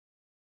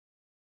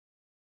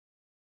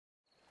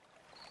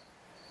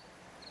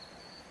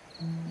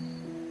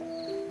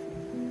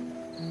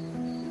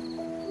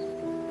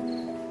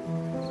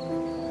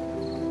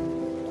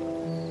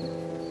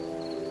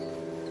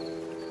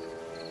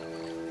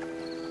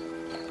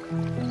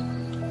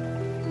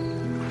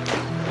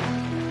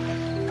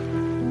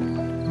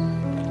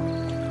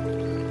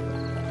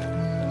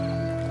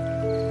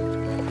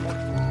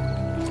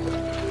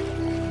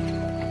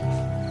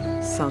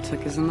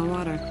Celtic is in the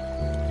water.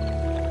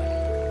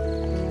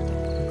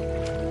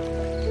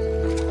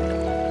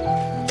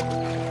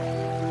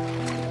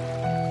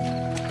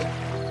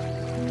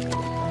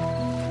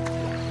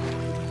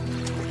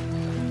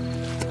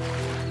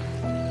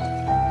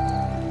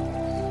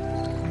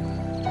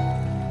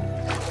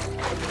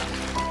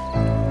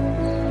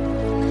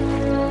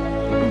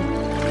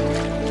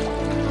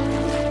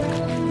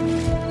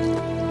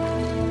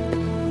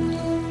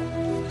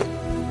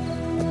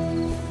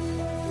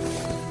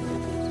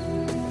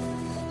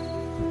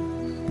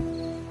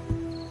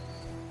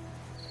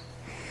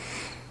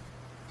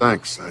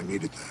 Thanks, I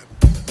needed that.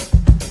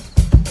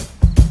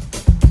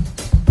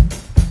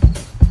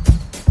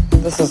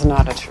 This is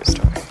not a true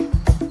story.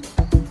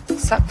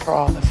 Except for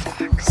all the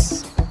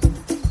facts.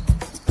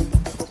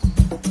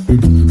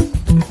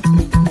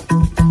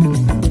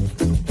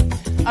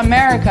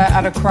 America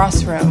at a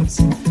crossroads.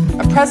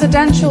 A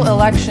presidential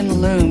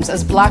election looms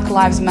as Black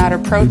Lives Matter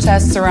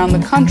protests around the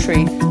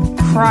country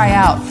cry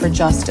out for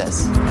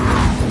justice.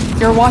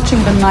 You're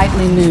watching the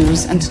nightly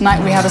news, and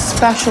tonight we have a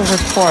special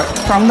report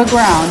from the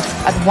ground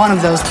at one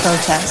of those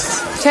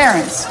protests.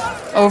 Terrence,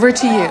 over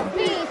to you.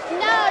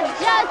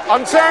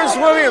 I'm Terrence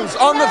Williams,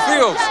 on the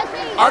field.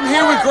 I'm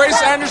here with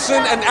Grace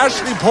Anderson and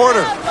Ashley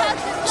Porter,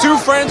 two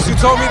friends who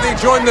told me they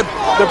joined the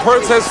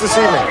protest this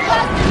evening.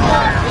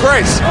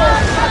 Grace,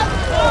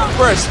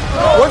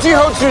 what do you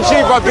hope to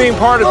achieve by being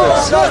part of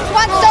this? We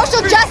want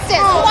social justice.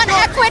 We want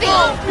equity.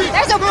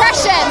 There's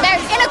oppression.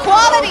 There's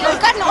inequality.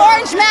 We've got an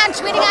orange man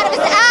tweeting out of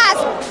his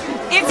ass.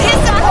 It's his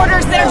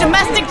supporters that are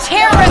domestic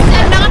terrorists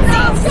and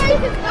Nazis.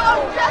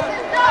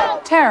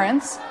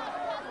 Terrence,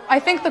 I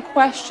think the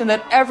question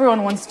that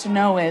everyone wants to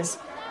know is,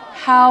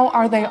 how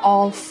are they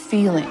all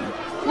feeling?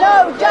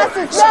 No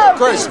justice, no.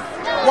 Grace,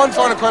 one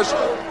final question.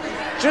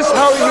 Just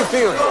how are you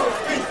feeling?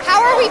 How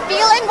are we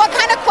feeling? What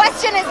kind of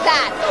question is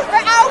that?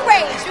 We're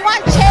outraged. We want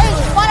change.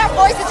 We want our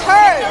voices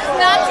heard.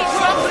 Nazi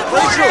Trump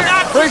supporters.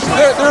 Rachel,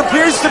 there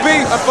appears to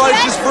be a fight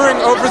just brewing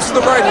over to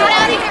the right here.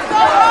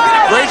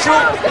 Rachel?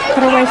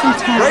 Cut away from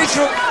Terrence.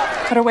 Rachel?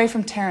 Cut away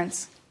from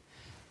Terrence.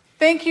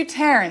 Thank you,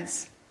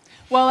 Terrence.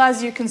 Well,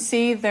 as you can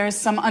see, there's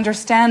some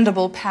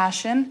understandable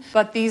passion,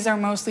 but these are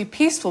mostly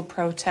peaceful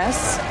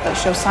protests that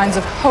show signs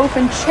of hope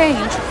and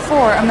change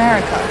for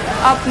America.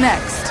 Up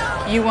next,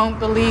 you won't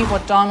believe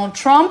what Donald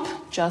Trump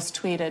just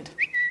tweeted.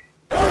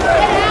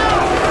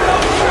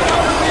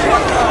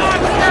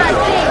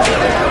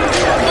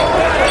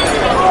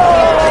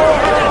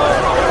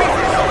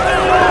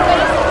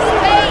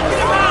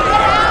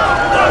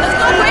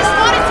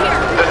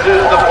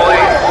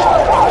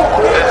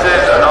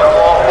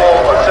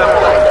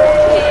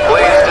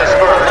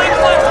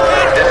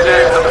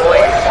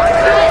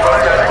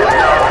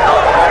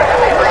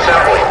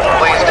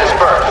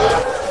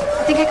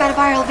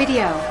 Viral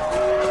video.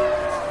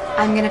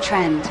 I'm gonna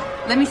trend.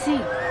 Let me see.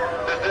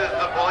 This is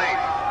the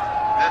police.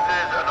 This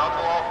is an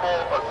unlawful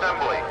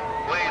assembly.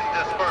 Please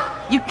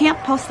disperse. You can't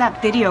post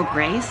that video,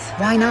 Grace.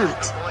 Why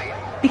not?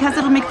 Because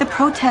it'll make the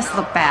protests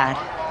look bad.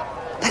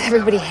 But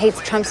everybody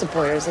hates Trump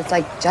supporters. It's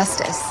like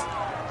justice.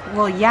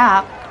 Well,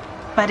 yeah,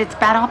 but it's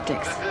bad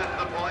optics.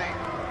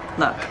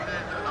 Look,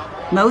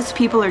 most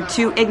people are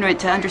too ignorant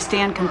to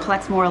understand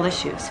complex moral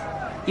issues.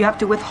 You have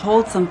to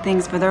withhold some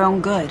things for their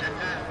own good.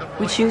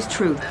 We choose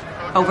truth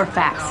over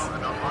facts.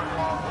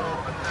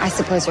 I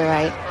suppose you're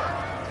right.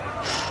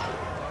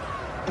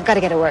 I've got to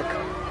get to work.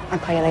 I'll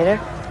call you later.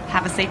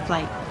 Have a safe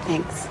flight.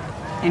 Thanks.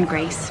 And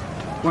Grace,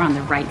 we're on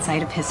the right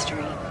side of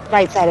history.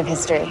 Right side of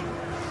history.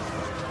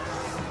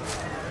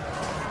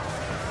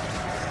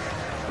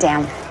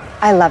 Damn.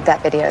 I love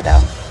that video,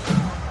 though.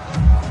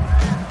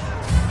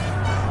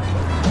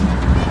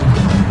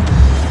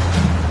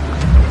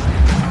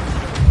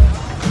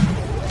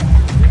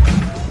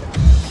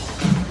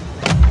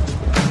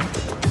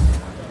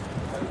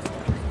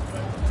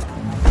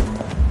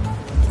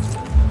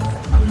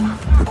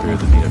 Prepare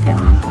the meetup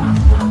room.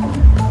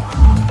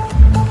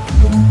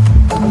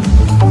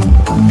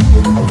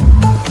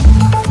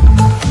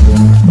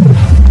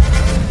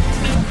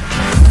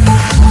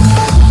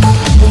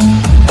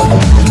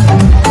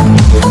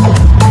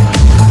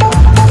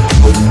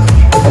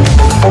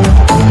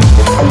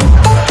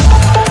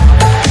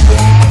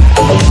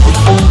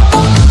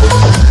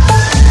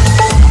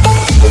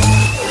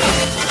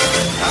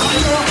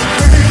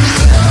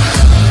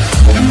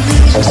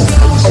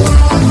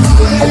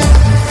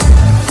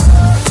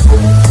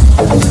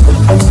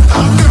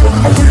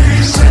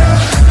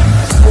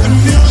 The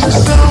music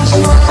sounds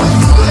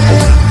like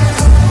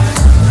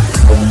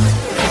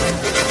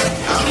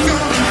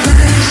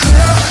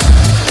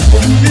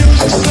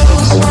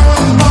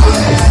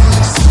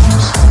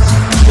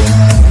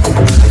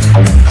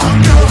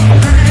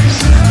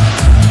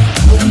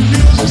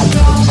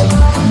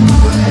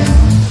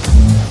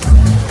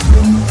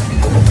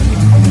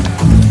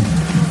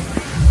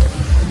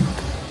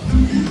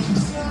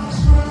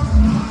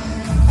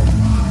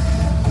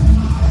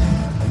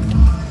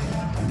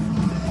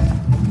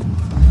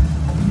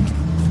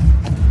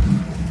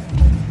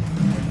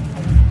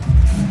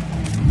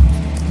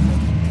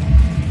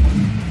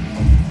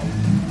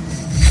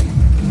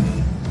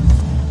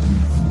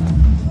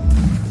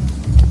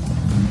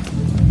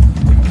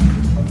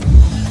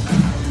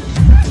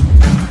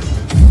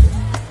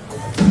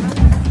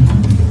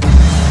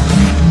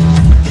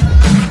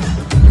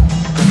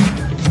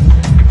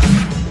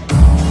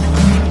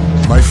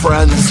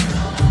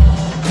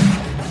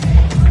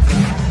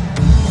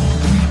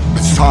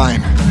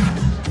time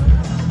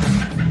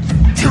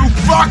to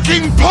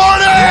fucking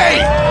party!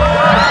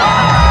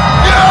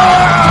 Yeah!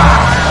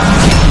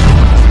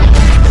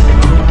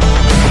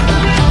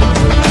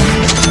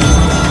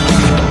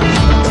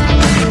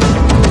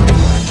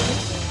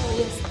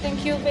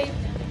 Thank you, babe.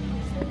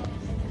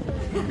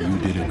 You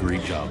did a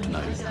great job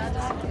tonight.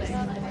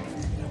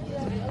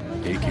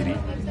 Hey, kitty.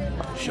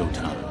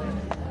 Showtime.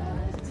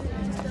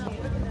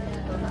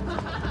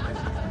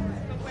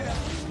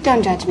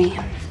 Don't judge me.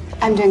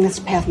 I'm doing this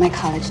to pay off my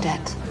college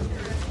debt.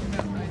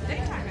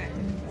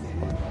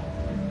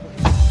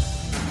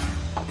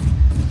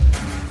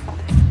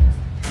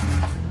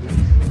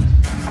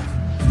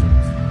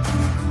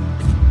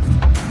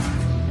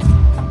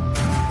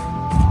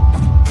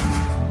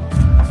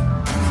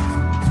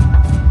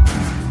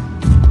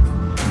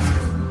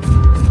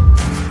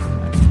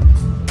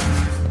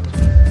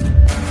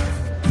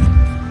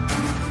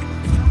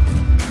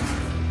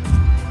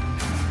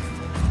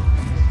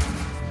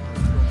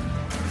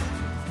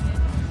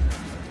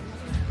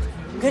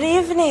 Good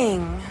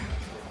evening.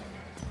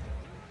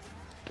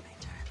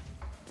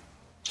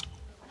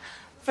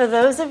 For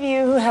those of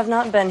you who have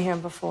not been here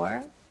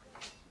before,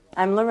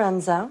 I'm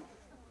Lorenzo.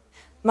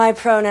 My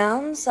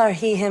pronouns are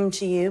he, him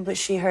to you, but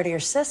she, her to your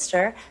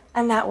sister,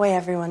 and that way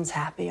everyone's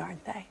happy,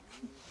 aren't they?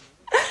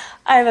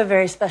 I have a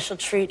very special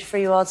treat for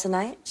you all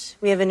tonight.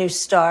 We have a new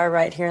star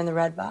right here in the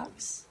red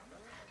box.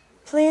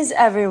 Please,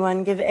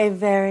 everyone, give a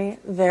very,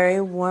 very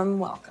warm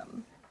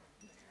welcome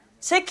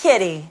to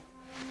Kitty.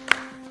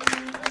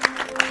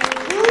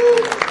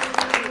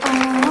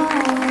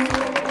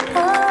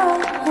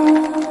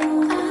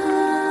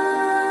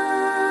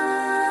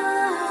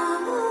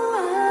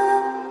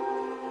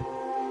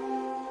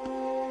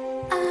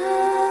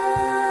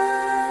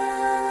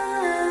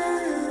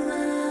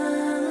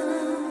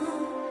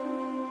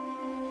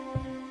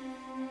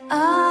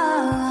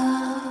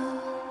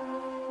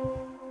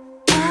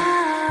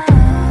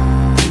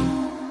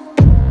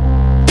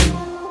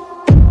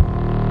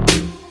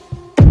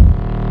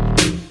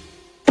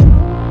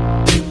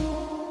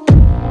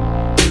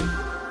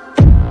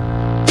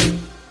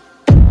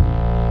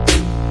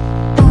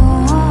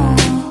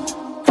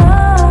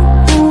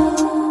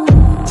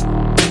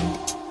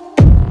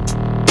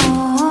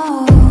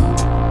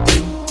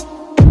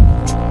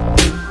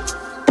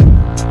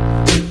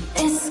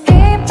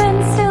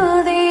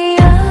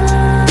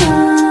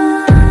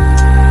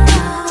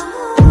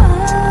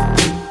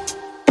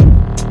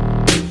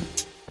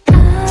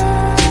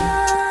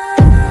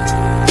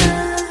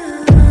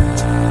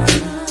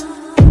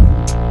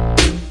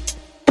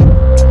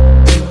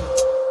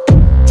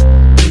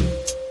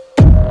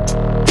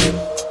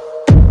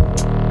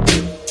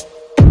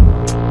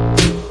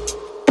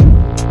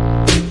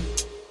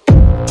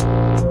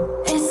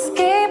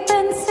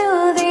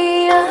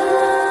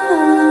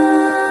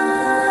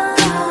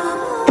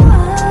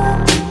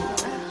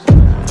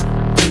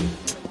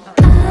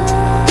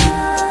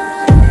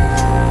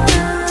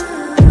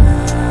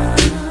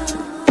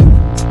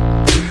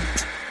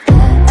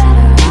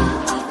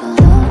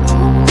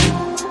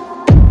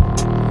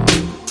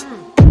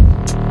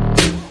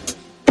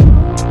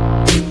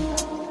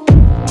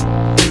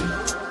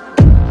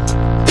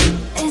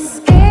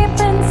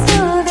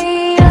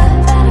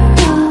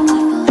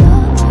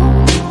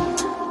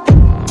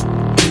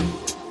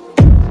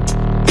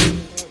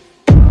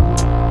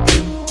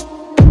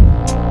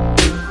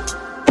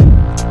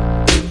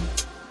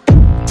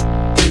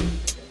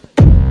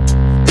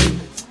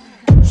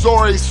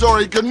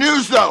 Sorry, good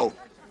news though.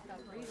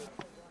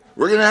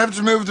 We're gonna have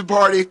to move the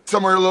party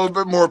somewhere a little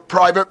bit more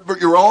private, but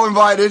you're all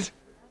invited.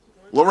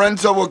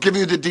 Lorenzo will give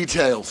you the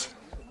details.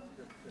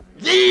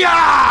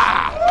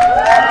 Yeah!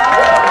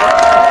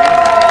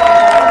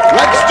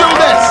 Let's do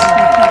this!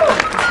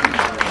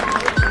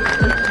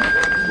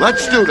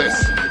 Let's do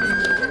this.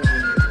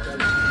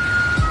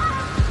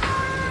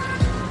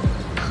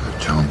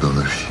 John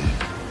Belushi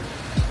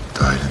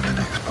died in the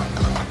next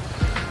bungalow.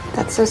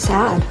 That's so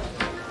sad.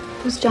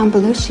 Who's John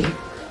Belushi?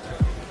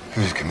 He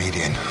was a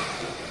comedian.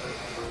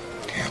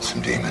 He had some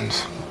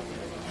demons.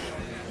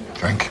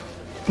 Drink?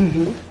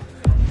 Mm-hmm.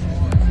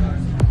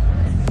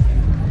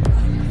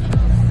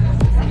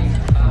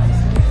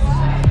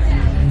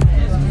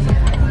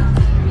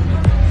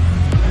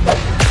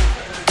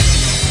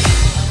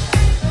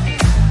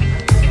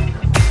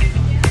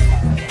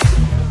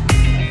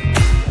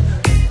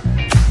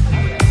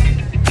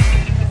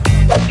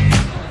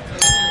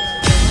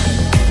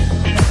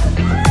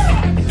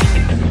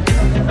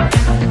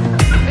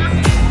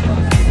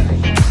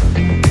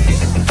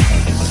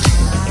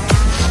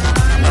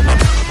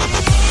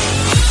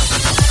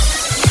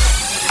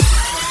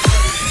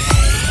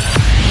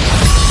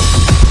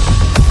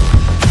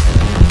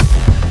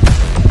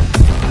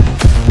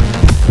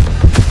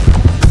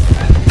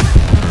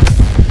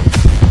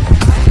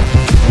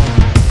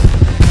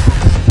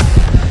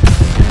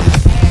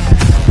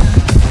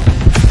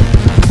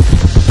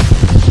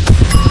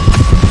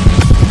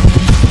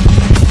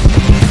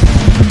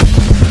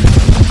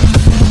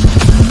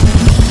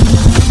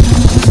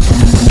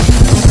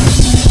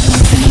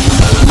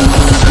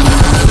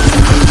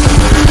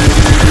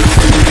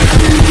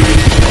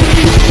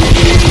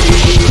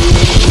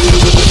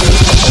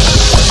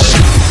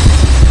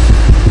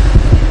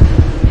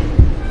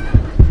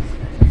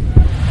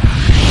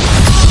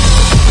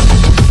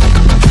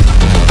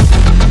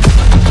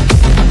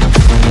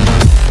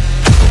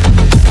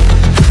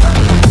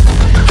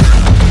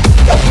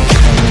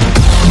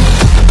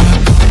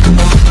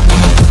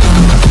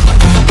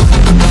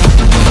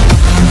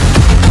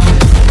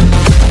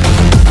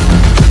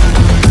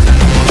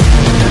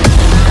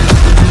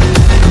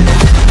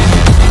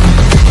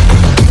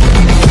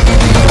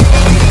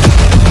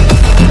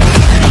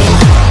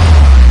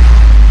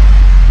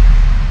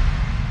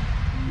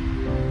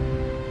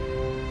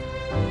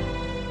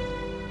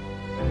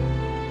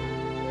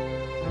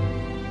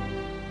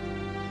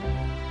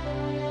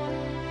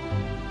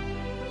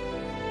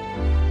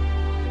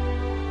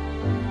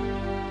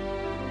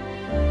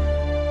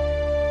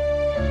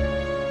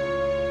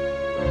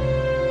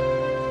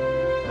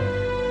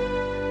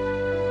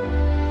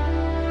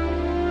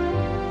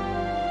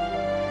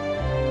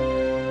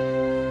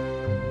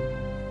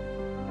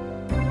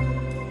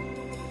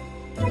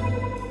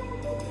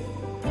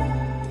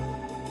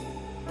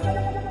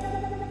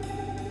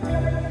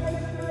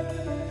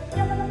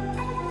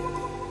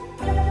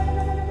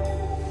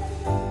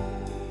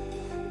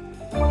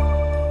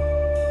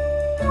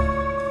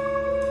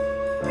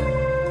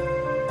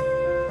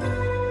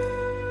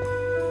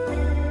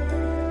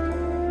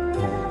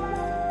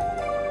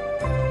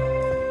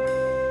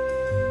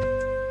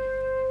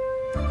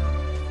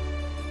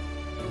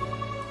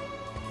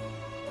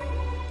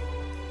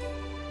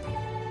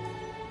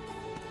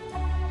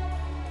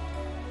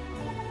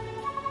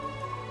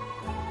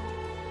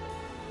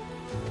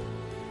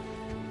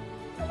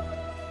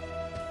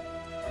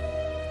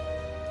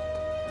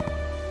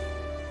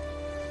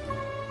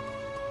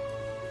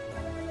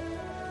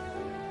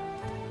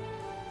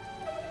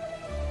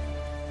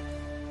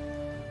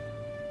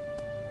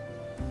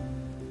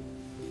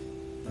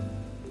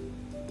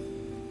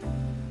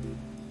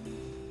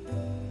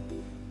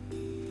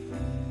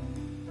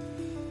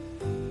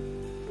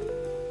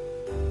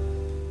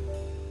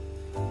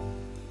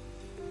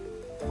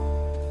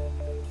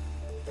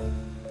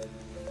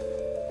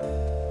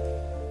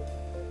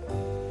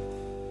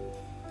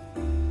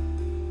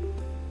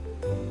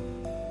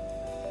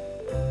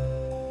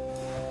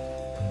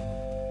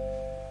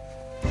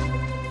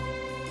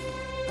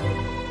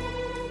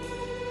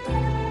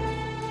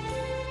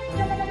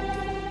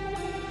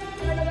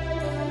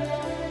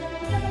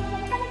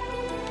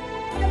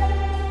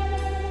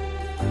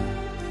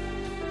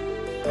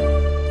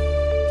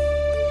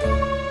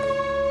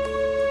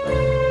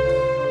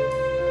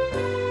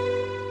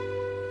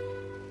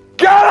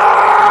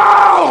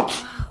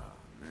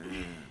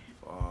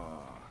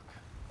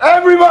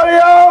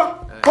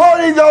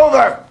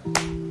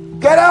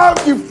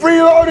 you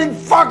freeloading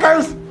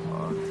fuckers!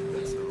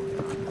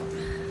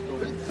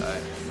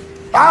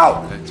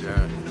 Out!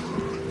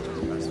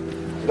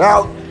 Get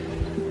out!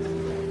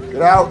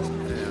 Get out!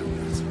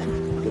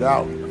 Get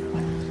out!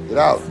 Get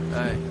out!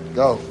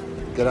 Go!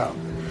 Get out!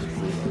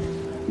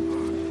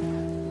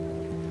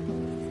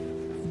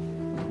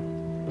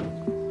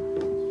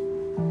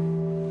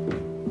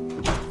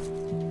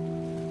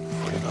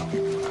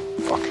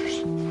 Fuckers.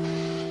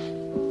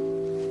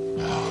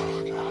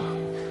 Oh,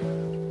 God.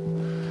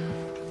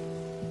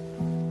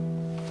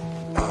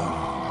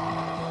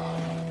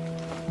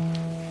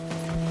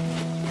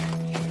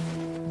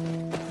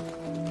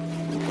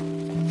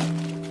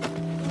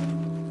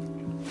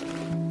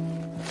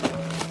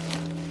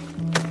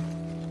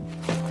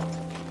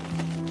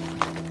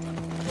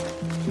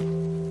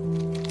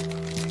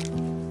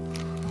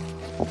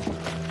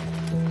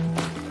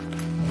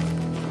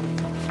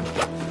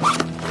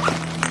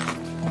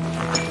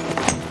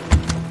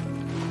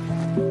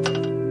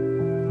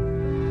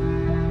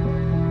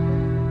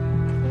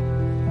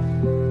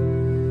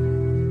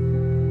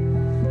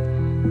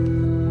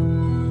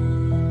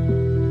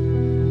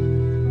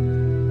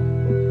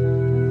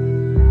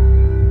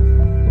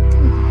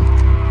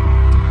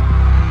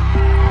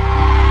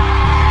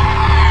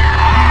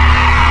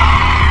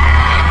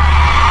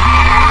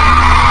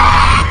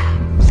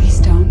 Please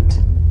don't.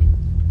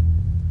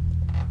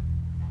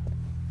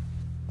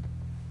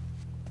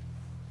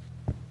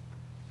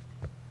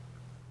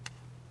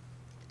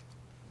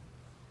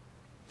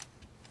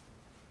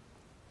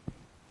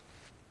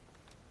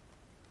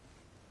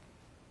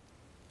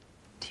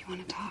 Do you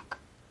want to talk?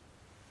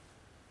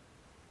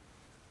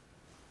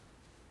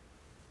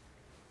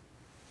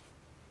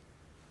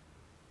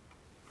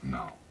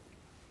 No.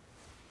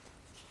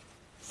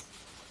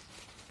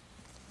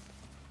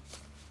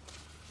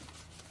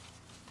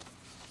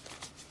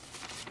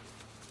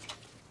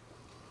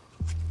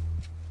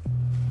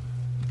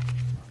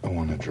 I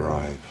want to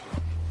drive.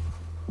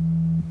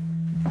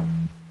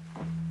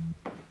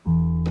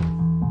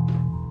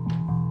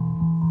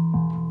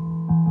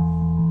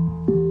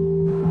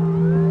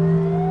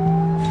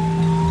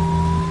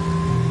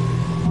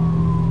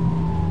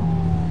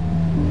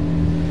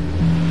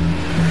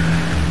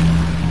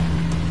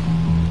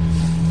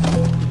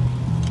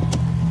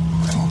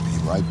 I'll be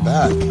right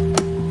back.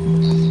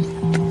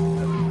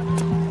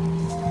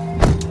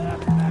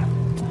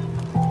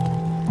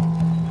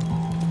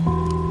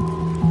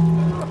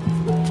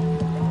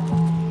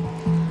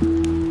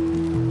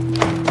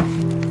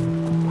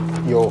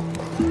 Yo,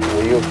 how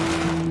are you?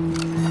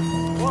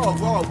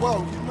 Whoa,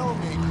 you know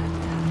me.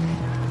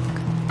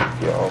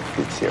 Yo,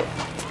 it's you.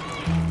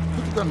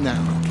 Put them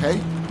down, okay?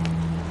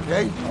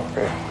 Okay?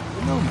 Okay.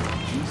 You know me,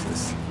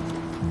 Jesus.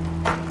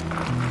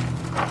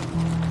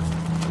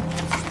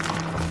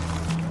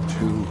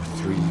 2,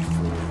 3,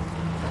 4.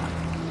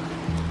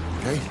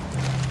 Okay?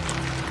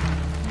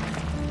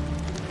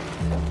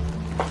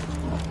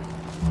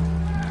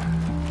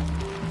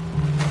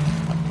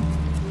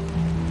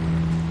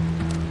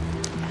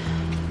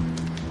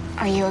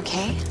 Are you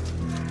okay?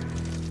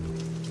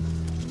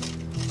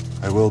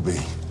 I will be.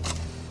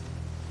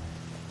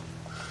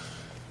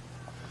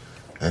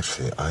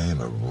 Actually, I am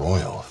a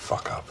royal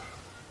fuck-up.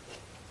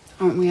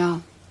 Aren't we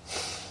all?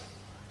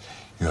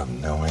 You have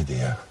no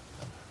idea.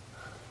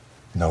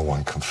 No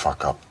one can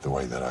fuck up the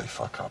way that I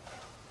fuck up.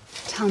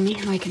 Tell me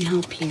how I can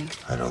help you.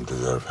 I don't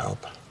deserve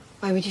help.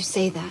 Why would you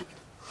say that?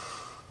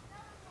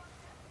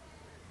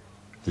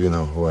 Do you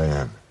know who I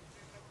am?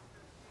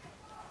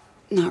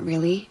 Not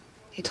really.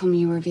 They told me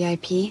you were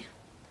VIP,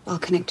 well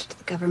connected to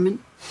the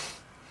government.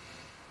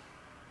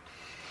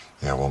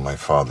 Yeah, well, my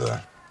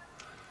father,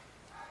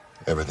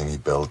 everything he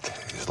built,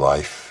 his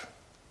life,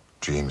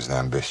 dreams and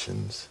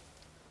ambitions,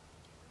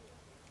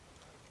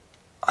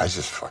 I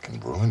just fucking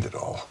ruined it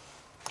all.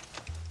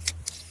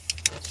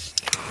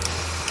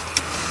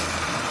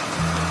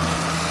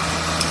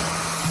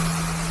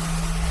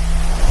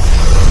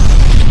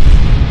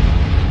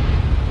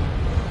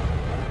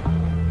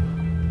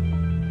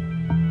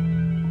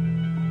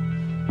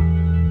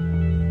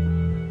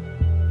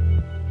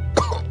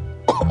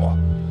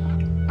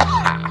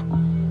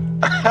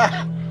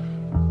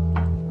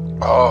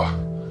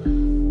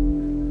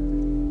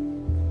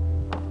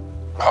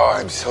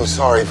 I'm so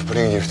sorry for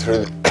putting you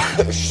through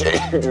the shit.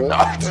 You do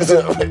not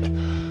deserve it.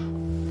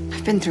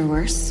 I've been through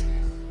worse.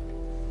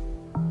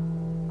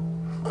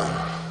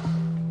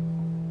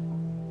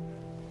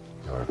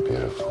 You're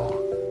beautiful.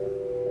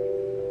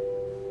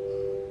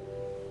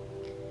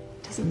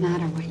 Doesn't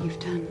matter what you've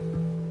done.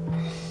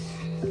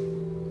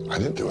 I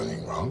didn't do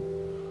anything wrong.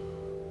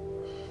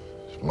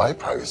 It's my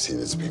privacy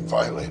that's being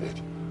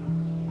violated.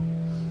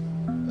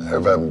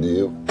 Ever happened to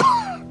you?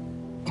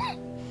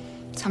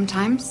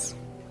 Sometimes.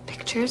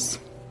 Pictures.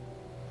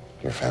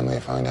 Your family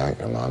find out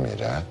your mom, your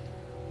dad?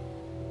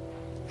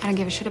 I don't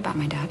give a shit about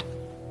my dad.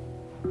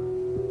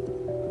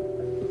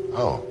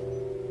 Oh.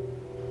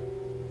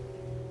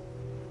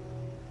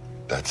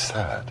 That's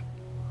sad.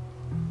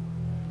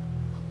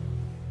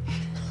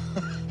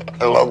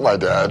 I love my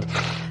dad.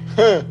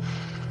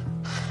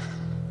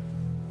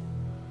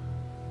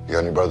 You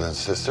got any brothers and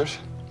sisters?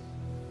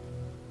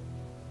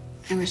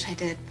 I wish I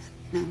did, but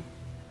no.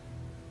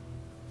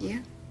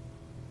 You?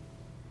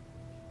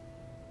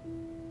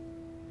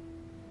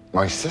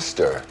 My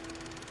sister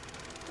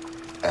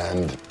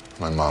and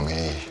my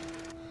mommy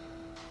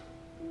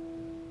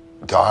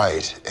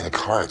died in a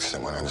car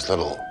accident when I was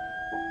little.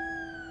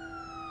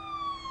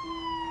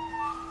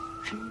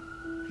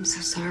 I'm so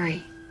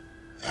sorry.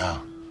 Yeah.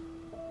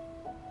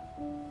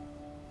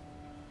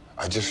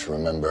 I just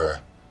remember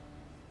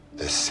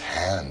this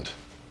hand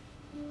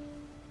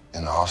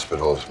in the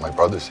hospital. It was my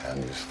brother's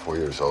hand. He was 4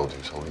 years old. He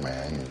was holding my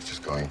hand. He was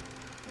just going,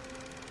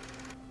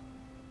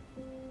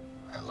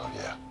 I love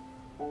you.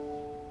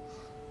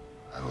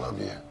 I love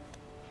you.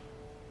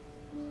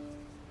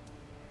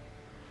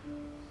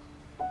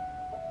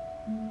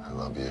 I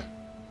love you.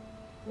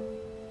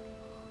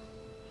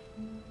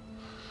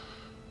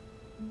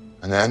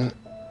 And then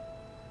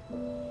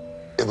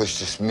it was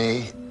just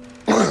me,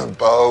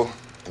 Bo,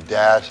 and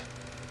Dad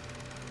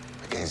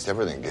against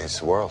everything, against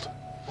the world.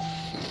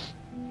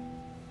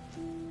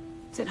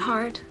 Is it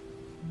hard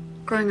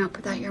growing up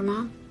without your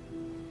mom?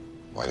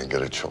 Well, I didn't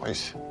get a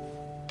choice.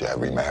 Dad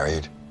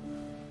remarried.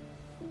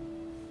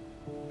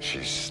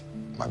 She's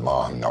my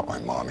mom, not my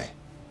mommy.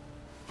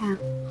 Yeah.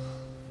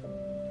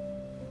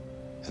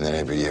 And then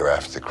every year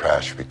after the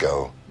crash, we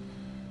go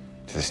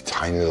to this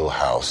tiny little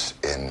house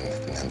in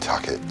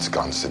Nantucket,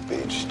 Sconset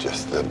Beach.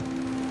 Just the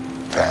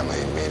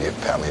family, immediate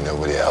family,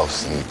 nobody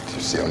else. And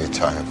it's the only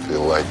time I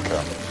feel like,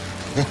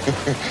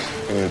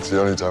 it's the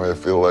only time I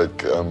feel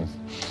like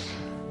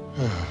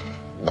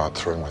not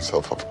throwing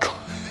myself off a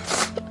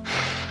cliff.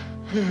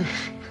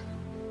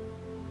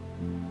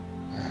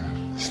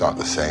 It's not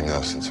the same,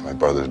 though, since my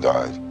brother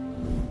died.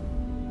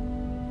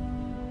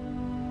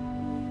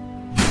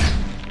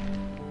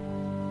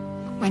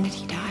 When did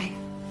he die?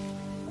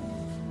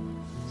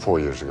 4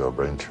 years ago,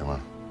 brain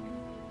tumor.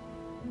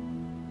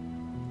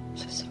 I'm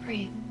so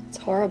sorry. It's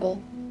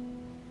horrible.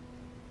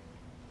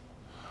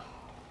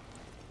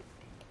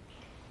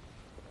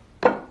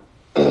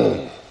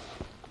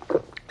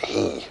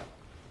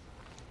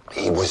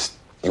 He was,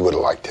 you would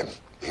have liked him.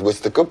 He was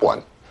the good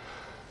one.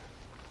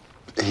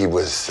 He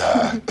was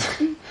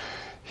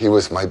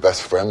my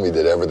best friend. We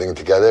did everything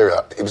together.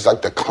 He was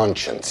like the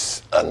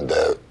conscience of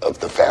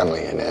the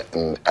family in it.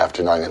 And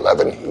after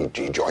 9/11,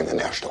 he joined the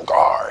National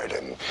Guard.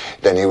 And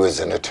then he was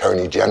an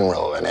attorney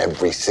general. And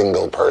every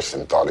single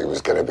person thought he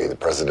was going to be the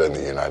president of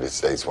the United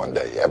States one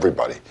day.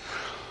 Everybody.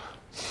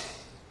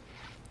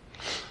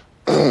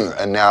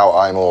 And now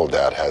I'm all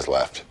Dad has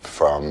left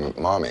from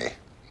Mommy.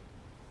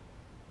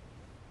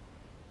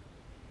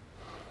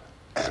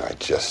 And I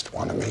just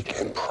want to make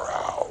him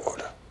proud.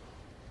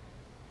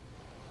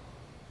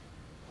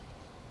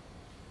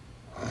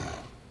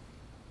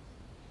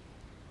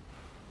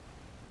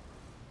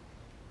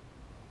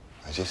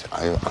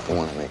 I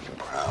want to make him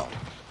proud.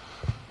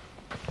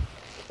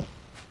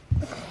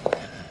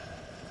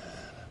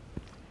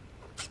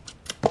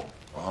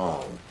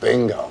 Oh,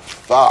 bingo.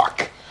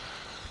 Fuck.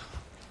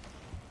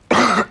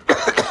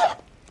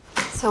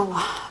 So...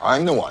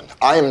 I'm the one.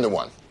 I am the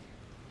one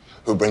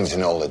who brings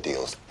in all the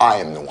deals. I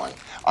am the one.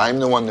 I'm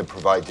the one that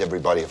provides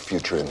everybody a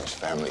future in this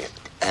family.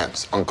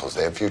 Aunts, uncles,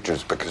 they have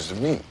futures because of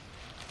me.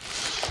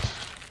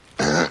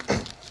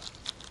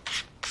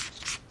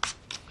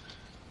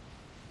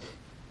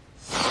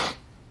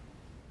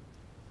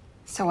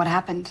 So what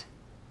happened?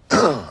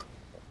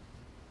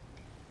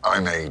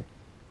 I'm a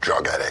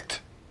drug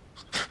addict.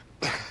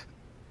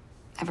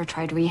 Ever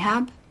tried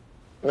rehab?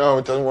 No,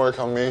 it doesn't work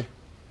on me.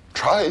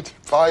 Tried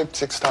 5,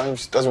 6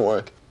 times, doesn't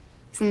work.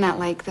 Isn't that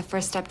like the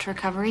first step to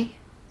recovery?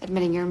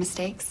 Admitting your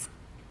mistakes?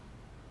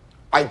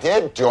 I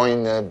did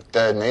join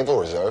the Naval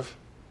Reserve.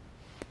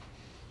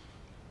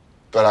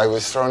 But I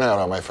was thrown out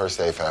on my first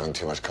day for having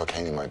too much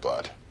cocaine in my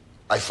blood.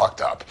 I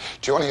fucked up.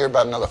 Do you want to hear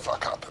about another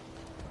fuck up?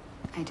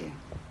 I do.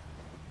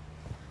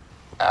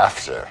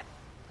 After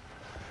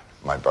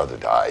my brother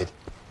died,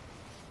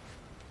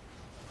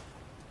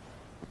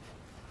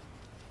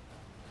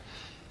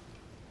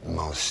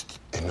 most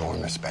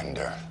enormous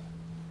bender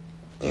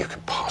you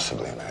could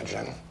possibly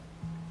imagine.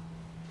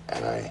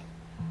 And I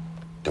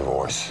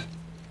divorce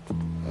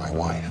my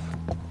wife.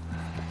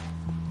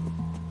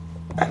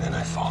 And then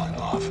I fall in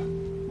love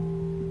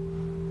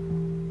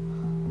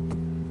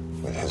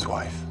with his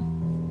wife.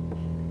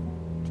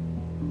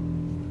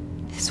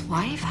 His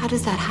wife? How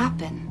does that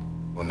happen?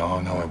 Well,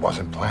 no, it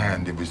wasn't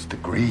planned. It was the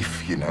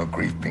grief, you know,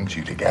 grief brings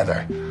you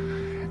together.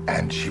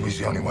 And she was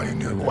the only one who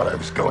knew what I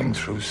was going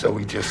through, so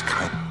we just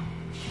kind of...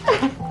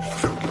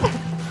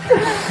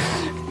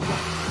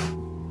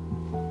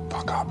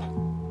 Fuck up.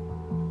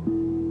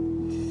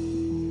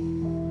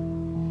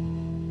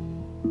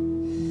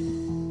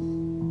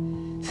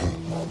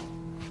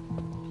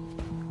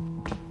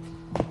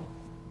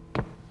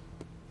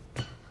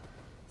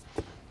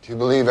 Do you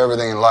believe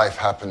everything in life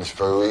happens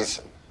for a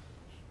reason?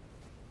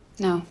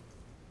 No.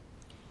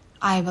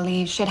 I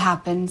believe shit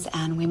happens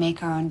and we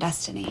make our own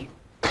destiny.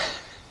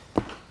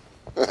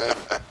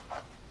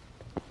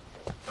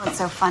 What's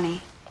so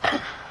funny?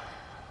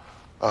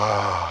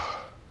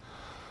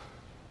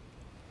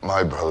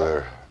 My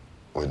brother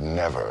would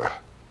never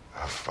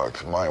have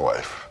fucked my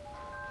wife.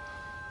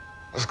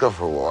 Let's go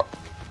for a walk.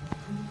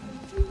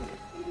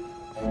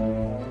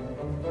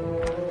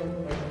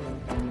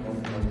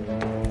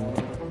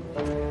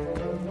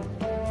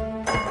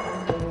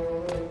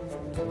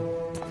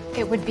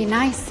 It would be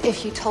nice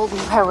if you told me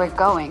where we're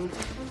going.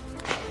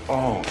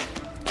 Oh,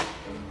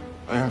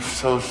 I am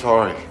so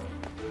sorry.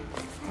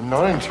 I'm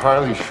not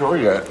entirely sure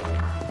yet.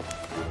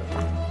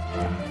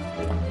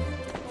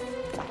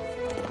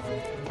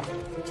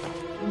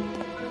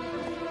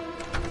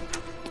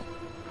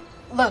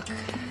 Look,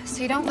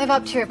 so you don't live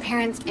up to your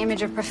parents'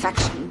 image of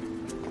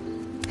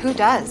perfection. Who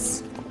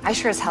does? I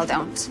sure as hell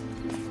don't.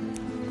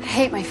 I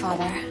hate my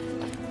father.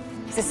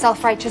 He's a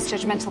self-righteous,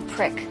 judgmental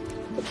prick.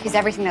 He's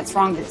everything that's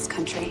wrong with this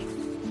country.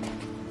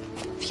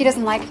 If he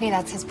doesn't like me,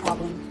 that's his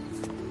problem.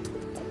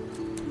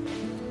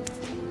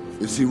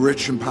 Is he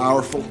rich and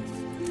powerful?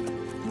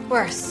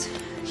 Worse,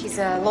 he's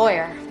a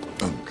lawyer.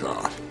 Oh,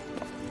 God.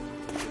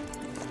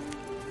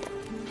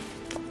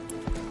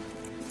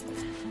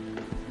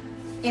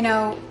 You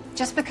know,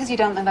 just because you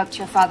don't live up to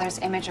your father's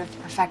image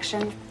of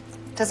perfection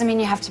doesn't mean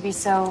you have to be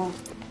so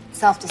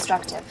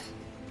self-destructive.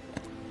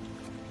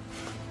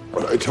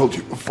 But I told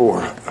you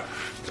before,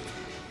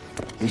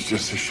 he's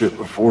just a ship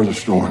before the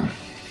storm.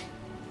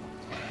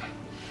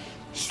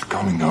 It's the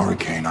coming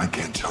hurricane I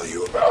can't tell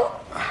you about.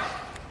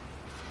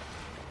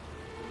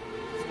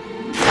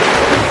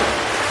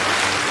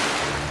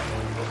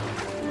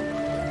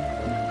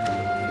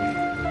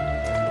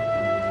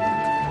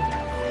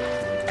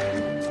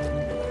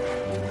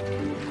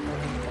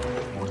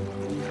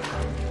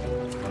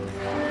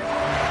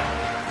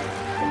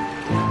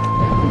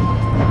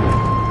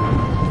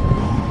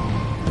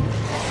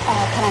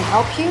 Can I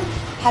help you?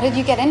 How did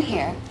you get in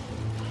here?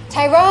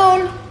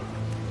 Tyrone!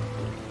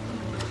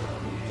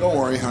 Don't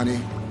worry, honey.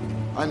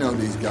 I know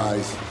these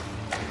guys.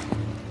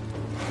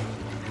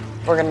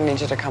 We're gonna need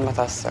you to come with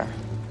us, sir.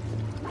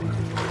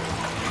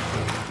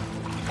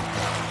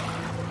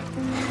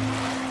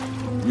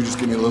 You just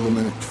give me a little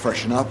minute to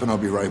freshen up, and I'll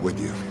be right with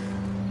you.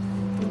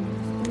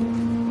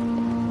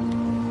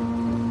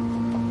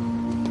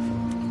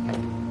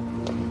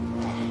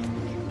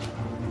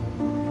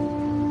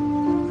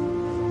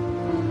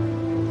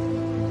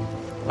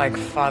 Like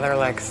father,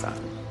 like son.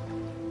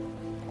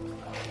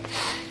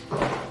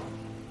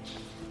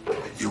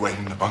 You wait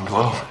in the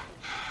bungalow.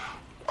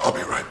 I'll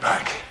be right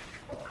back.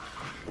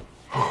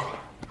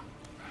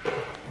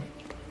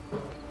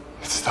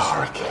 It's the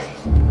hurricane.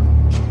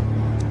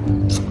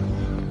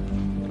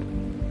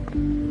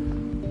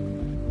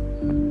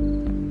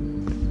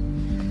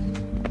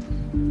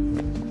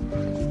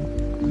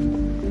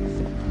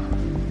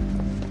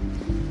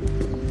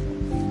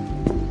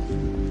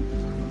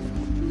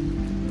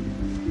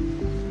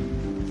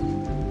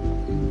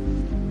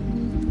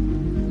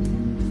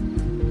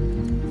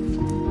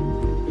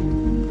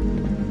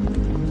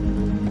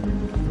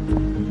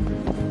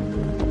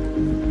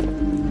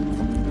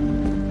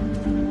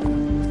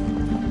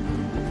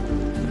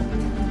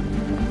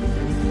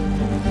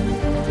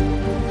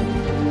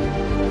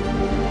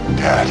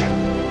 Dad.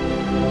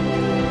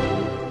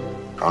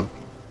 Gone?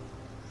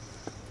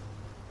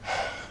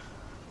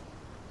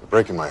 You're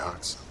breaking my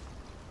heart, son.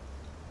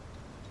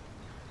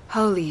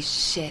 Holy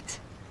shit.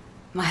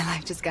 My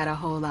life just got a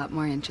whole lot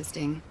more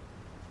interesting.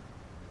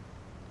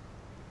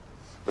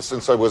 But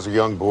since I was a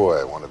young boy,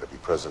 I wanted to be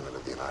president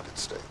of the United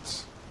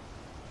States.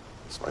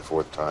 It's my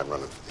 4th time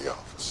running for the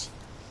office.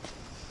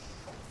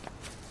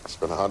 I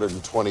spent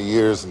 120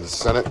 years in the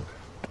Senate,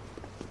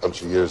 a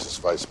bunch of years as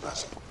vice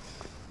president.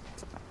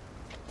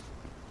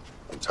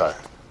 I'm tired.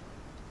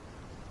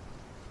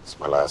 It's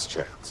my last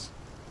chance.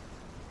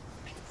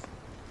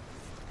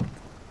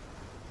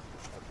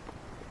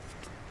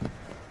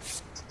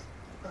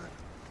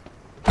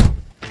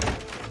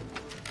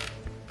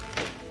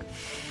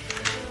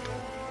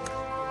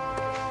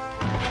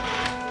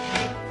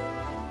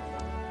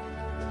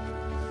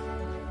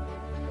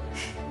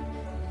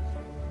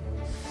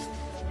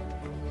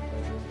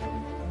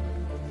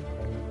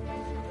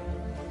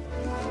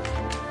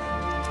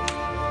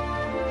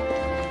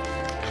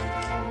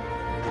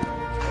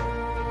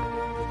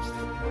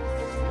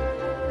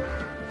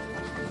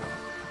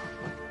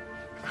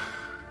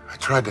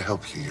 I tried to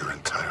help you your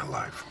entire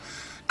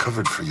life,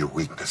 covered for your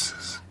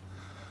weaknesses.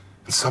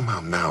 And somehow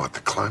now, at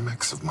the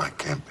climax of my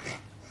campaign,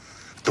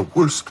 at the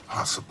worst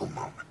possible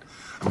moment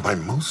of my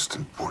most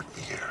important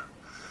year,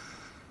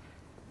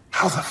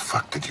 how the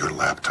fuck did your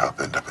laptop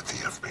end up at the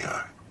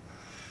FBI?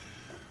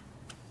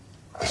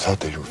 I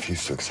thought they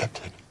refused to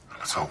accept it.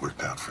 It's all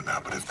worked out for now,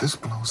 but if this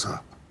blows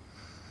up,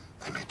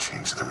 they may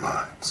change their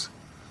minds.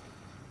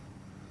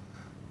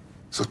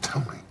 So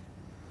tell me,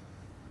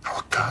 how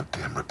a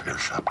goddamn repair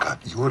shop got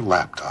your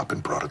laptop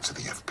and brought it to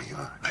the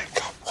FBI? I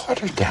got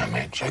water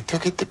damage. I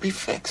took it to be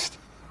fixed.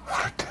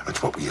 Water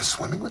damage? What, were you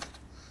swimming with it?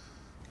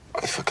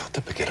 I forgot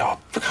to pick it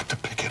up. Forgot to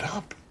pick it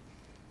up?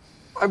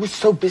 I was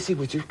so busy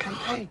with your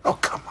campaign. Oh,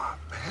 come on,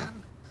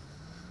 man.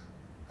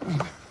 I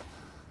mean,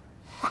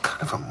 what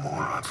kind of a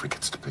moron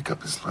forgets to pick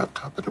up his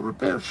laptop at a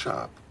repair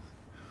shop?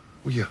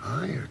 Were you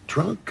high or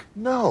drunk?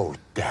 No,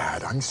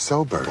 Dad, I'm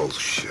sober.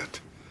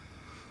 Bullshit.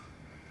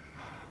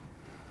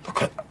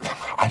 Look,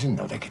 I didn't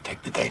know they could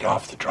take the date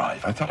off the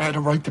drive. I thought I had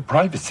a right to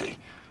privacy.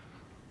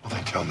 Well,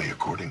 they tell me,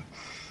 according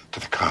to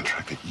the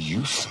contract that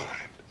you signed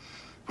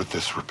with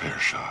this repair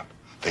shop,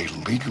 they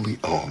legally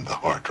own the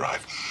hard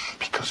drive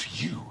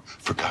because you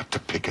forgot to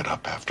pick it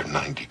up after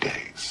 90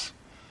 days.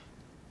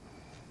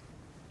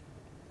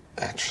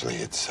 Actually,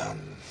 it's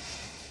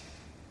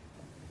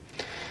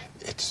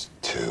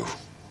 2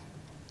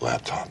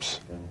 laptops.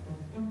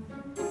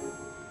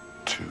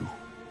 2?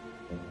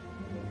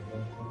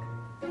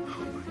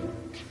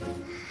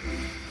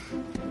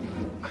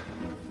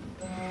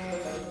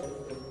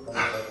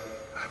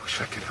 I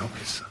wish I could help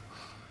you, son.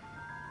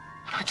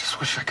 I just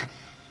wish I could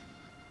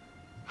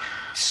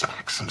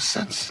smack some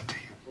sense into you.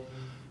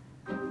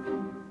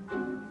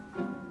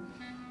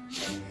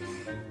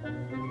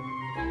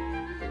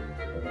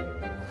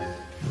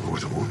 You were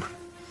with a woman?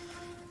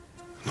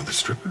 Another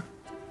stripper?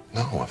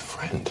 No, a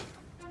friend.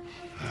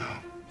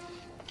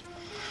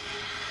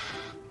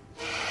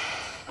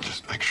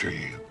 Just make sure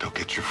you don't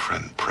get your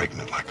friend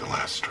pregnant like the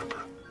last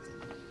stripper.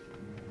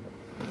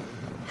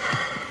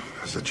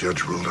 Has the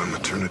judge ruled on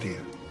maternity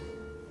yet?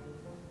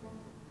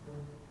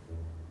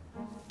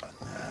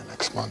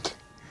 Next month.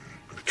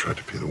 Have you tried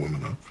to pay the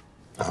woman off?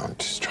 No, I'm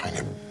just trying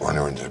to run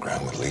her into the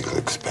ground with legal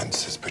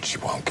expenses, but she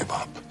won't give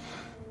up.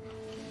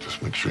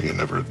 Just make sure you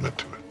never admit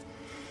to it.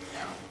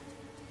 Yeah.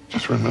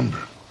 Just remember,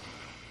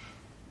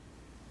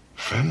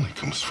 family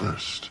comes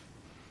first.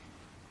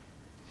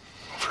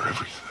 Over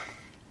everything.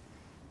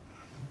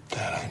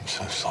 Dad, I'm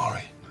so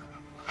sorry.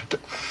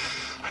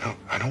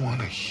 I don't want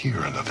to hear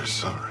another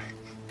sorry.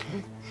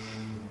 Okay?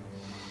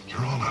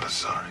 You're all out of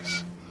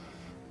sorries.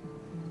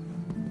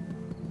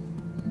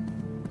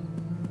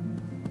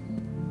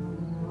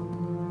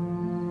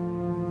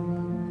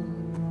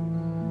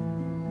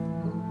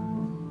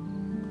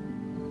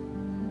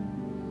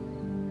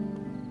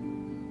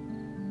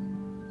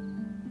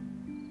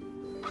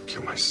 Look,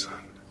 you're my son.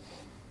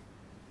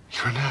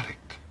 You're an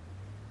addict.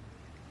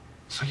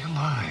 So you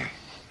lie.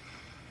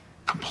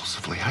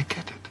 Compulsively, I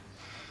get it.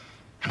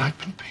 And I've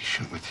been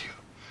patient with you.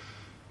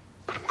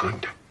 But I'm going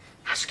to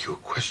ask you a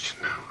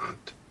question now,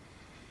 Hunt.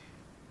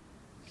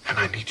 And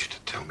I need you to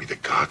tell me the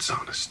God's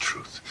honest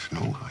truth.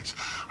 No lies.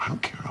 I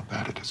don't care how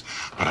bad it is,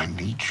 but I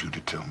need you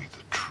to tell me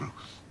the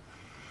truth.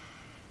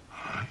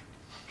 All right?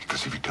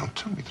 Because if you don't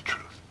tell me the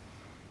truth,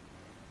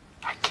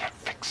 I can't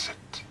fix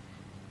it.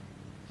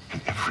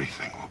 And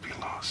everything will be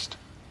lost.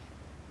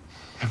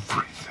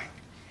 Everything.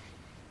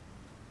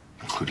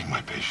 Including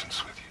my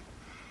patience with you.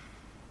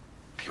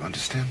 Do you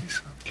understand me,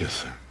 son? Yes,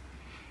 sir.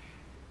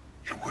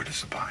 Your word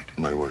is abide.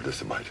 My word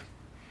is abide.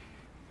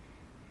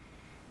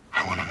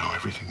 I want to know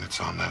everything that's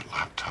on that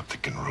laptop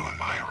that can ruin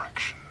my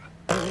erection.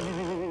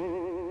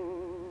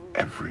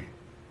 Every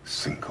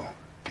single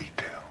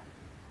detail.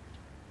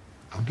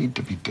 No need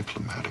to be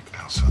diplomatic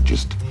now, son.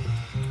 Just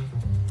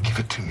give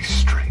it to me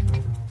straight.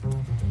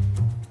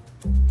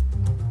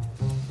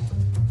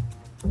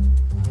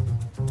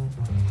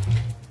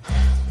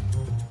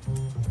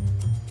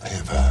 I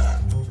have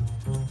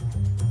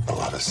a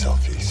lot of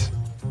selfies.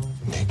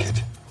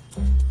 Naked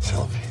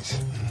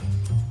selfies.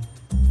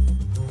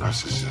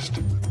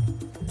 Narcissistic.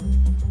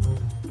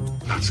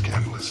 Not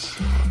scandalous.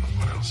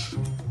 What else?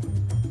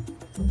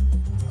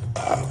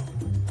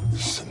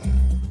 Some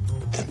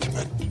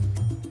intimate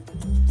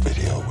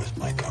video with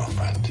my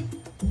girlfriend.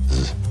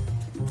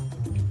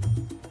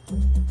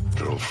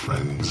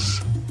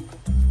 Girlfriends?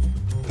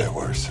 There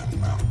were some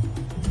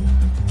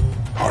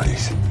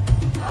parties.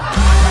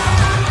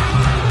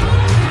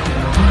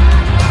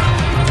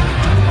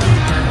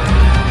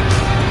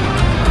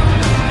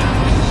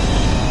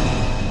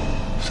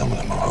 Some of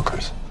them are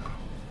hookers.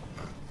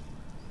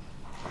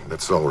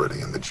 That's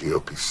already in the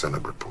GOP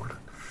Senate report.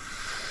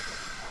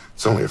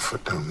 It's only a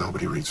footnote.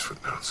 Nobody reads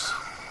footnotes.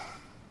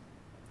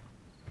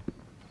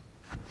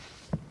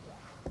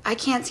 I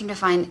can't seem to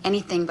find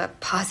anything but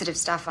positive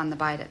stuff on the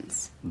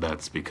Bidens.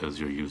 That's because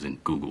you're using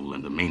Google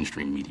and the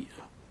mainstream media.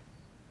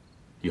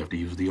 You have to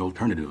use the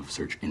alternative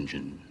search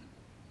engine.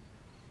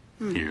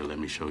 Here, let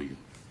me show you.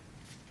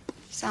 You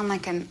sound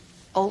like an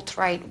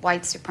alt-right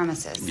white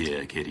supremacist.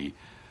 Yeah, Kitty.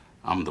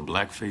 I'm the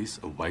blackface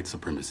of white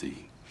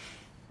supremacy.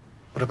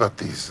 What about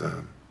these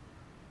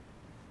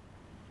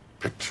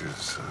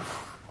pictures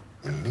of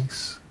your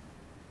niece?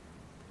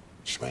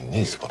 She's my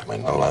niece. What, am I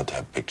not allowed to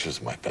have pictures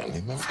of my family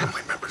members?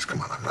 Family members,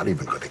 come on. I'm not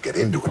even going to get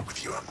into it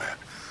with you on that.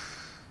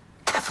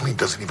 Kathleen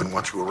doesn't even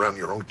want you around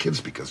your own kids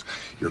because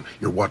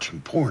you're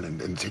watching porn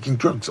and taking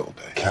drugs all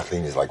day.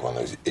 Kathleen is like one of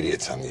those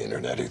idiots on the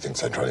internet who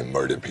thinks I try to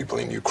murder people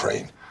in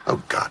Ukraine.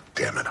 Oh, God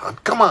damn it,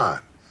 Hunt. Come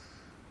on.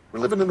 We're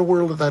living in a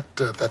world of that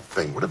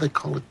thing. What do they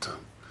call it?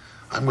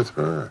 I'm with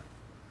her.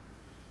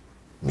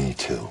 Me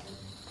too.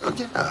 Oh,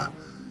 yeah.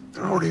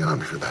 They're already on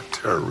her, that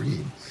Tara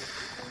Reid.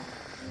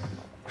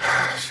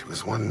 She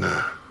was one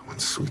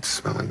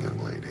sweet-smelling young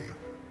lady.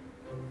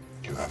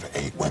 You have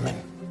 8 women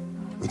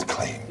with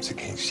claims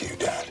against you,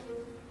 Dad.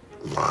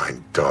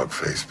 Lying,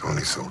 dog-faced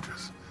pony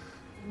soldiers.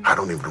 I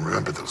don't even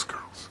remember those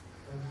girls.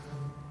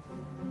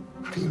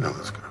 How do you know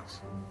those girls?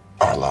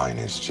 Our line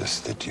is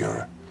just that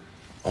you're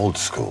old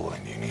school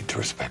and you need to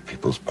respect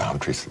people's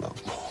boundaries a little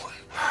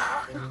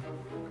more.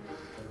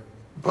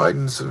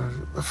 Biden's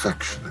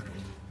affectionate.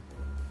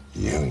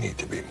 You need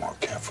to be more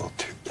careful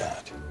too,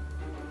 Dad.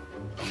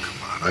 Oh,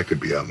 come on. I could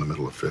be out in the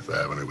middle of Fifth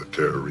Avenue with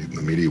Tara Reid, and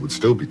the media would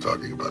still be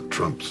talking about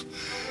Trump's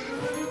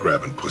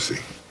grabbing pussy.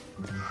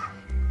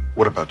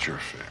 What about your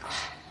affairs?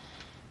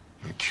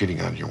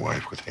 Cheating on your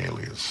wife with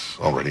Haley is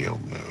already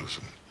old news,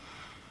 and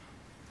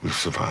we've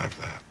survived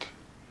that.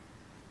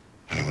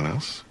 Anyone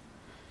else?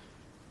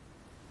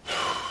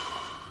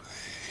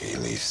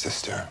 Haley's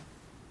sister.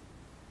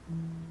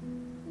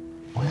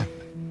 When?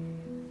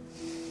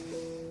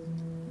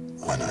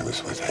 When I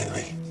was with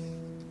Haley.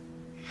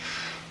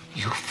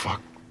 You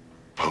fucked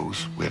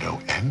Bo's widow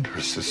and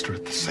her sister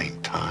at the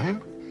same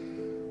time?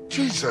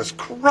 Jesus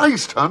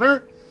Christ,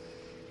 Hunter!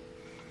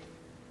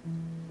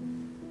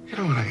 You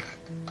know what,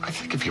 I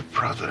think of your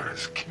brother,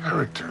 his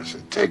character, his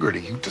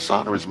integrity. You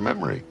dishonor his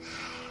memory.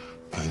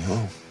 I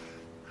know.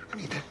 I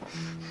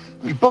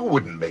mean, Bo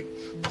wouldn't make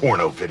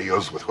porno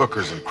videos with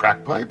hookers and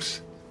crack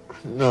pipes.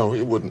 No,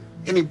 he wouldn't.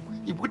 And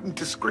he wouldn't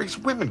disgrace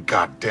women,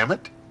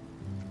 goddammit.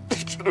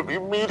 It should have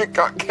been me that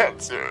got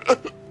cancer.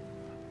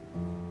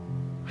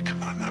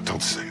 Come on now,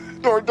 don't say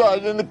that. Or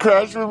died in the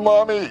crash with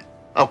Mommy.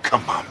 Oh,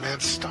 come on, man,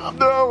 stop.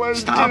 No,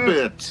 Stop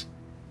it.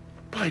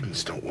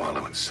 Bidens don't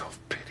wallow in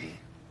self-pity.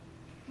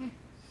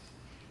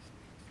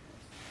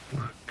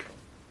 Look,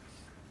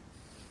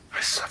 I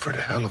suffered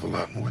a hell of a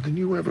lot more than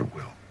you ever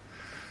will.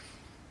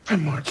 I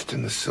marched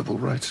in the civil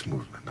rights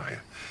movement. I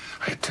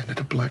attended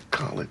a black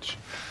college.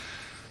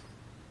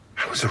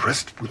 I was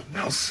arrested with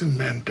Nelson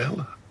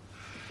Mandela.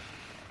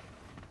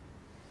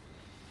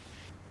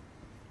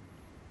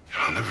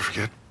 I'll never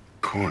forget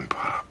Corn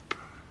Pop.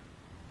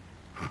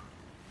 Huh.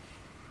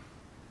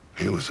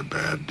 He was a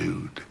bad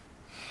dude.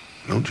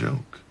 No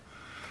joke.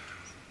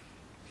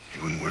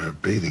 He wouldn't wear a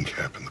bathing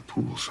cap in the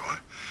pool, so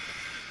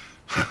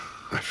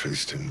I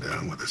faced him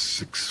down with a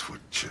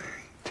 6-foot chain.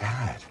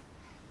 Dad.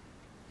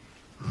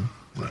 Huh?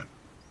 What?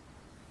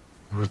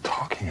 We were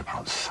talking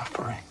about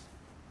suffering.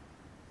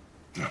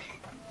 No.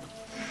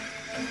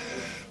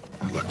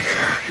 Look,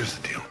 here's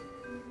the deal.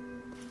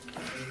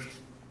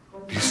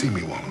 Do you see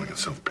me wallowing in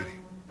self-pity?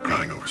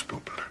 Crying over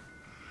spilled butter?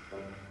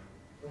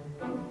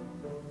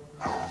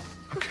 Oh.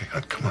 Okay,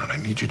 come on. I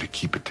need you to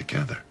keep it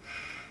together.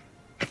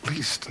 At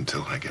least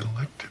until I get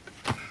elected.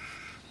 All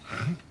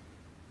right?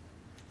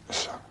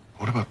 Yes, sir.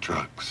 What about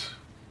drugs?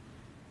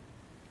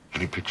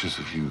 Any pictures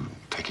of you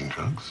taking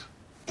drugs?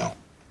 No.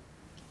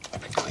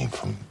 I've been clean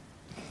for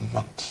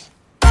months.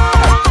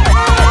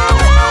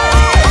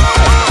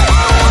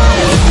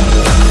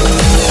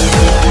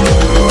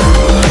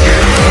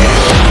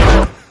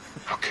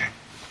 Okay.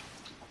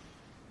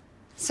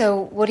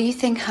 So, what do you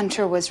think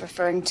Hunter was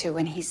referring to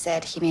when he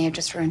said he may have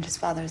just ruined his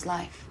father's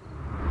life?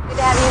 Good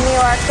to have you in New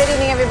York. Good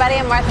evening, everybody.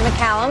 I'm Martha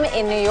McCallum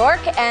in New York,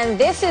 and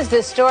this is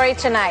the story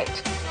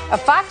tonight. A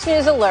Fox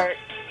News alert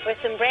with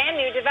some brand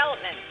new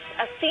developments.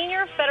 A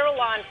senior federal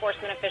law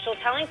enforcement official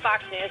telling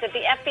Fox News that the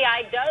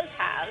FBI does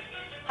have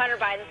Hunter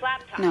Biden's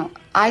laptop. No,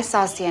 I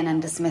saw CNN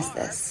dismiss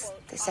this.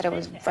 They said it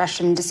was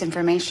Russian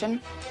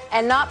disinformation.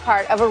 And not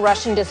part of a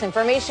Russian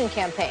disinformation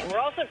campaign. We're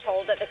also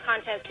told that the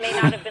contents may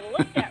not have been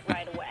looked at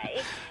right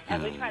away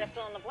as we try to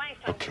fill in the blanks.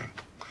 Okay.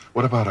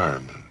 What about our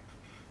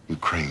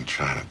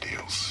Ukraine-China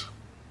deals?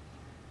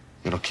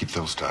 You don't keep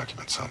those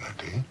documents on there,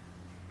 do you?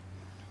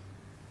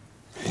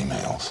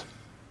 Emails.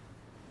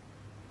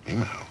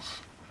 Emails?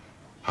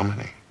 How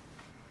many?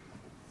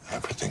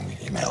 Everything. The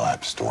email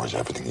app stores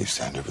everything you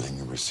send, everything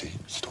you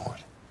receive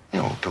stored. You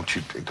know, don't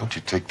you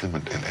take them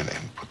and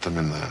put them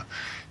in the,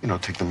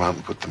 take them out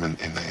and put them in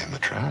the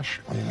trash?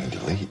 What do you mean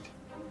delete?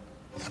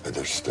 Yeah, but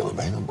they're still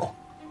available.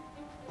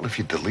 Well, if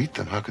you delete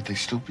them, how could they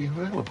still be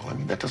available? I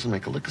mean, that doesn't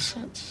make a lick of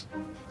sense.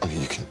 I mean,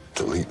 you can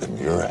delete them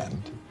your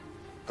end,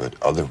 but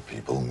other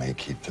people may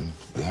keep them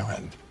their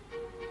end.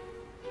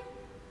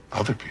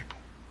 Other people?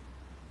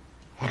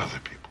 What other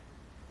people?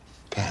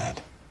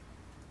 Dad,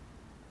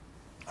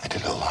 I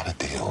did a lot of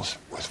deals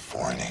with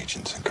foreign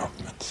agents and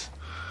governments.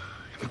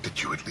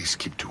 Did you at least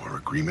keep to our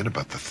agreement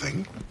about the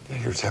thing?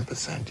 Yeah, your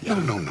 10%, yeah.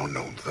 No,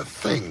 the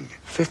thing.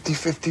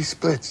 50-50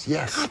 splits,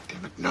 yes. God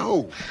damn it,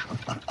 no.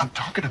 I'm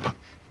talking about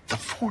the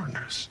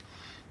foreigners.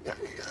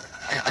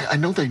 I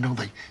know they know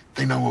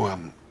they know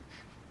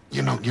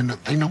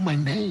my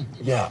name.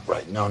 Yeah,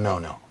 right.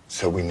 No.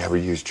 So we never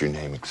used your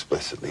name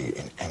explicitly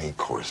in any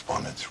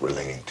correspondence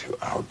relating to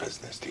our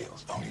business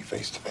deals, only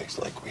face-to-face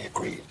like we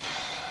agreed.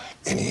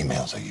 In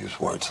emails, I use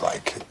words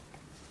like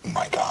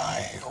my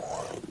guy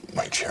or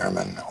my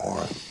chairman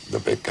or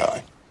the big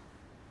guy.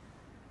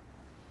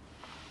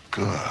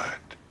 Good.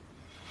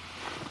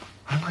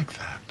 I like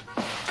that.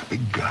 The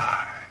big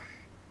guy.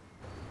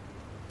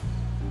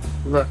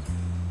 Look,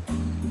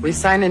 we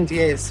signed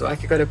NDAs so I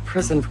could go to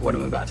prison for what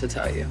I'm about to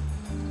tell you.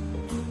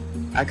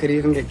 I could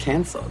even get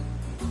canceled.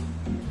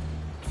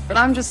 But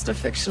I'm just a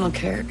fictional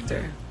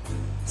character,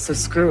 so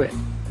screw it.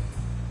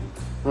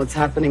 What's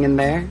happening in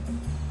there?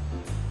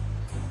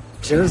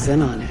 Joe's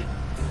in on it.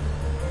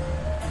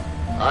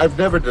 I've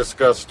never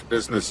discussed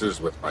businesses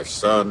with my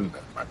son,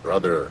 my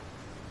brother.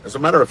 As a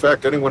matter of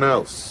fact, anyone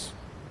else.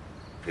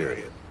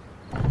 Period.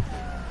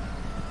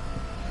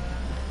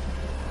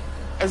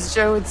 As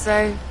Joe would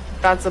say,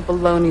 that's a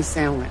bologna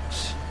sandwich.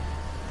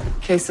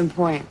 Case in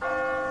point,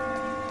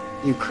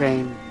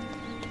 Ukraine.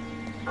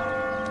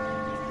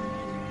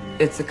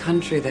 It's a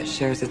country that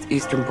shares its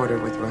eastern border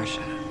with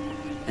Russia.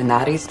 And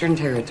that eastern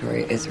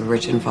territory is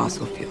rich in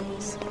fossil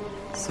fuels.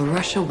 So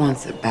Russia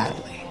wants it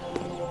badly.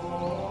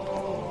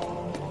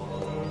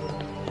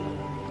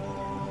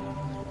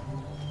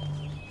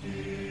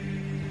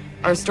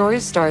 Our story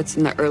starts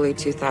in the early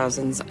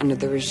 2000s under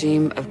the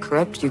regime of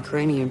corrupt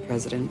Ukrainian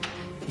president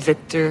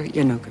Viktor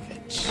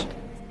Yanukovych.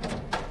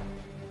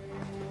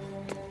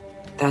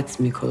 That's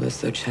Mykola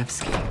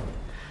Zlochevsky,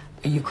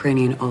 a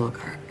Ukrainian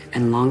oligarch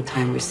and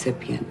longtime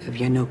recipient of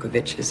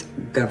Yanukovych's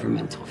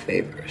governmental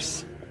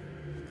favors.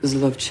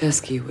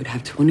 Zlochevsky would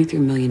have $23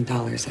 million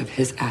of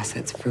his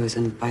assets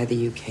frozen by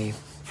the UK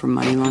for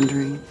money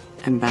laundering,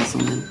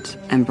 embezzlement,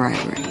 and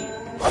bribery.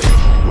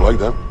 You like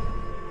that?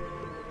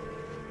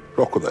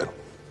 Crocodile.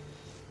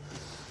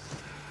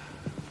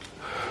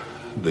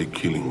 They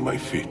killing my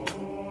feet.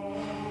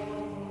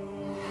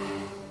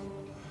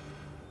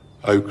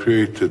 I've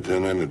created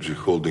an energy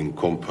holding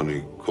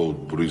company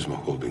called Burisma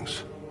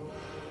Holdings.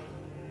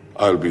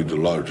 I'll be the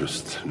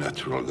largest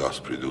natural gas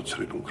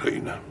producer in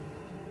Ukraine.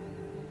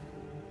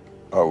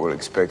 I will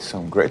expect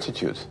some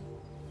gratitude.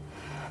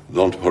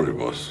 Don't worry,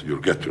 boss.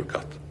 You'll get your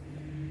cut.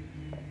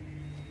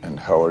 And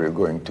how are you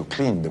going to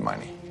clean the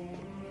money?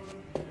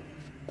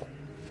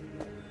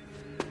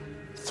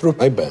 Through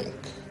my bank.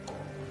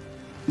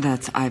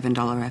 That's Ivan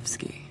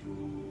Dolorevsky.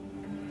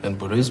 And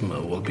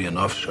Burisma will be an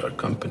offshore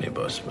company,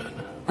 boss man.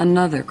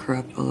 Another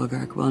corrupt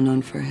oligarch well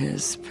known for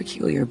his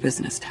peculiar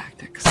business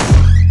tactics.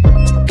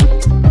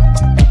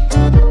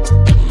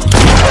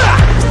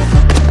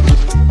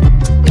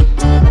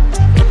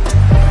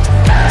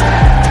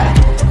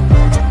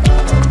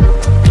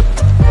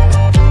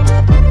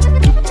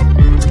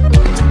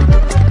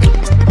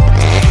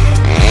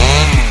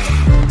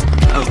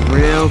 A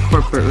real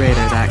corporate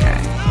raider, that guy.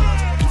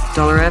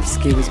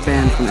 Dolorevsky was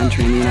banned from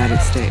entering the United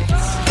States.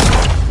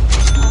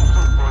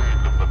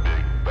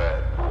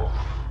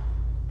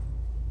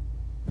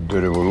 The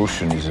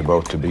revolution is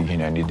about to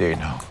begin any day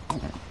now.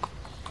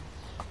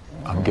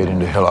 I'm getting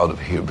the hell out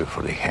of here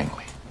before they hang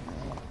me.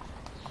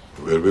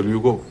 Where will you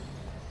go?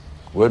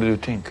 Where do you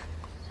think?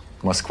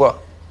 Moscow.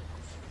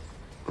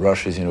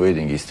 Russia is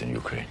invading eastern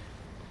Ukraine.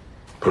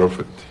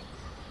 Perfect.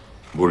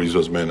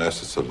 Borisov's main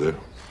assets are there.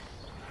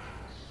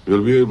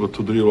 We'll be able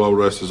to drill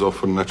our asses off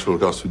for natural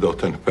gas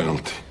without any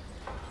penalty.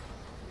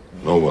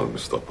 No one will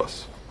stop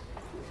us.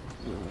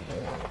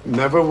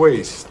 Never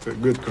waste a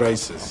good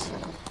crisis.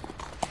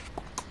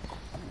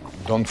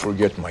 Don't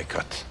forget my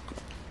cut.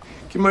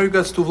 Give my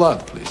regards to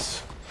Vlad,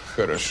 please.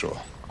 Хорошо.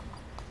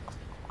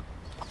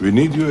 We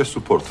need U.S.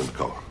 support and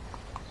cover.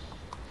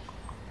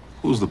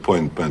 Who's the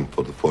point man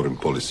for the foreign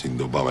policy in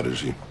the Obama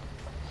regime?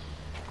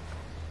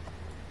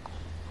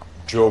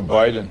 Joe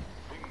Biden.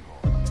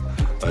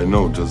 I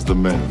know just the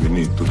man we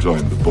need to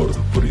join the board of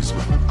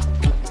Burisma.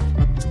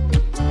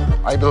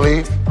 I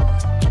believe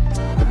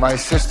that my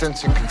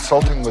assistance in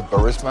consulting with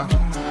Burisma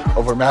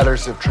over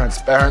matters of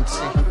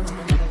transparency,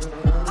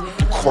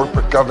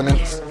 corporate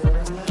governance,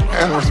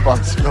 and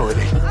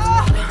responsibility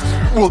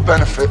will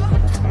benefit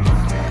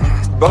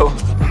both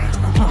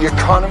the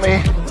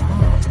economy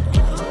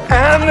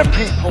and the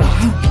people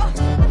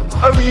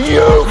of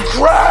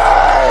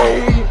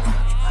Ukraine.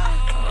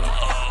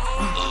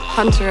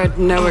 Hunter had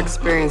no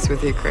experience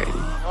with Ukraine.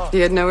 He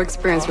had no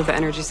experience with the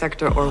energy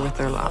sector or with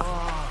their law.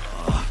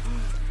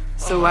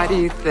 So why do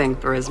you think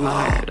Burisma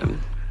hired him?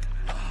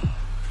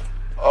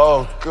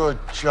 Oh, good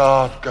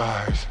job,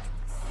 guys.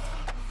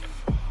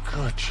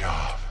 Good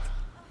job.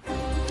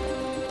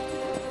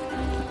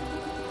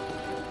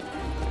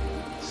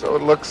 So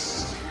it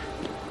looks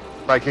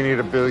like you need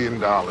 $1 billion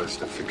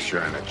to fix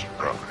your energy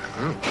program,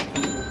 huh?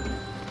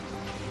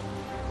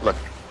 Look,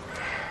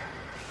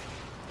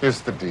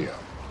 here's the deal.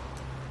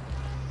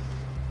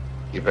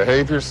 You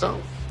behave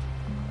yourself.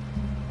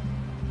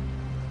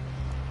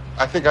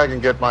 I think I can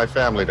get my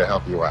family to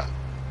help you out.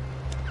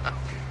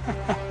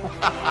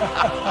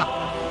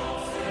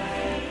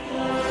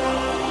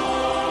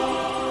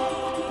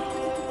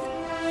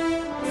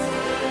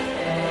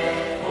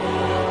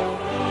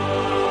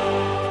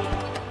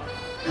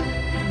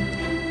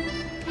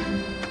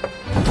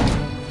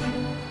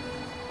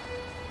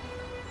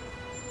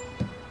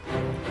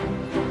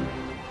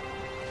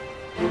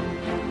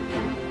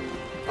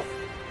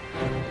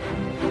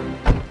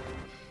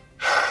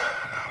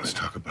 Let's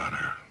talk about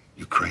our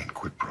Ukraine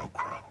quid pro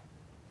quo.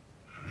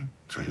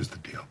 So here's the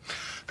deal.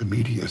 The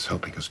media is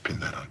helping us pin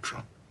that on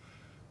Trump.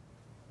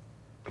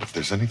 But if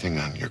there's anything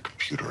on your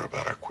computer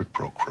about our quid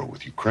pro quo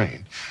with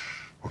Ukraine,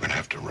 we're going to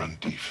have to run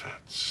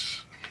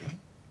defense. Okay?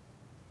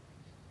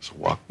 So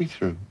walk me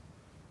through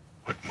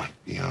what might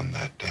be on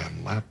that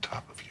damn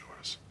laptop of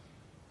yours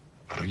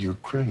About a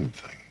Ukraine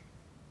thing.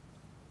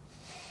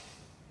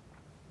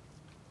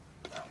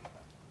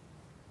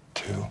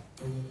 2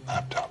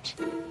 laptops.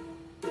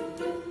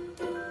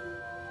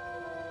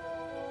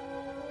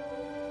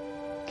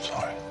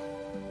 Sorry.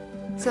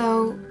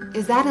 So,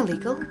 is that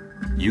illegal?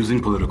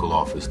 Using political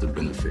office to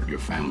benefit your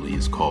family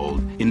is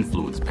called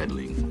influence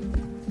peddling.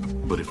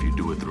 But if you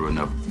do it through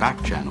enough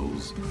back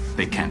channels,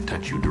 they can't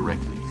touch you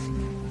directly.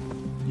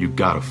 You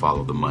gotta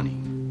follow the money.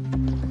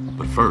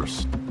 But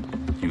first,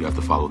 you have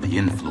to follow the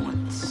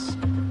influence.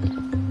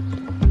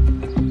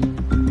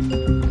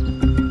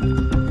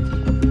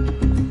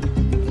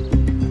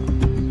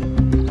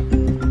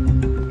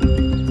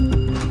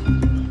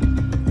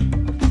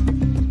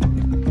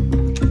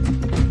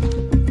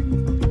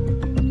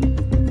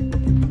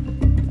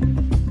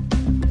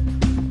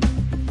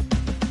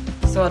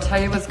 So I'll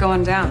tell you what's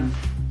going down.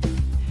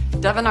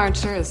 Devin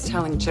Archer is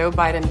telling Joe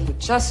Biden he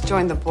just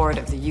joined the board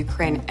of the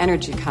Ukraine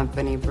energy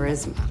company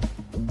Burisma.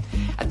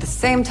 At the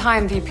same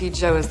time, VP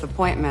Joe is the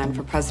point man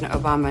for President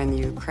Obama in the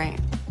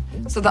Ukraine.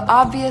 So the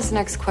obvious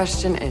next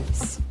question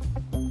is...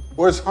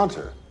 Where's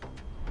Hunter?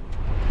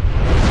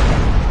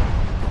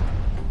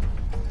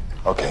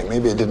 Okay,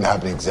 maybe it didn't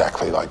happen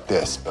exactly like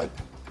this, but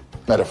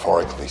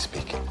metaphorically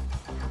speaking.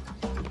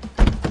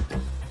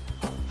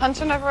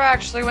 Hunter never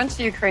actually went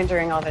to Ukraine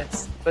during all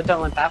this, but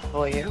don't let that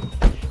fool you.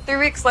 3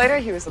 weeks later,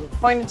 he was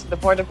appointed to the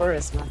board of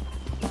Burisma.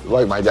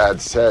 Like my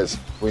dad says,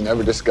 we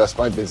never discuss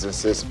my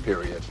businesses,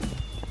 period.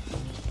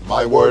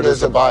 My word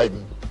is a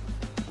Biden.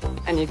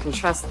 And you can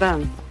trust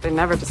them. They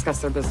never discuss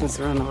their business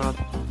around the world.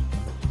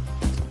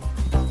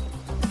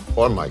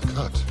 Or my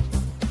cut.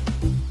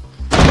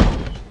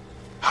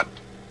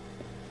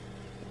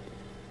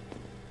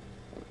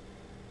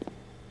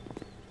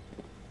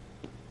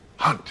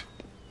 Hunt.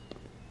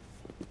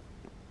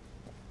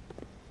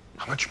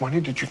 How much money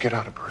did you get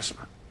out of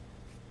Burisma?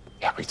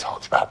 Yeah, we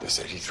talked about this,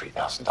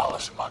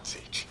 $83,000 a month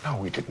each. No,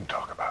 we didn't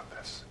talk about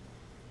this.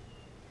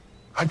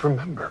 I'd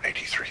remember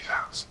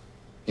 83,000.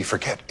 You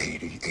forget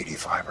 80,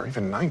 85, or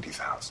even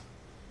 90,000.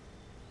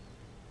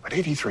 But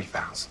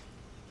 83,000,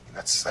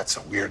 that's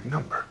a weird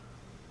number.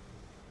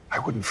 I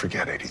wouldn't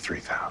forget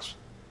 83,000.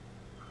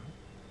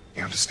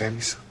 You understand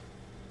me, son?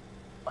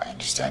 I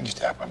understand you,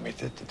 Dad. When we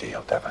did the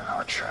deal, Devin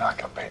Archer and I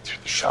got paid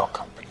through the shell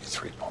company,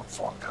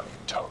 $3.4 million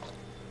total.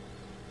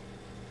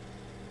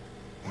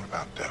 What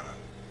about Devin?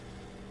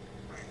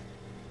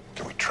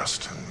 Can we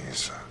trust him?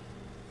 He's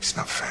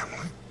not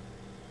family.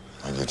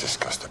 Well, you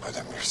discussed it with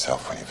him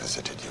yourself when he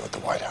visited you at the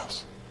White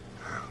House.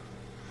 Yeah.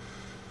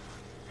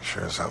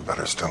 Sure as hell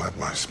better still have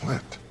my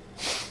split.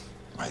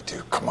 I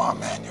do. Come on,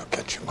 man. You'll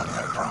get your money,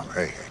 I promise.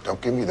 Hey, don't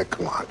give me the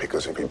come on,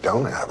 because if you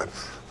don't have it,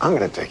 I'm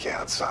going to take you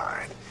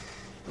outside.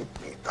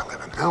 Beat the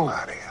living hell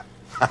out of you.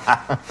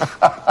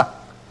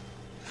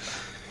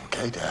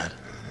 Okay, Dad.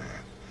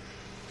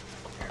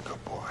 You're a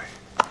good boy.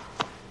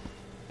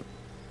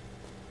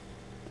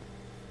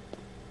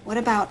 What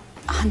about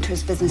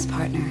Hunter's business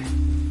partner?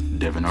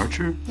 Devin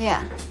Archer?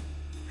 Yeah.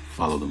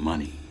 Follow the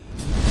money.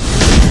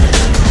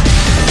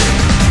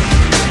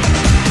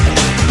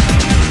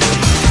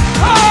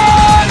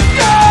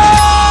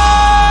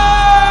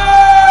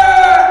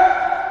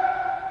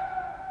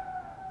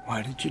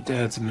 Why did your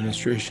dad's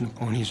administration of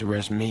ponies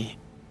arrest me?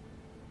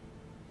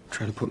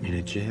 Try to put me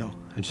in jail.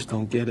 I just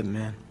don't get it,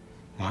 man.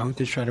 Why would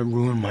they try to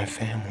ruin my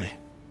family?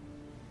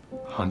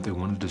 Hunt, they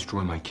want to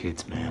destroy my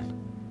kids, man.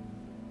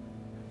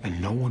 And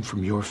no one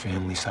from your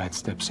family side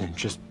steps in.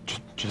 Just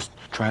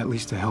try at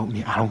least to help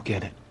me. I don't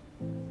get it.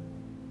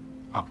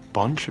 A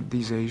bunch of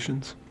these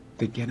Asians,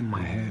 they get in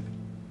my head,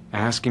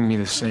 asking me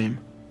the same.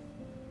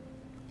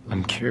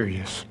 I'm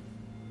curious.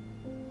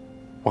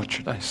 What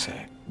should I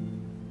say?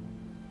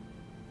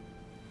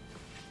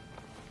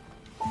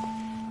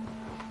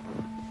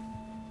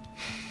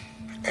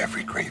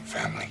 Every great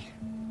family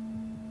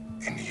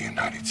in the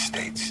United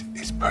States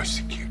is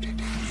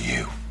persecuted.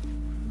 You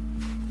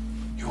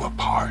are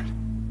part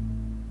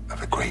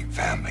of a great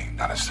family,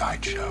 not a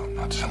sideshow,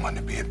 not someone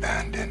to be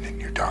abandoned in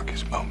your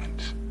darkest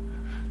moments.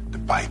 The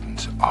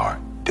Bidens are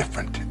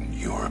different, and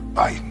you're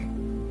Biden.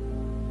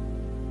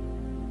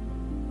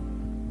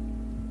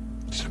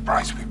 It's the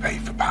price we pay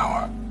for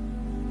power.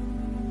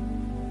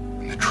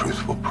 And the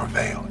truth will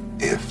prevail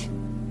if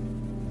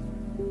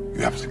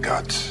you have the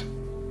guts,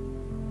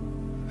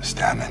 the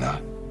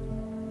stamina,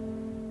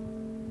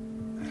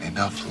 and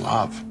enough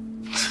love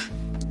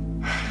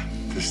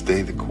to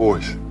stay the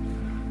course.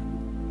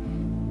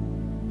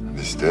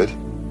 Understood?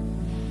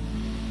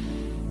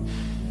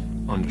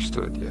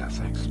 Understood, yeah,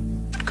 thanks.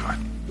 Good.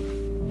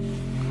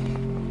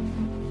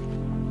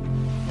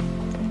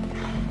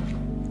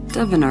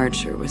 Devin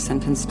Archer was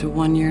sentenced to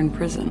 1 year in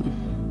prison.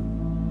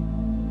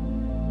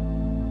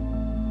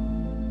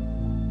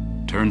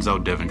 Turns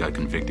out Devin got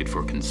convicted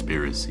for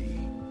conspiracy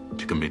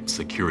to commit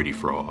security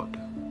fraud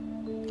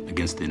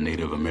against the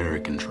Native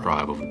American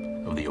tribe of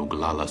the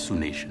Oglala Sioux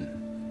Nation.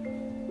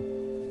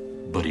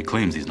 But he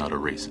claims he's not a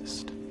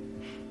racist.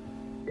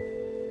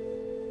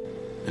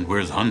 And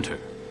where's Hunter?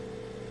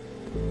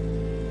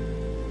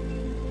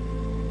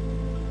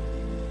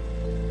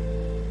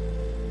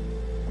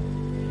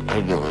 I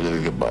know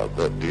anything about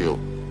that deal.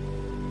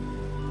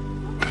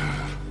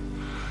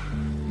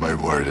 My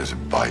word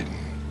isn't biting.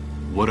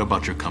 What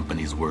about your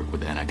company's work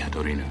with Anna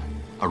Katerina,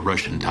 a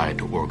Russian tied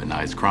to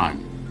organized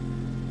crime?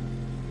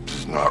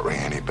 Does not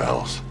ring any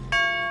bells.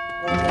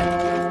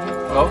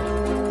 Hello?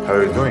 How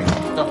are you doing?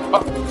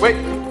 Wait!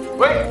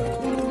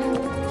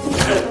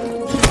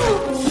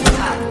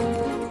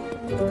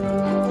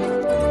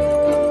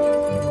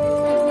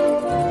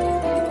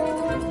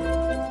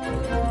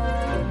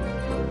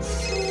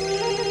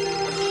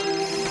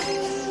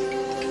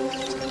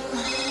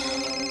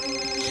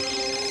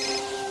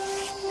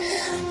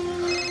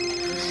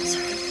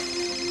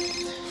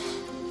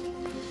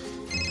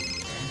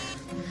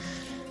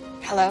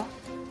 Hello?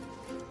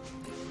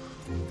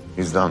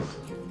 He's done.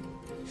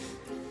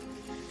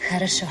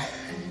 Хорошо.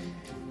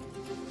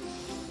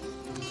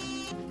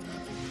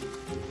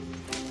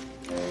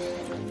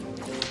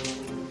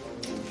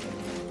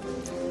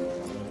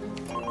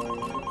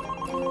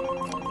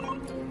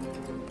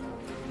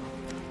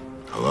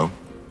 Hello?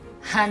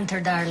 Hunter,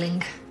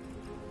 darling.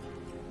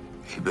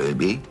 Hey,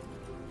 baby.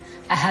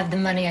 I have the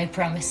money I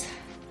promised.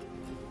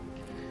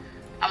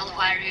 I will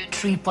wire you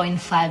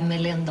 $3.5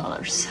 million.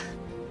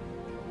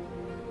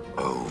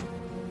 Oh,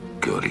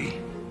 goody.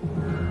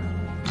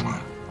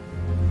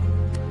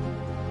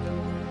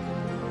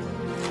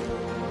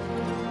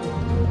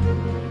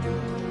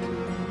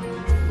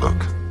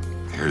 Look,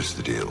 here's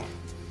the deal.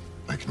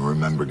 I can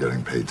remember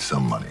getting paid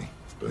some money,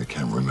 but I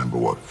can't remember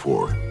what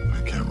for.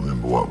 I can't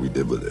remember what we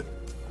did with it.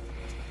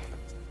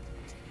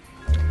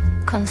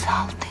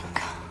 Consulting.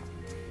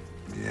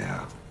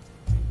 Yeah,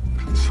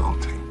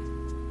 consulting.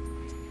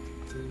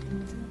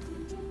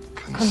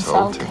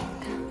 Consulting.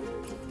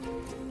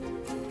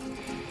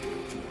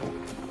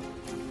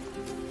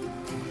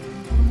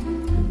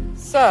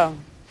 So,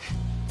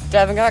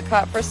 Devin got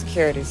caught for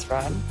securities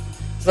fraud.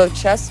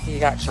 Zlochevsky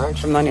got charged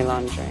for money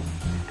laundering.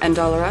 And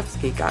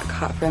Doloretsky got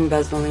caught for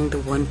embezzling the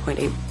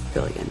 $1.8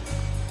 billion.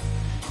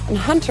 And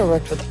Hunter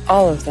worked with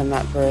all of them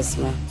at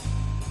Burisma.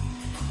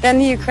 Then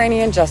the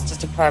Ukrainian Justice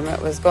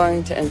Department was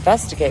going to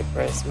investigate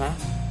Burisma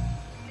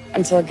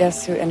until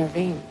guess who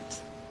intervened?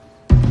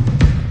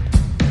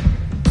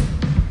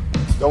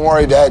 Don't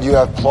worry, Dad. You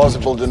have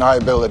plausible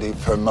deniability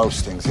for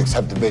most things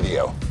except the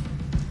video.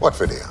 What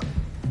video?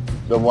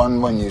 The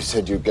one when you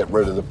said you'd get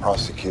rid of the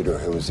prosecutor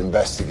who was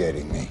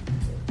investigating me.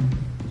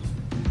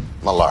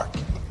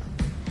 Malarkey.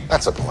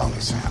 That's a bologna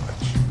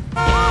sandwich.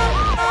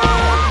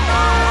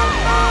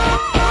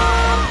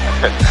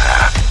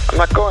 I'm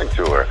not going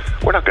to her.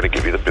 We're not going to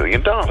give you the $1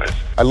 billion.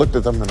 I looked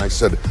at them and I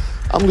said,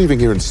 I'm leaving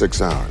here in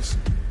 6 hours.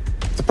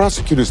 If the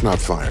prosecutor's not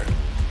fired,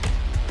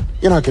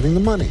 you're not getting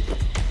the money.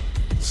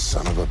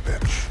 Son of a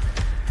bitch.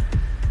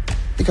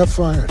 He got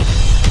fired.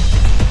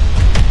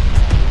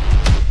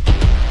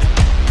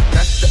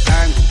 That's the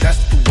angle,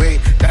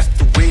 that's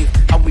the way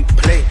how we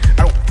play.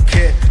 I don't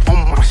care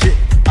on my shit.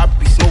 I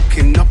be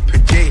smoking up a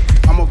J.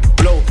 I'ma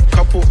blow a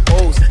couple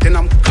O's, then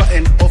I'm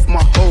cutting off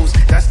my hose.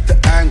 That's the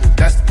angle,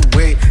 that's the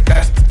way,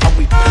 that's how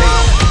we play.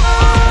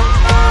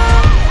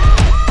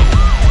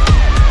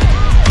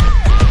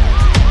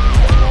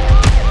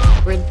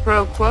 Quid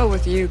pro quo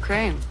with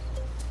Ukraine.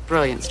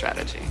 Brilliant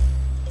strategy.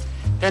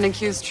 Then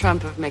accused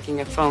Trump of making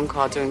a phone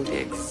call doing the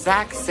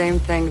exact same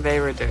thing they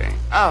were doing.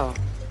 Oh,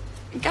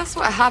 and guess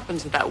what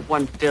happened to that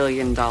 $1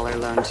 billion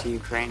loan to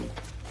Ukraine?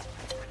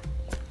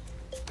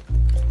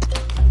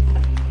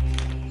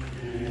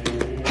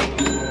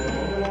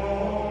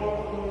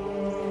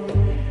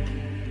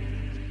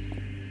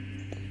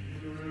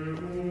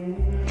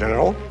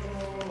 General,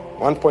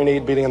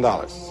 $1.8 billion.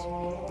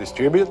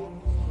 Distribute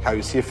how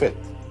you see fit.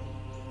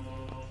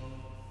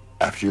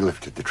 After you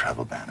lifted the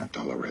travel ban on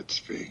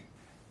Doloretsky,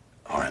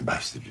 our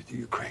ambassador to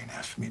Ukraine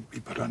asked me to be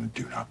put on a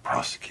do not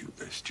prosecute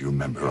list. Do you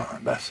remember our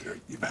ambassador,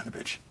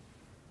 Ivanovich?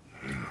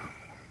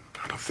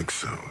 I don't think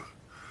so.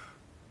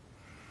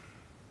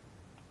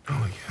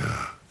 Oh,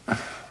 yeah.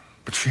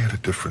 But she had a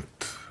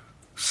different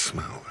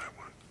smell, that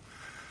one.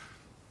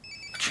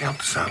 But she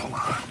helped us out a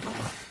lot.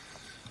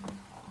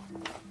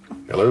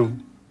 Hello?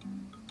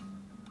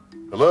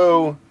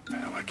 Hello?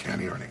 Hell, I can't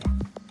hear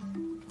anyone.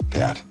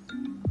 Dad,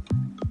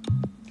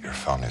 your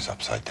phone is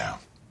upside down.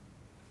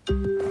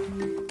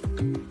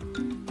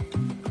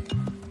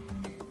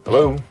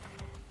 Hello?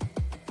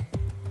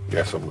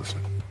 Yes, I'm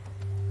listening.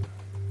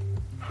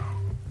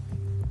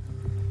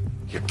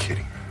 You're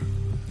kidding.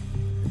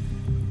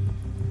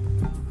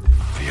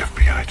 The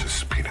FBI just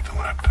subpoenaed the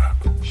laptop.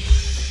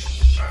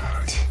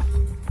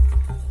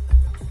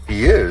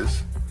 He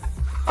is?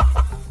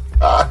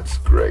 That's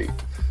great.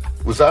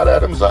 Was that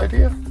Adam's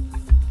idea?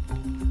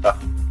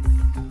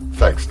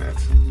 Thanks,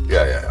 Nance.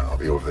 Yeah. I'll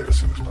be over there as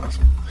soon as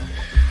possible.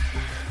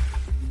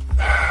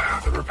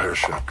 The repair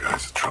shop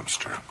guy's a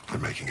Trumpster. They're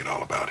making it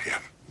all about him.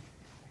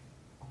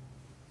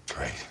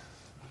 Great.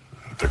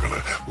 They're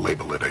gonna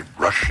label it a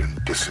Russian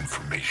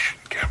disinformation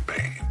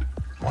campaign.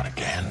 What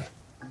again?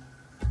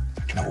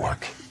 Can it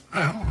work?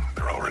 Well,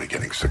 they're already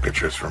getting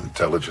signatures from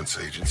intelligence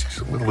agencies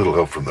and with a little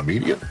help from the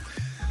media.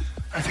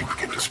 I think we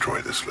can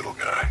destroy this little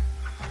guy.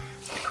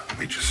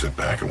 me just sit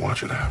back and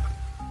watch it happen.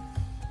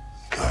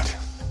 Good.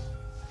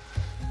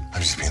 I've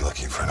just been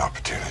looking for an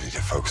opportunity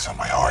to focus on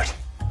my art.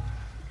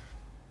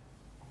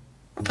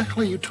 What the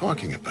hell are you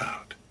talking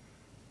about?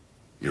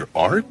 Your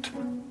art?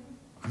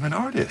 I'm an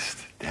artist,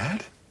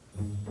 Dad.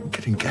 I'm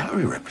getting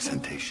gallery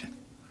representation.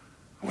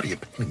 What are you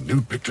painting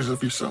nude pictures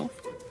of yourself?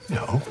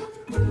 No.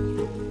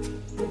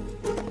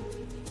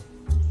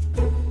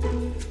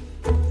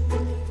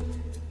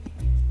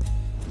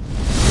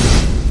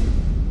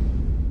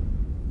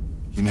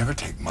 You never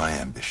take my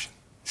ambition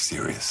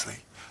seriously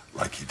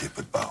like you did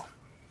with Bo.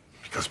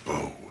 Because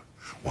Bo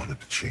wanted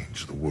to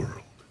change the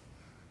world.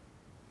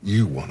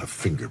 You want to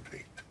finger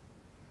paint.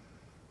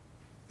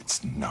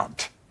 It's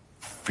not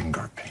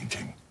finger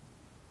painting.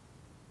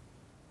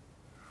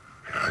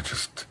 I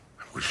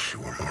wish you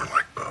were more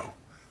like Bo.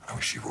 I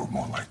wish you were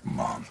more like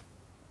Mom.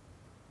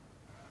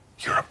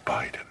 You're a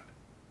Biden.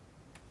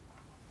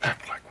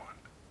 Act like one.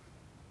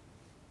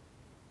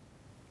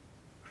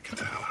 Get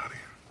the hell out of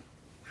here.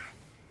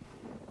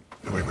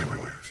 No, wait a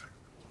second.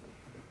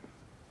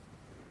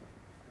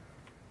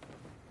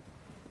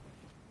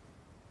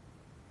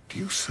 Do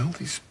you sell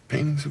these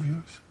paintings of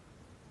yours?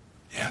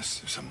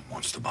 Yes, if someone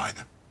wants to buy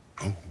them.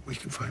 Oh, we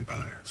can find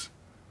buyers.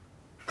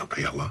 They'll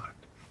pay a lot,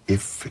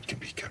 if it can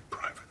be kept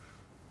private.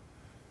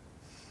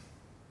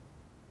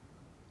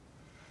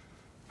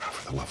 Now,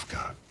 for the love of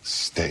God,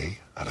 stay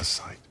out of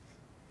sight,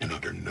 and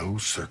under no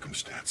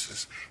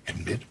circumstances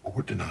admit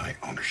or deny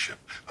ownership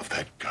of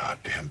that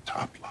goddamn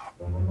top lob.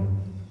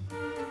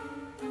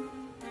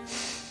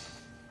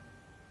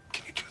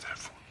 Can you do that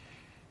for me?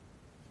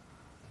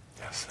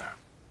 Yes, sir.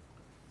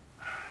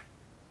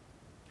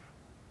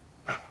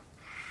 Well,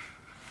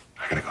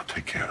 I gotta go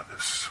take care of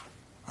this.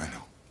 I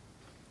know.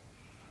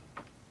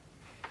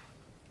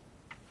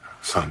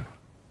 Son,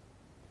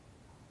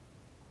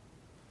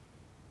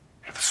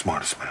 you're the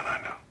smartest man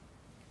I know.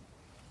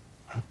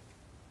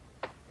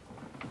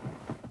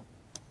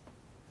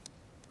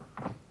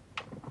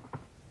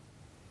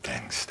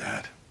 Thanks,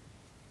 Dad.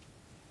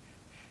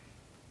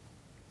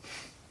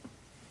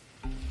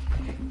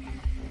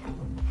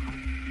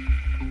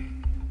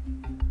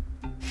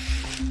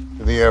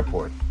 To the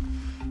airport.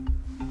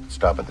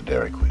 Stop at the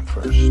Dairy Queen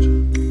first.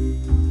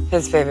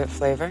 His favorite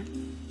flavor?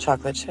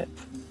 Chocolate chip.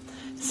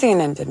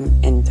 CNN did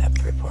an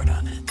in-depth report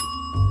on it.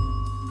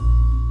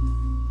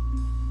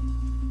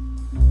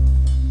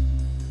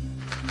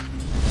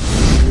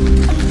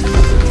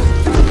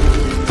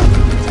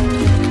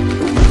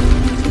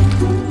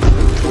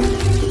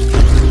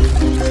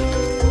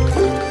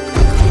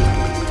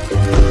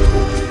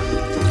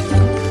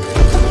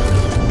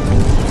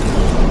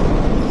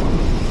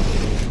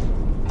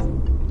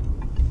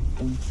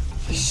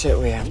 The shit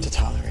we have to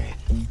tolerate.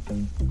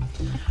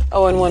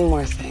 Oh, and one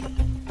more thing.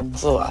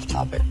 It's a little off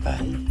topic, but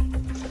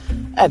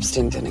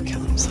Epstein didn't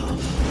kill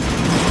himself.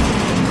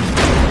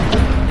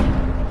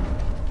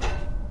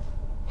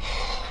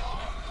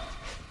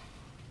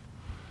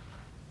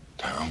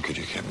 Tyrone, could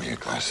you get me a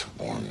glass of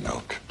warm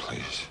milk,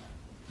 please?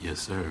 Yes,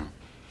 sir.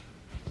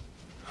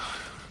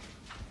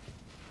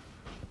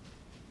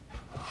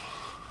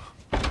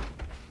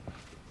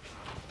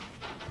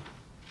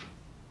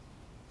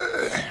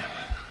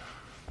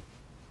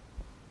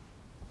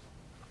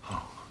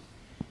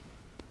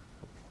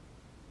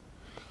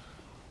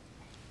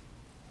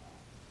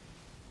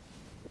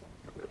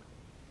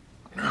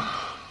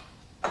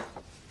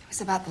 It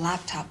was about the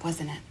laptop,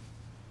 wasn't it?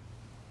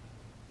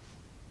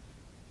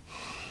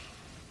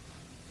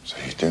 So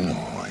you do know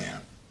who I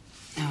am?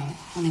 No,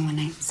 only when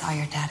I saw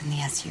your dad in the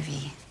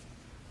SUV.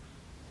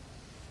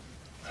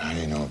 How do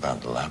you know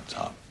about the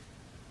laptop?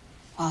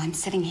 While I'm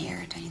sitting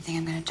here, don't you think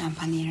I'm gonna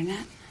jump on the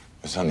internet?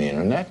 It's on the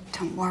internet?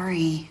 Don't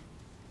worry.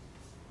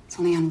 It's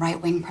only on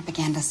right-wing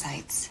propaganda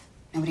sites.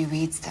 Nobody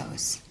reads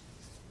those.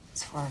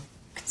 It's for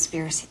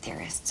conspiracy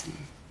theorists and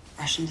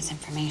Russian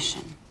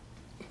disinformation.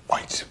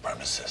 White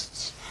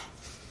supremacists.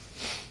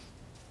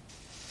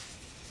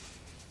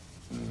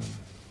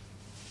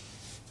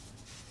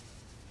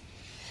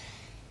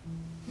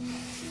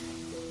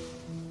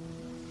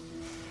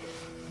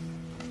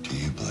 Do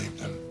you believe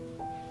them?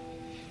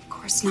 Of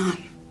course not.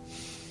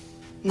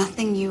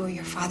 Nothing you or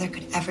your father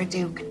could ever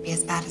do could be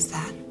as bad as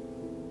that.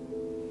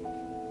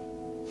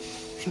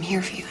 I'm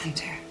here for you,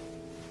 Hunter.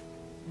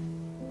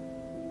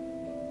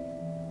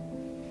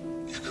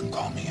 You can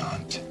call me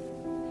Aunt.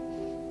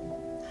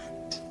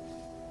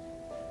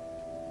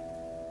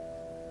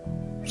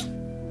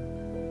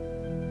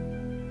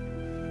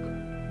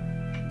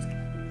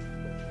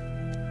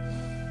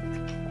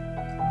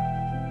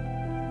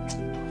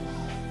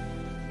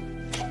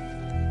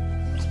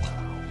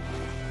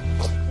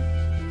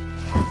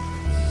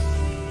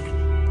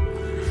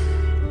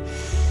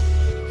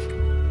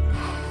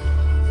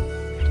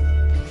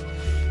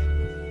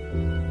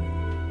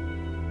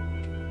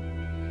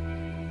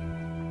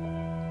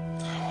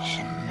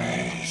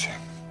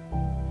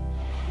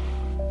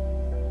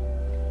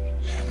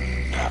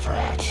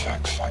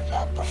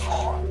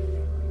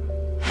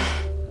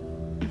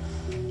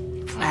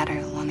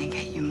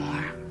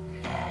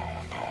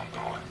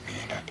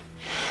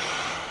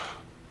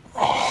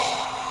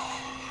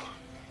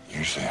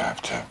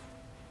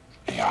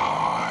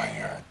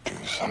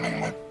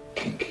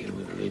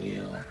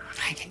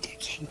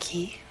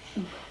 key.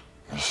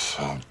 You're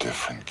so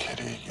different,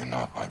 Kitty. You're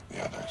not like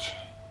the others.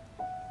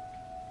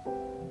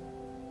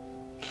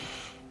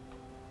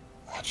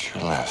 What's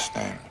your last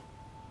name?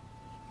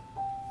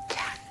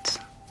 Cat.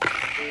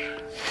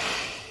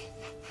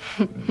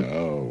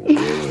 No,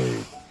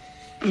 really.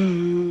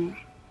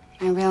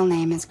 My real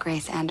name is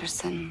Grace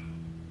Anderson.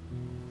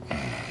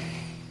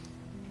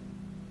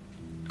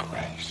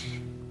 Grace.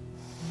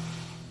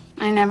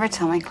 I never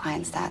tell my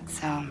clients that,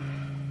 so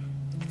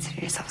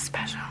consider yourself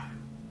special.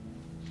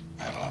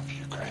 I love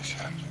you, Grace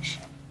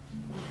Anderson.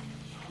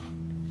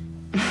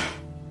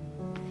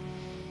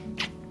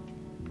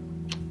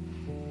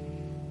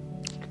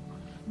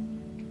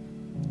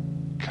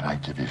 Can I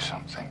give you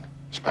something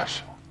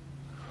special?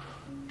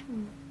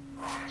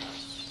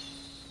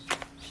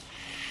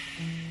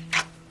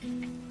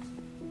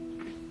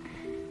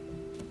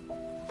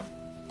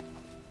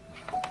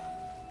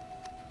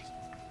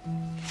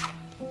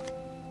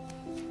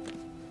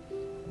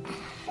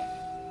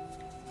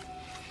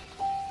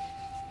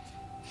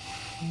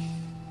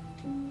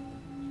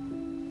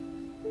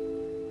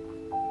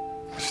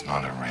 It's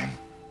not a ring,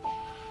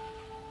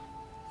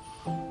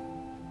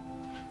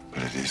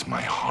 but it is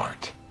my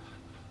heart.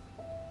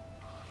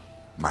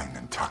 Mine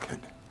Nantucket.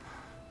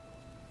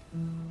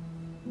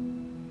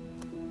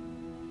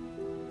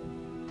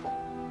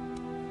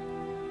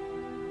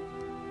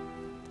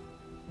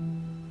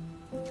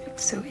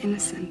 It's so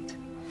innocent.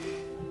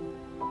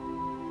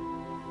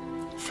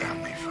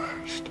 Family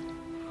first.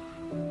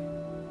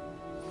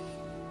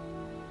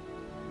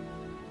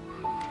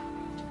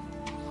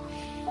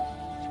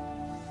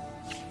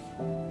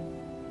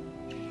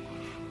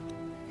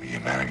 Will you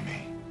marry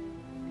me?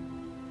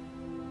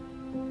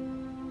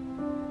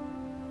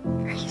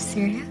 Are you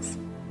serious?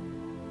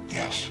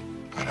 Yes,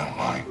 I don't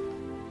lie.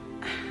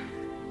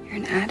 You're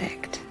an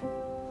addict.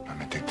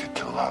 I'm addicted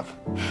to love.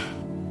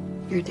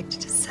 You're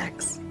addicted to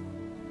sex.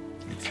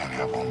 You can't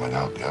have one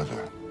without the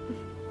other.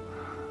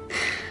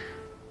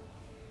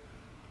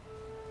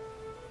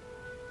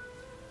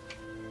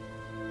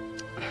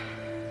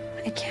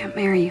 I can't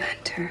marry you,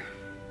 Hunter.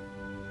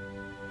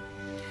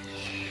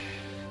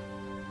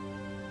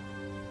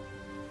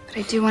 But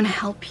I do want to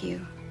help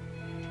you.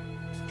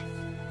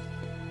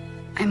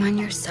 I'm on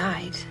your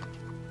side.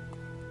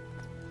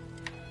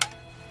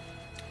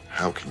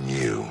 How can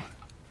you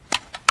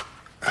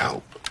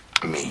help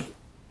me?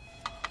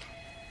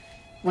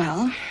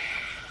 Well,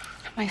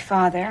 my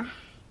father,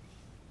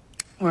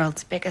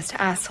 world's biggest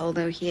asshole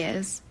though he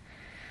is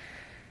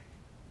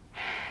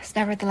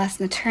nevertheless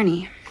an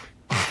attorney.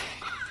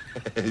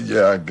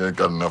 Yeah, I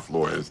got enough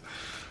lawyers.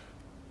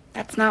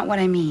 That's not what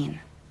I mean.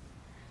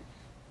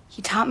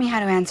 He taught me how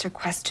to answer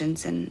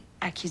questions and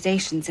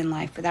accusations in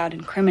life without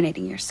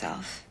incriminating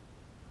yourself.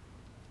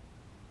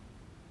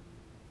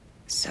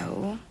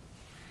 So,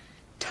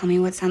 tell me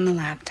what's on the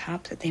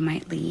laptop that they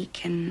might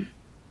leak, and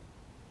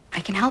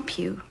I can help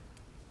you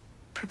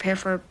prepare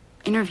for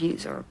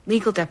interviews or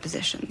legal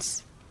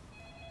depositions.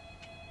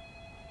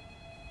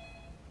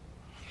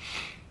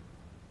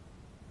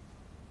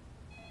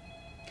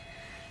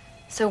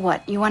 So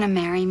what, you want to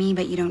marry me,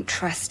 but you don't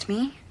trust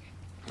me?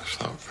 That's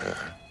not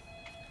fair.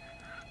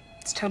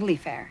 It's totally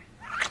fair.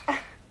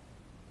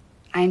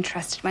 I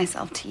entrusted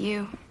myself to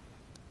you.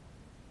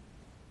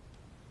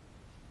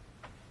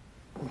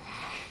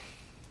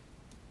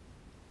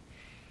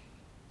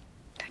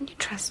 Don't you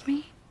trust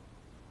me?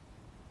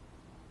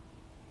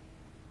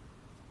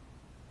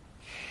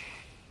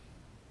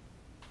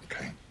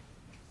 Okay.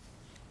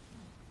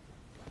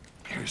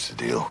 Here's the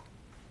deal.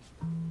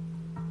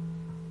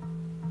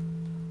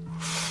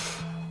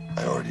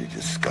 I already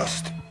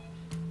discussed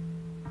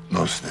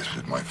most of this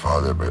with my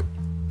father, but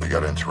we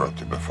got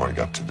interrupted before I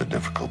got to the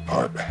difficult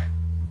part.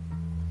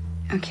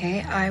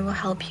 Okay, I will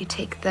help you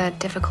take the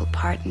difficult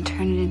part and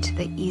turn it into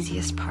the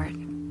easiest part.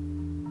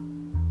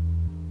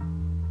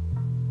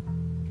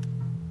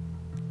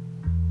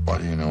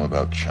 What do you know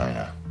about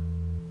China?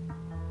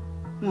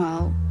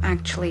 Well,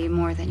 actually,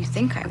 more than you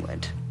think I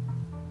would.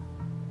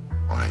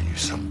 Why are you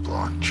some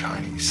blonde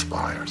Chinese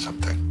spy or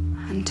something?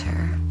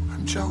 Hunter.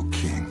 I'm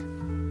joking.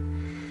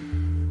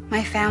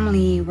 My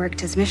family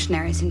worked as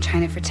missionaries in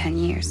China for 10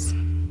 years.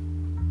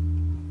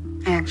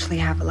 I actually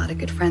have a lot of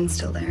good friends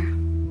still there.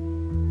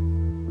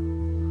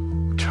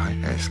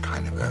 China is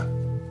kind of a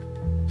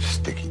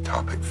sticky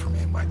topic for me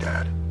and my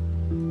dad.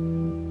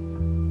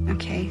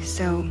 Okay,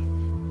 so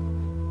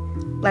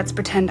let's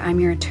pretend I'm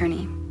your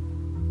attorney.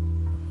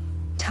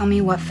 Tell me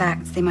what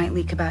facts they might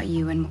leak about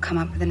you and we'll come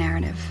up with a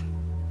narrative.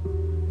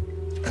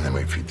 And then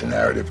we feed the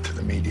narrative to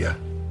the media.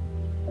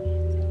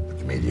 But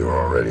the media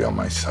are already on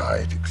my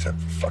side, except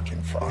for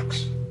fucking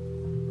Fox.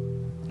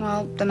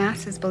 Well, the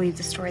masses believe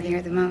the story they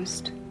hear the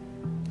most.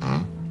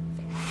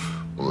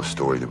 Well, the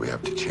story that we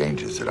have to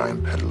change is that I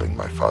am peddling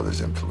my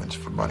father's influence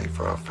for money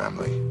for our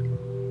family.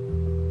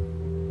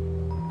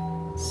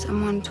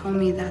 Someone told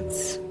me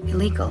that's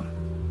illegal.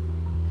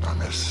 Not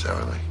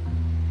necessarily.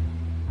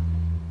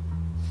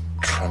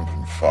 Trump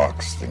and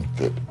Fox think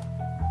that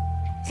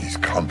he's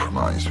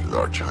compromised with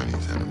our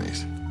Chinese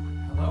enemies.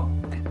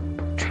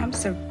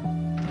 Trump's a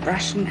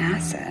Russian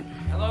asset.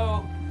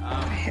 Hello.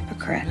 A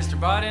hypocrite. Mr.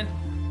 Biden?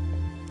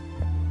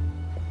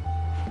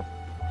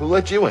 Who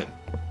let you in?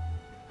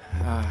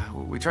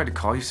 We tried to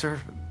call you, sir.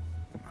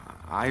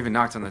 I even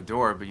knocked on the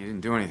door, but you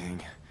didn't do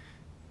anything.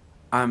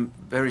 I'm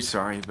very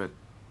sorry, but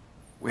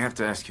we have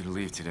to ask you to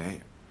leave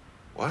today.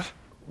 What?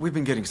 We've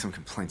been getting some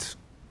complaints.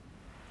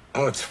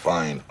 Oh, it's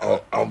fine.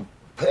 I'll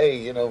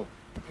pay,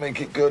 make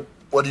it good.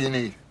 What do you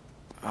need?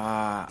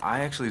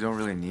 I actually don't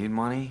really need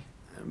money.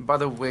 By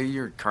the way,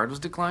 your card was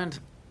declined.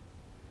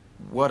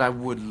 What I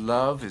would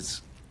love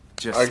is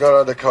just... I got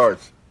other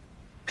cards.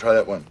 Try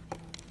that one.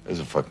 There's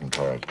a fucking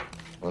card.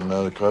 Want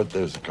another card?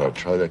 There's a card.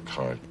 Try that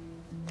card.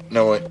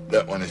 No, wait.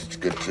 That one is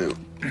good, too.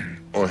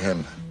 Or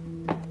him.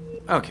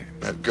 Okay.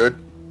 That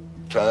good?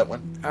 Try that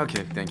one.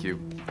 Okay, thank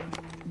you.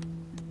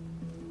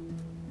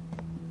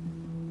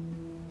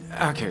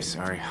 Okay,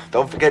 sorry.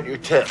 Don't forget your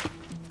tip.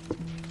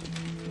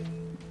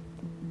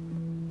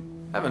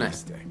 Have a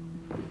nice day.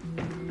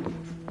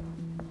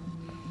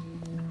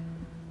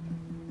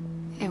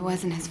 It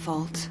wasn't his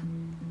fault.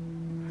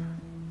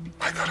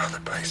 I got other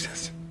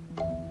places.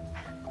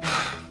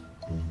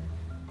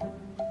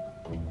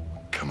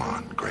 Come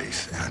on,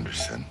 Grace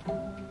Anderson.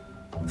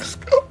 Let's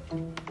go.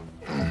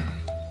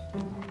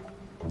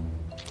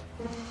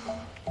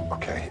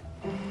 Okay,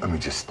 let me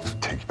just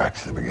take you back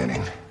to the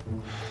beginning.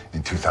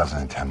 In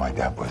 2010, my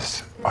dad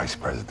was vice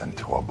president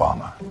to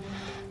Obama.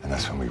 And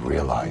that's when we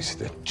realized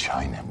that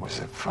China was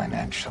a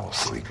financial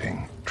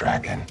sleeping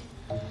dragon.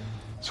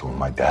 So when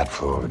my dad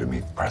flew over to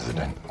meet the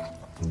president,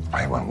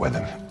 I went with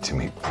him to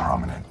meet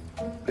prominent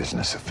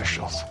business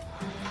officials.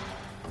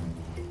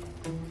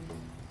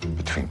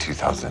 Between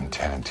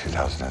 2010 and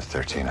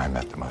 2013, I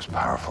met the most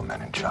powerful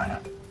men in China.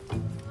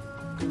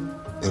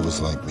 It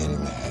was like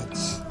meeting the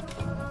heads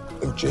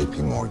of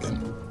J.P.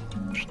 Morgan,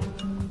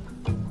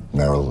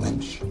 Merrill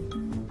Lynch, and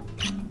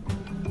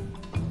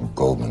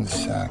Goldman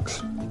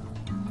Sachs.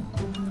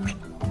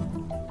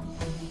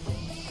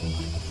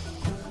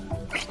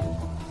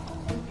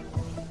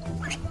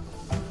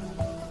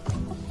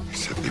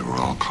 Except they were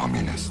all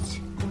communists.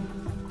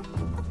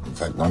 In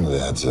fact, none of the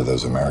heads of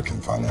those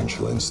American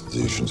financial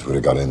institutions would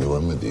have got in the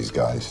room with these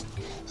guys.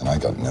 And I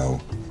got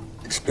no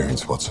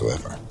experience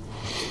whatsoever.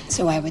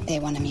 So why would they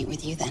want to meet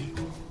with you then?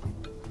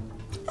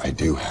 I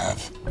do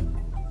have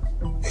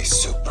a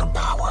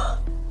superpower.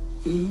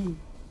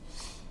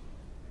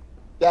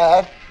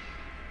 Dad?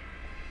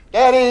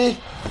 Daddy!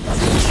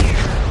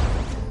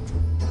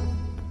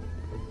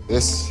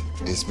 This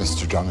is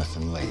Mr.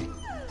 Jonathan Lee,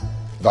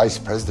 Vice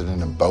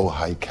President of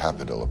Bohai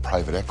Capital, a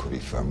private equity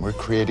firm. We're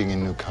creating a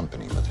new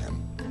company with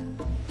him.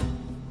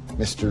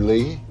 Mr.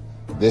 Lee,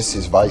 this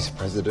is Vice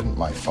President,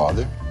 my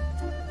father,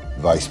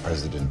 Vice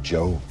President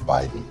Joe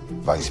Biden,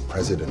 Vice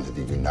President of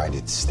the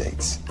United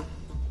States.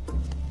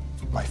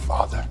 My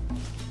father.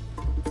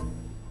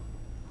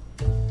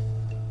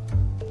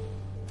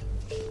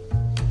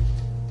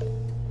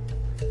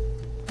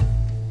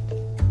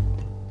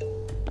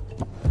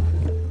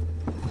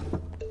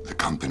 The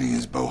company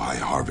is Bohai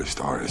Harvest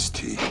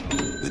RST.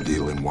 The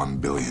deal in $1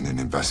 billion in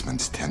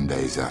investments 10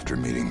 days after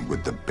meeting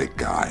with the big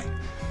guy.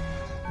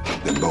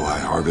 Then Bohai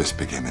Harvest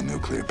became a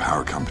nuclear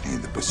power company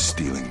that was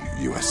stealing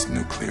U.S.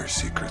 nuclear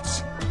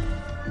secrets.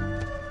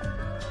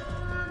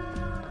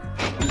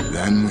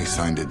 Then we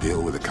signed a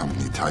deal with a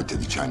company tied to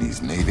the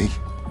Chinese Navy.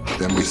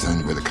 Then we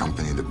signed with a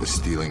company that was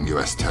stealing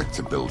U.S. tech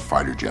to build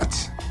fighter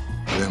jets.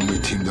 Then we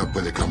teamed up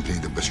with a company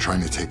that was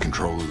trying to take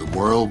control of the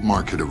world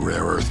market of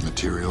rare earth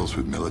materials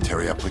with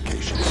military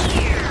applications.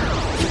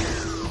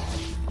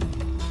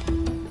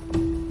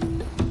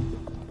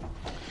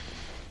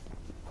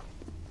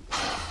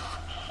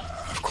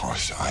 Of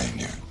course, I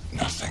knew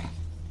nothing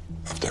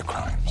of their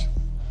crimes.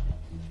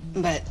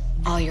 But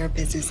all your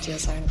business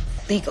deals are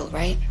legal,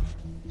 right?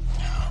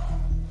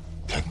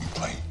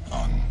 Technically,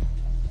 on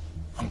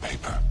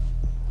paper.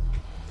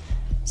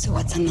 So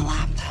what's on the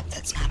laptop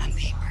that's not on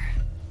paper?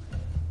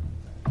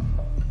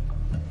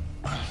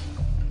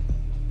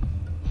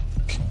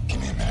 Give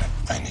me a minute.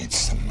 I need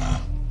some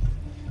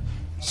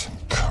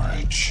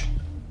courage.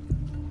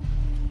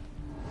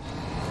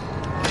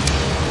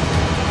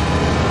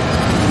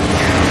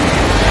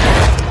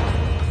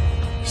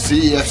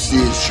 CEFC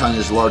is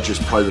China's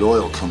largest private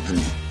oil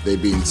company.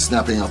 They've been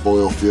snapping up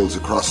oil fields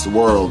across the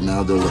world.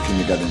 Now they're looking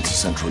to get into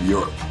Central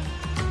Europe.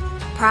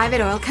 Private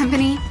oil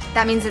company?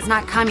 That means it's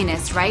not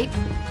communist, right?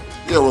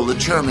 Yeah, well, the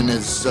chairman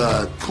is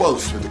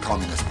close with the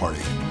Communist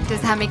Party.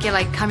 Does that make it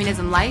like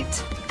communism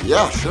light?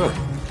 Yeah, sure.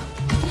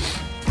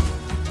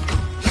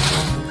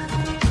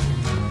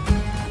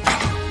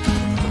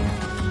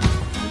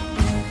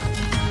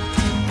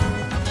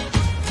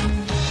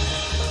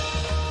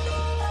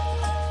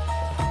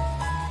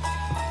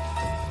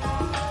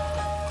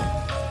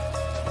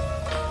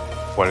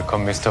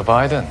 Welcome, Mr.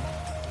 Biden,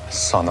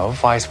 son of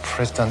Vice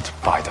President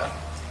Biden.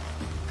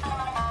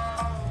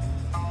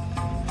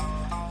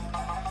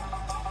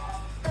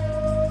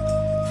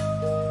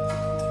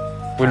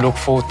 We look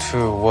forward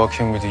to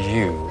working with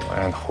you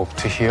and hope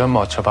to hear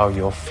much about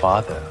your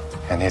father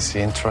and his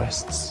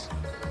interests.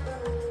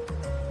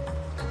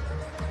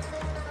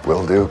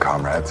 Will do,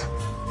 comrades.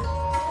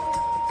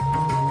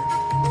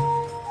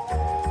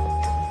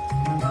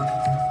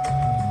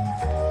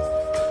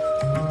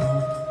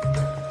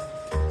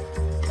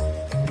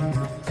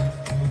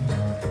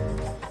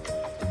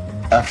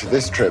 After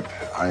this trip,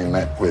 I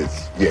met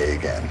with Ye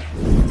again.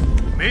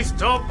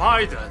 Mr.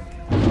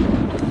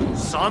 Biden,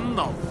 son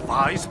of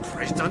Vice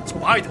President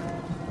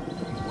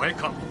Biden,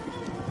 welcome.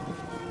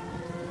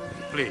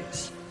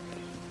 Please.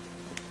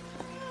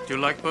 Do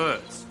you like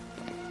birds?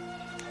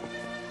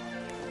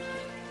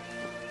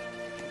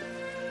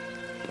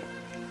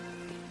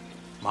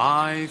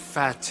 My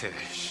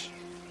fetish.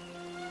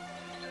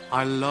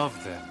 I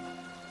love them.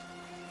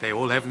 They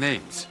all have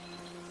names.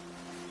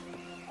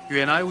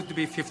 You and I would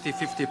be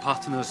 50-50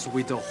 partners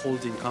with the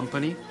holding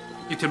company.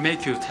 It will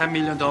make you $10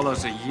 million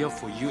a year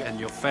for you and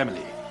your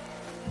family.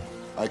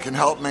 I can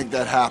help make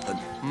that happen.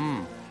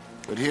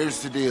 But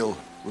here's the deal.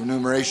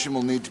 Remuneration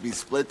will need to be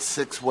split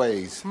 6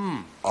 ways.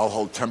 I'll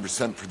hold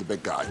 10% for the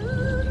big guy.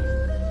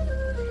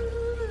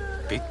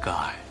 Big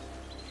guy?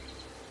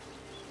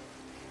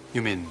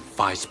 You mean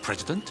vice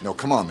president? No,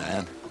 come on,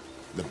 man.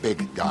 The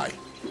big guy.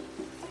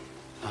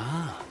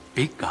 Ah,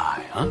 big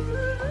guy, huh?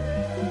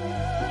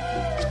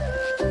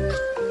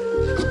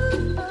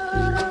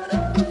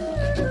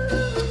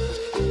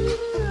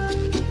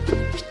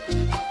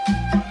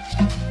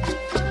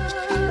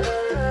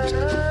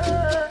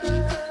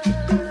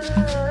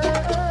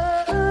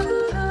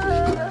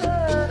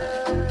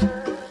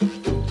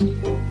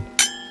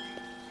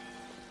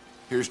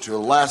 Here's to a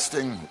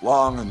lasting,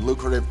 long, and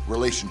lucrative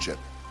relationship.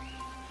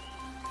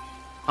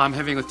 I'm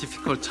having a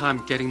difficult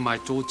time getting my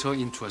daughter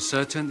into a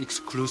certain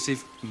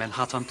exclusive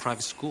Manhattan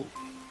private school.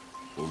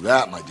 Well,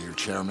 that, my dear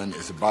chairman,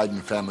 is a Biden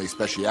family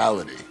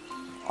speciality.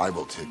 I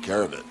will take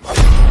care of it.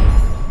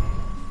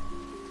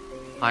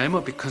 I am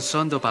a bit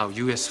concerned about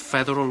U.S.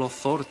 federal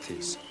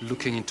authorities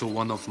looking into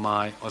one of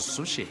my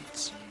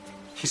associates.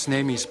 His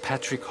name is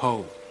Patrick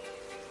Ho.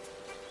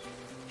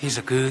 He's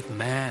a good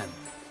man.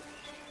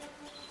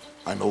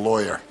 I'm a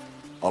lawyer.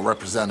 I'll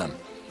represent him.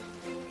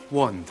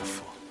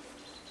 Wonderful.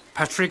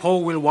 Patrick Ho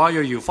will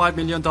wire you $5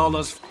 million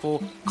for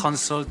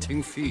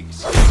consulting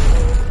fees.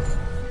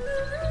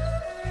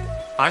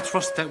 I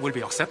trust that will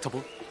be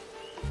acceptable.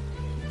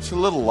 It's a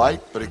little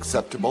light, but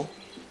acceptable.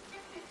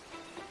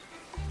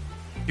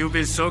 You've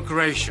been so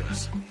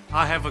gracious.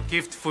 I have a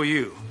gift for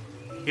you.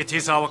 It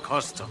is our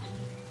custom.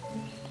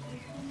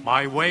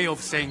 My way of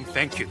saying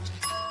thank you.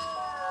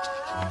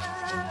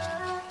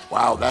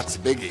 Wow, that's a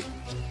biggie.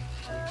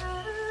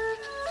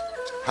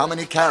 How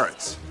many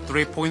carats?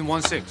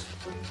 3.16.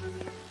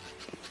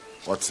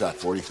 What's that,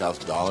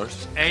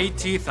 $40,000?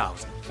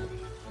 80,000.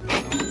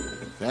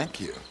 Thank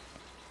you.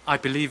 I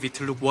believe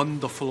it look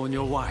wonderful on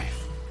your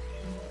wife.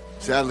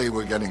 Sadly,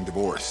 we're getting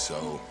divorced,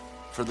 so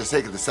for the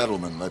sake of the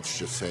settlement, let's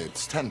just say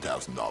it's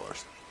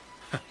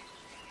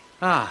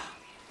 $10,000.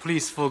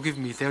 Please forgive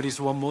me, there is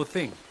one more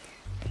thing.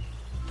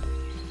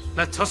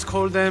 Let us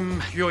call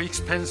them your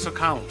expense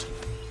account.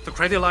 The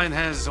credit line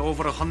has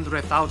over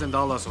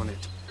 $100,000 on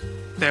it.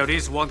 There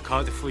is one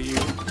card for you,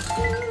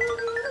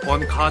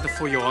 one card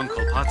for your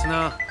uncle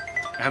partner,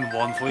 and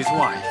one for his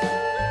wife.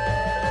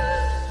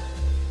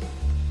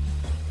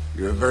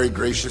 You're a very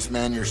gracious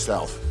man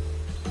yourself.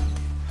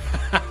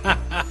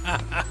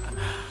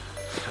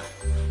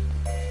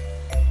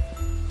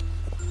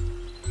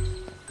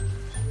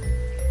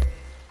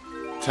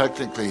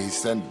 Technically, he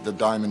sent the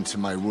diamond to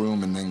my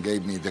room and then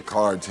gave me the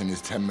cards in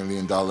his $10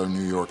 million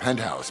New York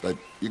penthouse, but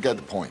you get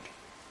the point.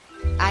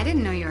 I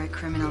didn't know you were a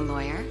criminal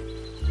lawyer.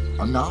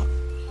 I'm not.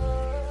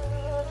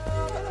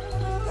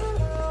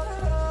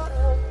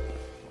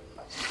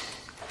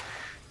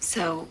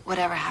 So,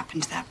 whatever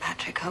happened to that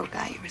Patrick Ho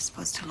guy you were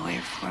supposed to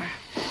lawyer for?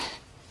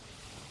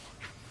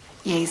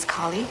 Ye's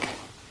colleague?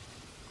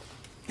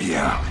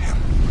 Yeah, him.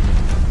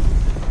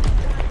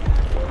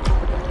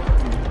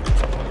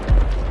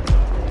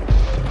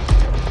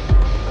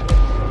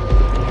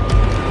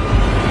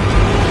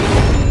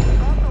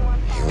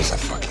 He was a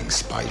fucking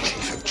spy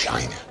chief of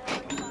China.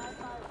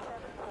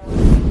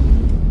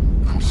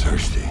 I'm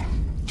thirsty.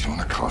 Do you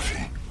want a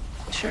coffee?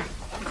 Sure.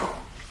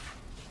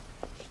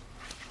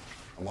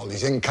 While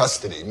he's in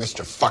custody,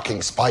 Mr.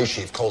 fucking spy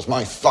chief calls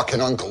my fucking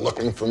uncle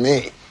looking for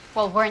me.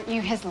 Well, weren't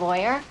you his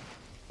lawyer?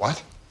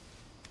 What?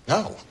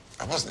 No,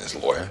 I wasn't his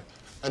lawyer.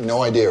 I had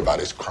no idea about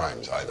his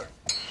crimes either.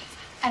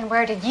 And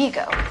where did Yi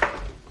go?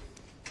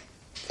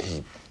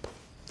 He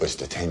was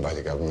detained by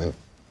the government.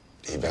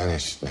 He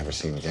vanished, never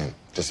seen again.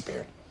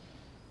 Disappeared.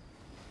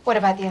 What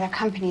about the other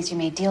companies you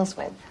made deals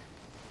with?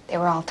 They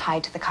were all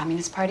tied to the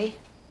Communist Party?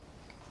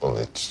 Well,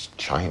 it's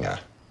China,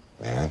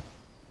 man.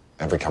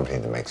 Every company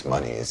that makes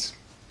money is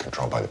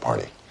controlled by the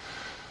party.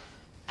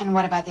 And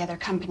what about the other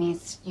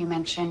companies you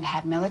mentioned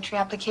had military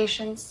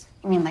applications?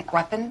 You mean like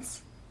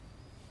weapons?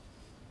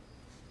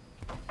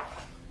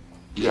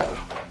 Yeah.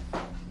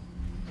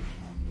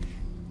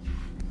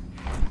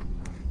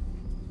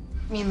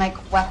 You mean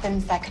like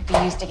weapons that could be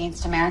used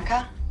against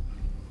America?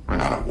 We're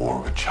not at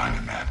war with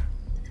China, man.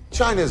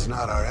 China's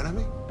not our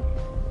enemy.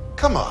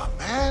 Come on,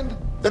 man.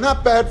 They're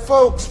not bad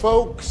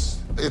folks.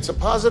 It's a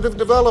positive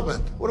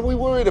development. What are we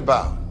worried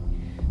about?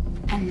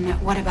 And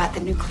what about the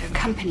nuclear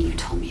company you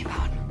told me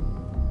about?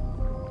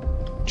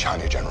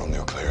 China General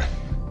Nuclear.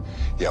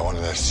 Yeah, one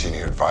of their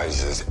senior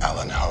advisors,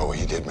 Alan Ho,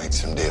 he did make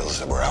some deals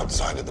that were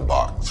outside of the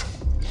box.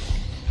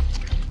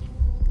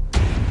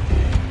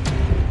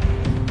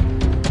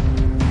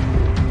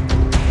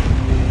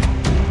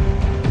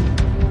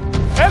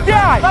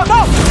 FBI!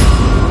 Stop!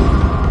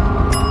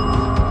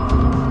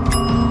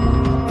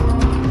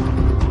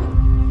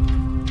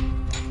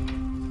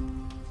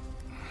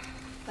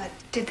 But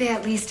did they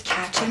at least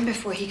catch him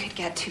before he could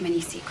get too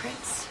many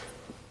secrets?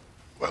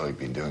 Well, he'd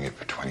been doing it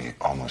for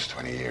almost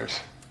 20 years.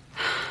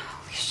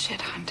 Holy shit,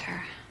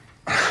 Hunter.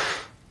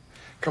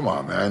 Come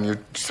on, man. You're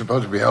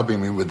supposed to be helping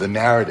me with the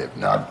narrative,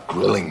 not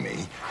grilling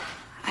me.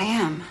 I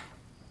am.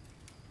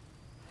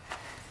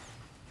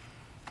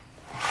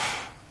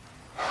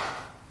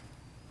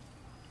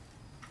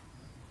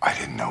 I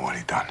didn't know what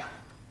he'd done.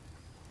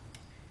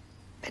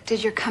 But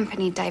did your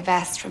company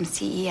divest from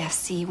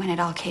CEFC when it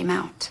all came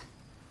out?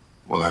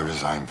 Well, I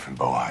resigned from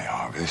Bohai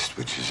Harvest,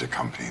 which is a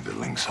company that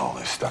links all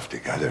this stuff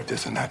together.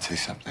 Doesn't that say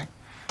something?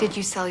 Did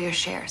you sell your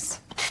shares?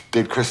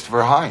 Did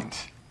Christopher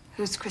Hines.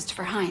 Who's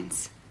Christopher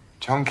Hines?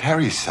 John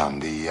Kerry's son,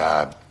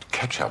 the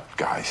ketchup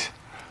guys.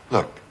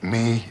 Look,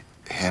 me,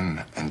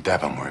 him, and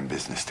Devon were in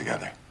business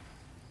together.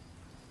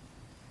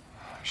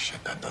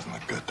 Shit, that doesn't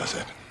look good, does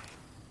it?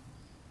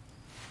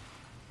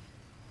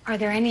 Are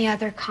there any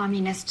other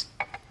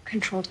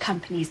communist-controlled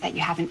companies that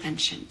you haven't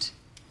mentioned?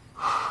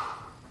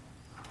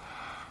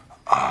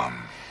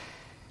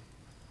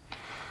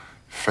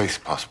 Face++.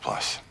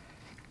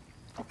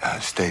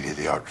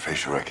 State-of-the-art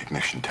facial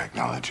recognition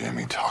technology. I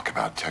mean, talk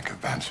about tech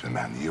advancement,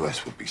 man. The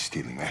U.S. would be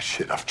stealing that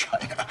shit off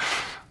China.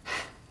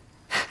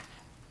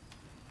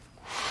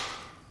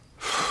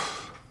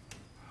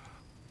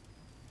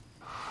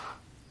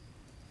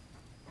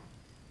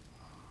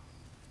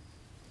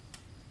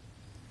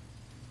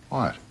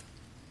 What?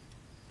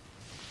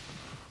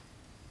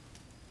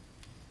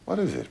 What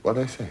is it?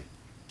 What'd I say?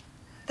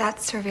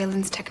 That's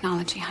surveillance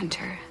technology,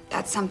 Hunter.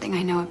 That's something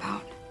I know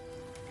about.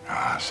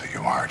 Ah, so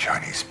you are a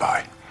Chinese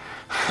spy.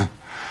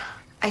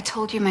 I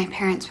told you my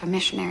parents were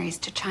missionaries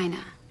to China.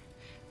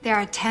 There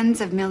are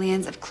tens of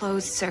millions of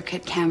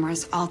closed-circuit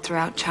cameras all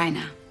throughout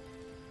China.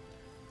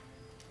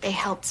 They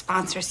helped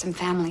sponsor some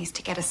families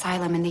to get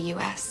asylum in the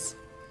U.S.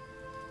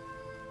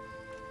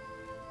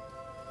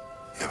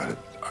 Yeah,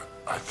 but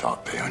I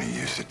thought they only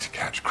used it to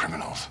catch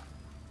criminals.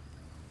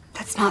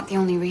 That's not the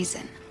only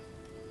reason.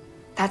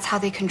 That's how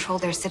they control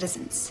their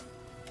citizens.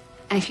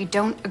 And if you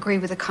don't agree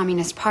with the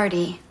Communist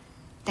Party,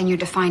 then you're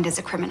defined as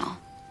a criminal.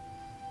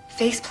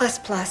 Face++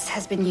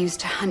 has been used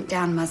to hunt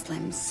down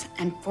Muslims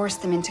and force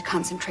them into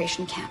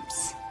concentration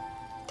camps.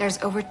 There's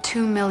over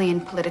 2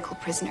 million political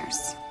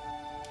prisoners.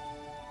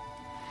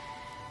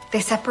 They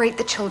separate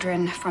the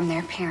children from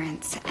their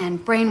parents and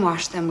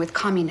brainwash them with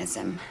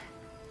communism.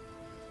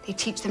 They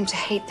teach them to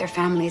hate their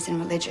families and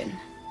religion.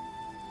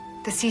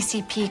 The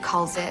CCP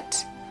calls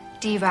it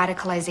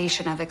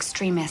de-radicalization of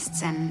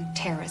extremists and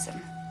terrorism.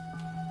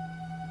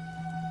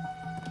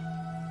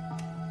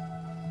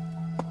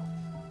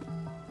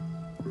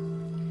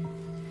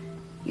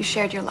 You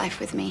shared your life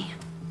with me.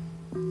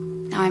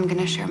 Now I'm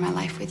gonna share my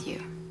life with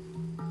you.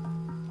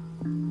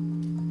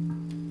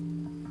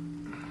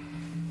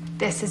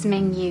 This is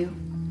Ming Yu.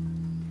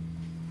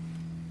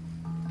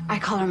 I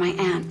call her my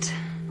aunt.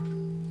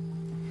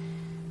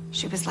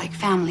 She was like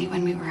family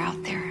when we were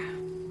out there.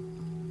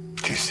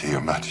 Do you see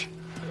her much?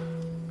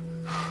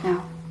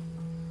 No.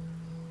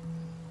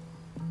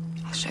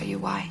 I'll show you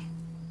why.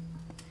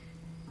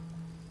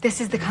 This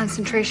is the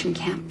concentration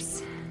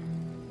camps.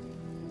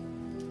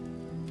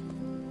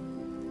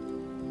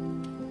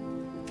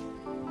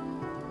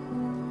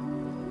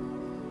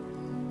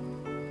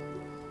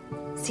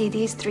 See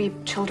these 3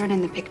 children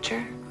in the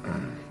picture?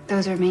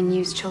 Those are Ming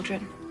Yu's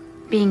children,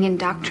 being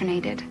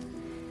indoctrinated,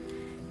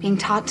 being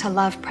taught to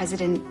love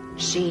President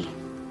Xi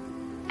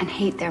and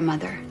hate their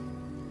mother.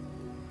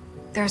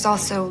 There's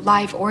also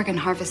live organ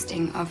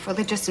harvesting of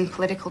religious and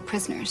political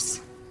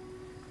prisoners.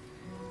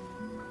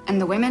 And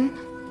the women,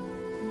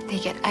 they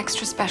get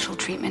extra special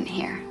treatment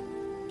here.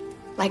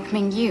 Like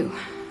Ming Yu,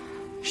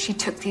 she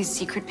took these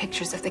secret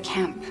pictures of the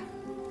camp.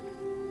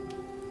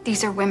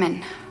 These are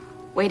women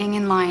waiting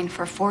in line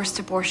for forced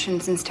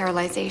abortions and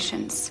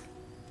sterilizations.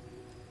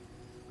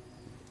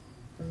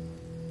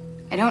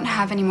 I don't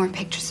have any more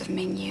pictures of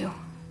Ming Yu.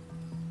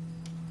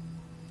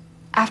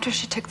 After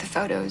she took the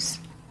photos,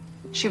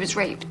 she was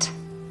raped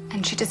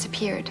and she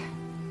disappeared.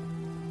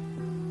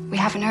 We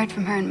haven't heard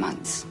from her in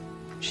months.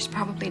 She's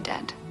probably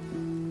dead.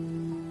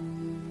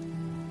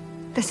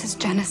 This is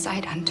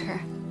genocide,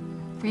 Hunter.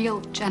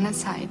 Real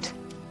genocide.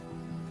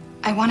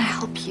 I want to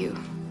help you.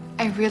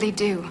 I really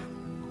do.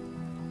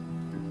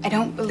 I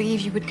don't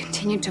believe you would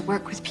continue to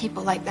work with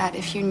people like that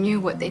if you knew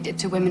what they did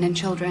to women and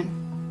children.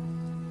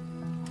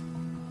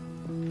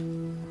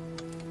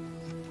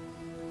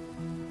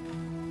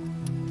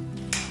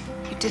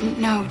 You didn't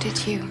know,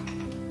 did you?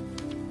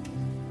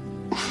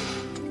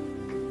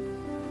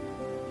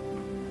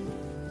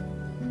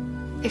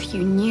 If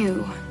you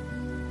knew,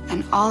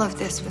 then all of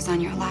this was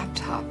on your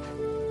laptop.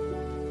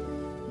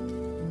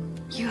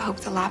 You hope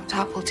the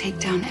laptop will take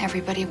down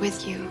everybody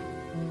with you,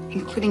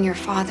 including your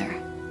father.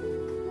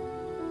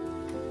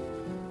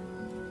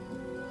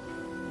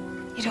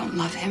 You don't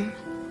love him.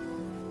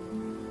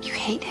 You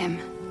hate him.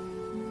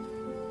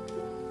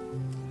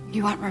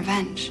 You want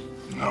revenge.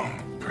 No,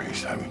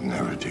 Grace, I would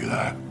never do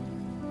that.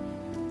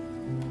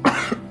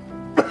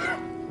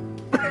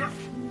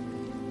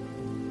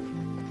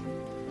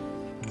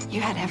 You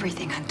had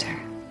everything, Hunter.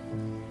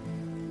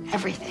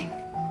 Everything.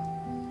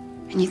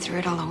 And you threw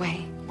it all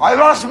away. I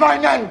lost my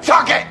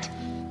Nantucket!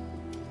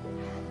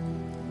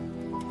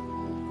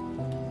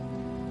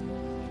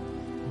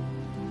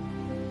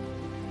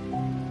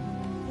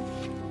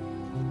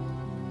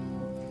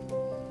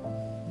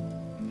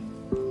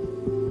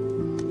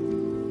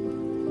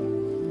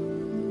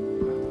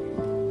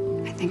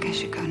 I think I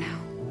should go now.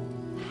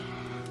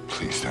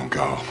 Please don't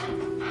go.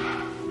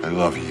 I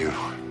love you.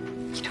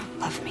 You don't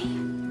love me.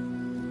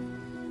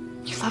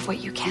 You love what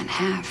you can't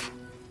have.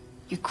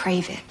 You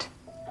crave it.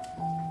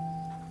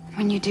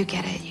 When you do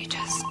get it, you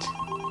just...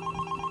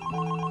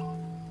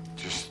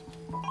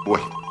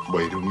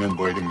 Wait a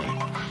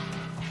minute.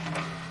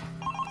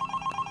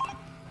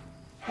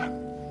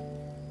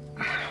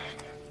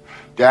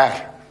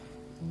 Dad.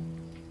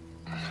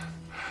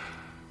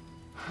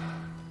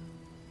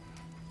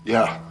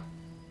 Yeah.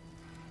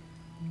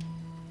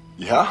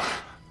 Yeah?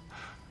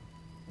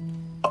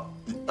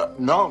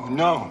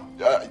 No.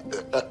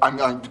 I'm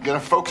gonna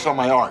focus on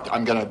my art.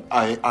 I'm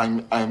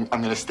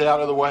gonna stay out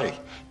of the way.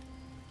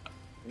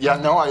 Yeah,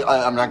 no,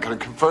 I'm not gonna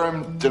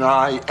confirm,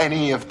 deny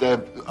any of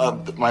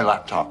my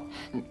laptop.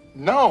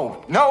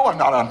 No, I'm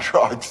not on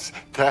drugs,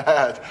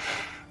 Dad.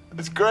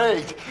 It's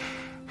great.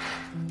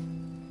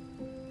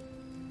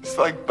 It's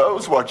like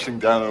Bo's watching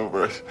down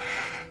over us.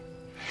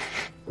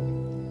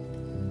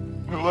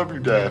 I love you,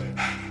 Dad.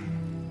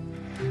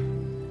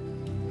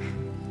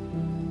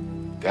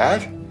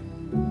 Dad?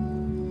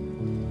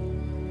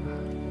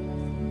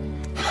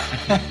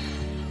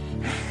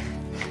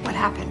 What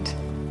happened?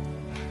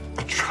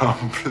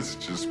 Trump has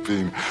just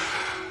been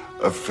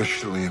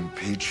officially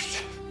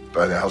impeached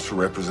by the House of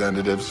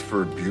Representatives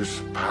for abuse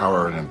of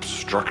power and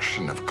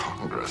obstruction of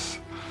Congress.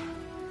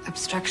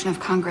 Obstruction of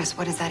Congress,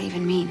 what does that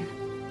even mean?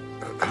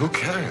 Who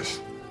cares?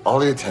 All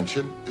the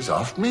attention is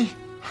off me.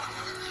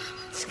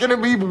 It's gonna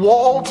be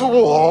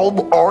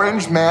wall-to-wall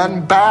Orange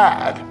Man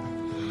bad.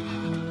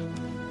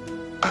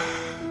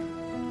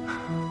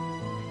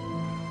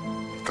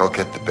 Go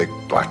get the big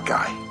black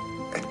guy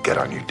and get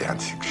on your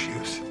dancing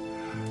shoes.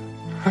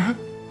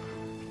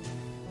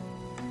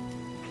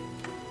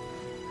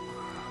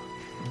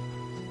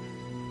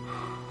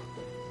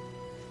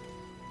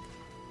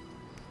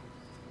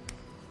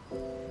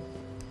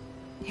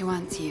 He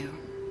wants you.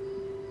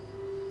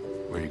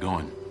 Where are you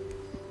going?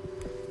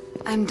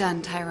 I'm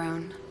done,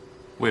 Tyrone.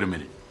 Wait a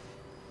minute.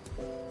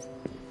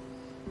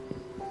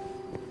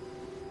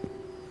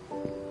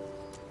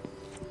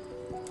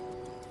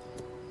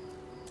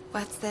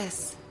 What's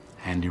this?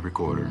 Handy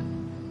recorder.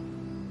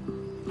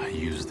 I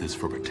use this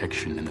for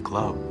protection in the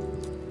club.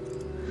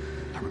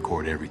 I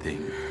record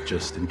everything,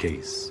 just in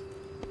case.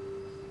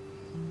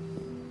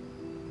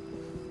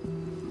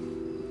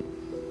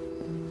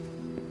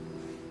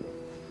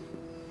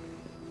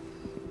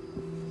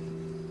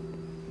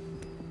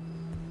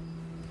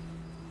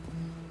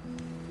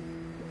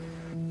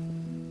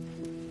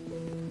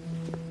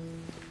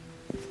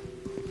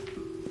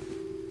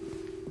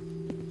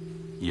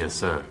 Yes,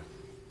 sir.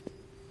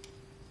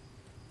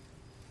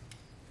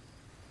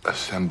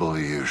 Assemble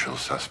the usual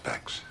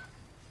suspects.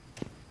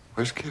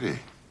 Where's Kitty?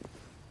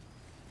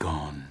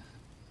 Gone.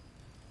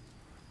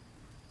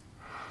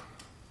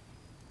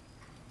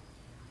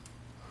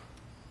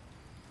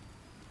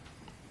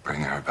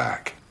 Bring her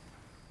back.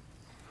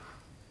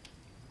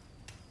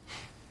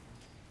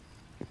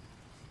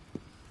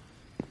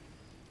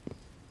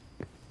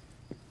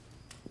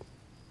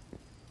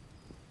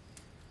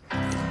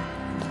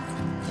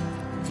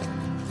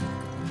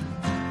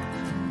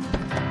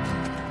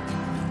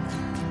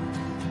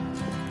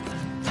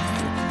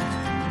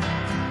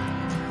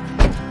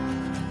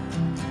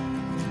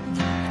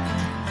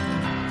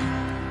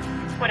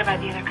 What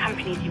about the other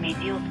companies you made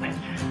deals with?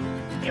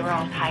 They were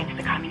all tied to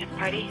the Communist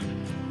Party?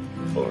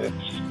 Well, it's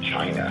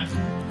China,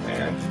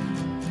 and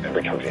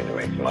every company that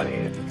makes money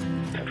is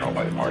controlled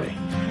by the party.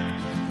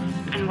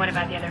 And what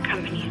about the other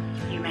companies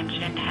you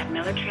mentioned had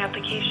military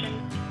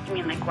applications? You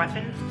mean like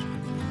weapons?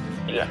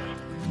 Yeah.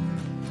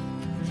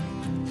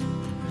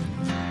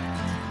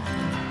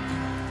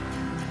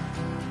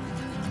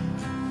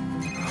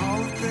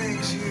 All the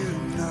things you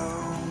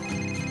know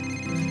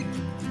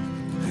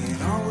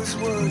ain't always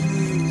what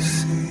you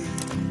see.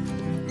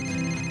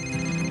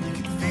 You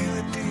can feel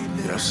it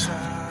deep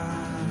inside.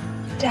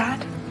 Dad?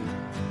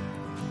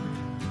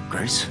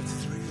 Grace?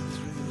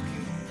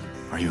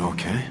 Are you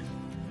okay?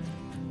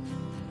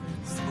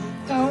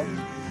 No.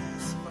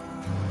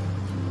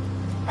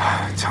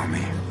 Tell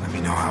me. Let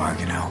me know how I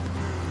can help.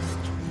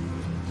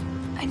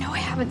 I know I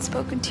have haven't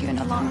spoken to you in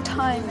a long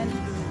time, and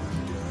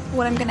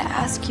what I'm gonna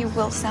ask you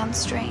will sound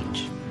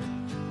strange.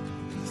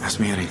 Ask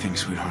me anything,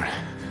 sweetheart.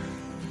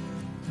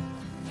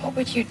 What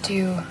would you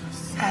do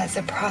as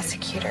a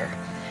prosecutor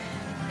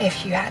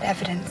if you had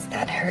evidence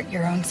that hurt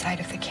your own side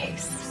of the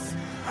case?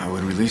 I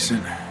would release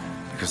it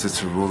because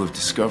it's a rule of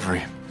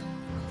discovery.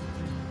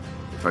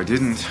 If I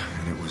didn't,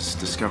 and it was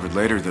discovered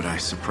later that I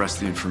suppressed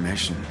the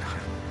information,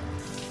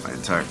 my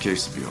entire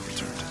case would be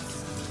overturned.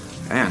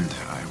 And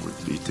I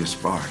would be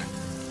disbarred.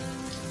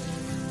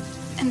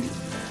 And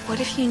what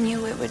if you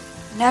knew it would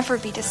never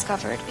be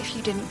discovered if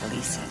you didn't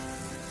release it?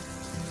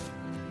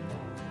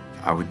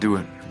 I would do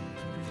it.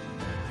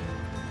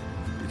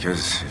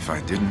 Because if I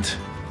didn't,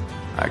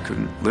 I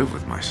couldn't live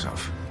with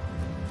myself.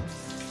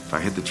 If I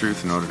hid the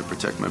truth in order to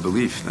protect my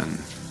belief, then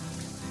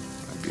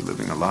I'd be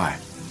living a lie.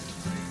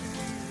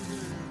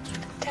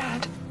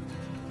 Dad,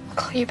 I'll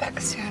call you back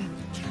soon.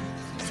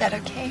 Is that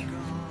okay?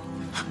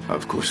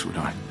 Of course,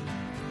 sweetheart.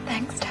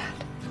 Thanks, Dad.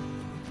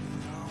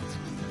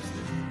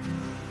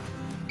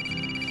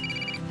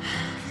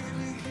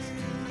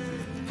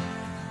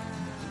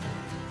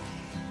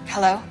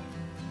 Hello?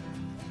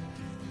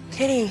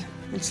 Kitty,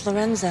 it's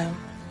Lorenzo.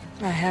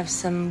 I have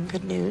some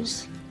good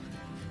news.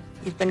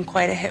 You've been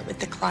quite a hit with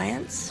the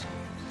clients.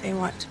 They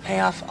want to pay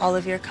off all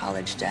of your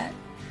college debt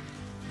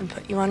and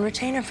put you on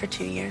retainer for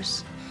 2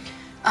 years.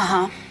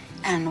 Uh-huh.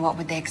 And what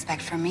would they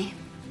expect from me?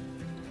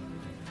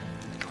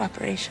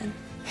 Cooperation.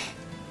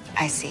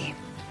 I see.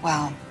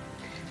 Well,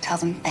 tell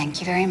them thank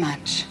you very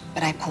much,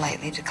 but I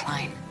politely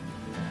decline.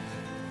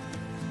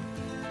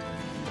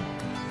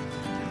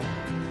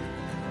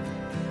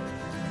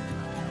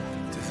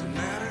 Doesn't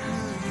matter who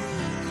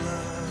you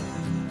love.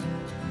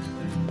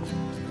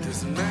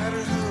 Doesn't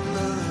matter who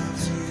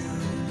loves you.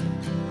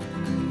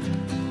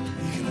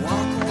 You can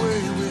walk away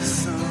with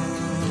something.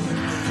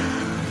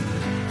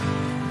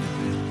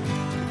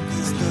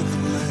 There's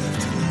nothing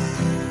left to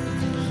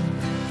lose.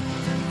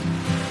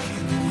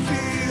 Can you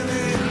feel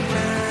it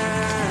now?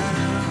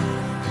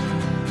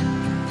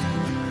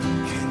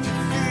 Can you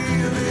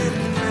feel it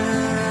now?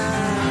 Can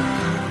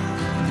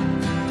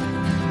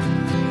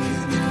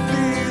you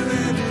feel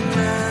it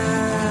now?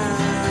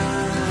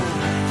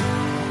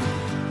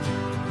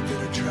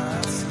 Better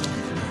try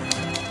something.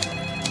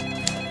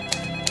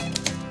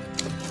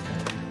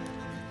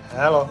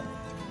 Hello.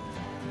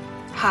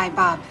 Hi,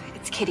 Bob.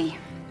 It's Kitty.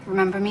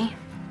 Remember me?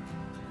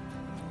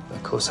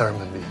 Of course I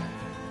remember you.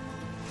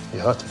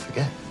 You're hard to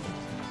forget.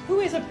 Who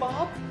is it,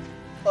 Bob?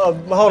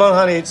 Hold on,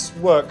 honey. It's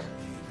work.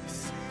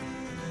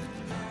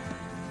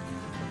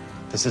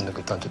 This isn't a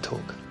good time to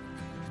talk.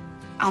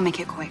 I'll make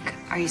it quick.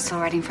 Are you still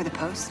writing for the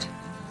Post?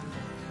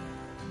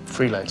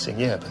 Freelancing,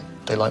 yeah, but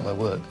they like my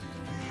work.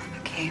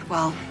 Okay,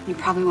 well, you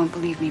probably won't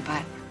believe me,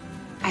 but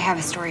I have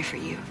a story for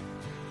you.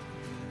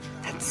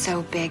 That's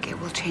so big it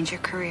will change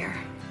your career.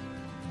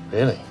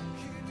 Really?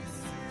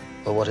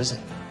 Well, what is it?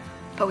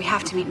 But we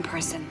have to meet in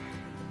person,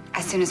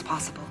 as soon as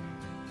possible.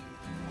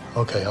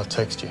 Okay, I'll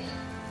text you.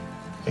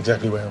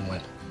 Exactly where and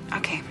when.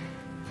 Okay,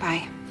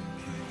 bye.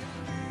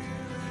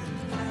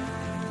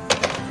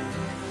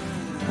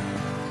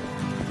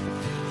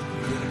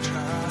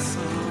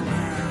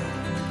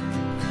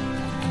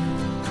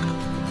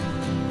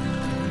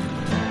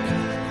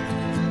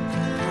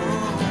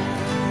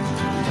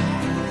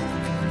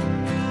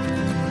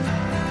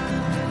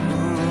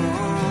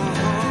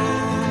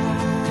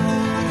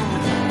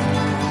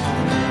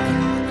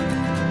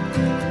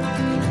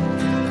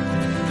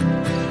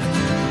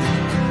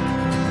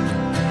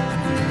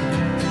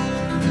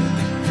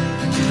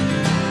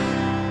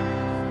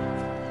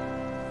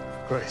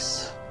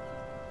 Grace.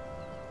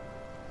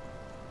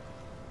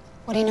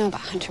 What do you know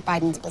about Hunter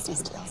Biden's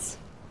business deals?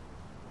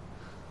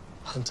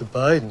 Hunter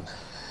Biden.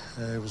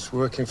 He was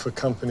working for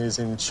companies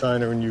in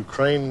China and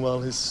Ukraine while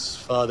his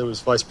father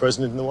was vice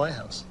president in the White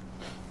House.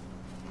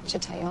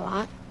 Should tell you a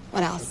lot.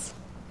 What else?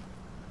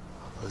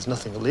 Well, there's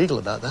nothing illegal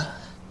about that.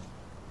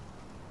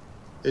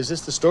 Is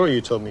this the story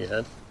you told me you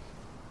had?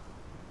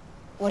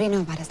 What do you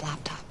know about his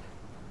laptop?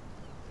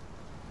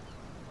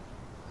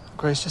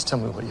 Grace, just tell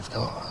me what you've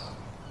got.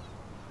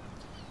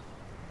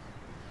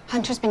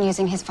 Hunter's been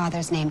using his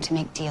father's name to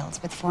make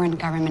deals with foreign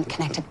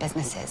government-connected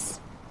businesses.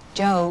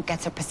 Joe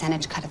gets a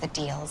percentage cut of the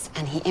deals,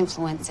 and he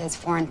influences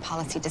foreign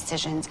policy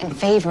decisions in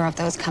favor of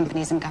those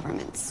companies and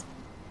governments.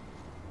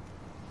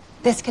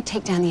 This could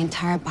take down the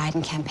entire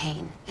Biden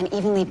campaign and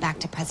even lead back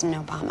to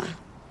President Obama.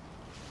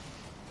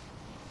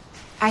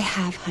 I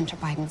have Hunter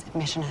Biden's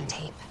admission on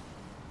tape.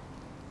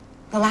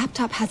 The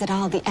laptop has it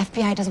all. The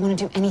FBI doesn't want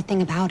to do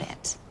anything about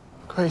it.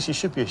 Grace, you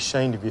should be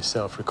ashamed of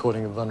yourself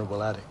recording a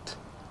vulnerable addict.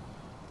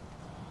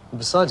 And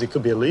besides, it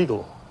could be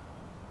illegal.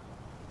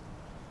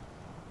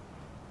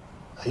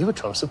 Are you a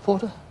Trump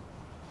supporter?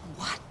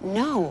 What?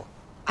 No.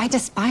 I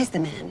despise the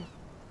man.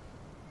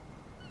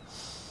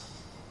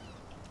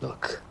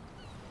 Look.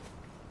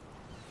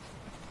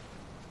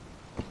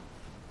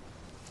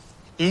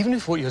 Even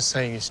if what you're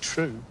saying is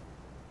true,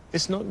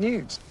 it's not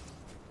news.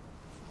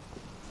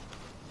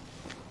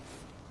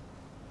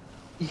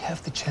 You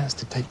have the chance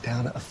to take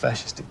down a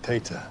fascist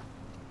dictator.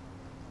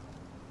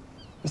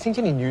 You think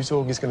any news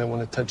org is going to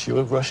want to touch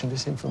your Russian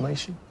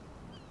disinformation?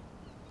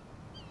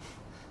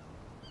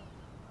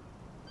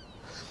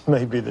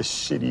 Maybe the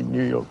shitty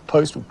New York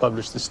Post will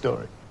publish the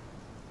story.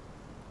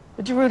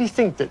 But do you really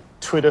think that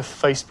Twitter,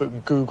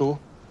 Facebook, Google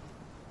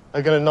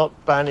are going to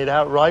not ban it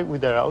outright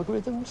with their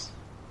algorithms?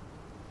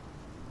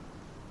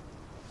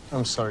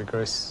 I'm sorry,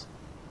 Grace.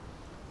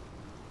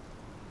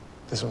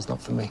 This one's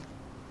not for me.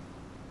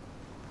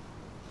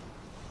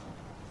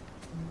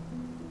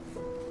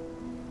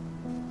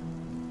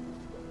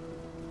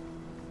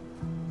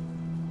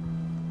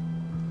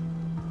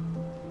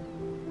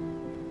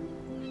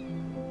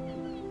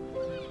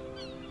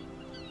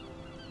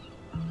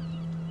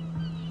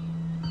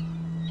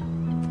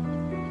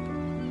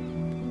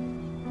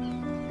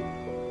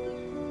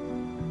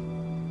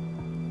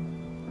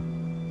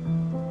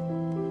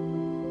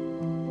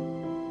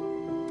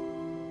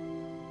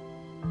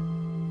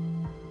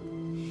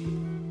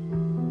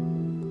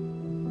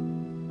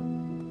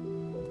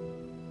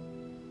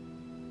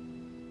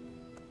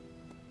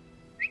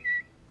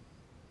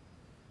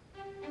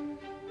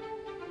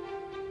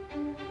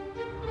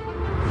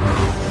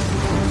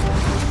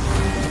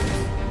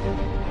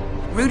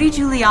 Rudy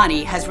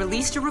Giuliani has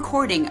released a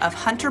recording of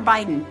Hunter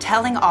Biden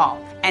telling all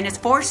and has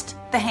forced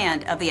the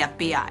hand of the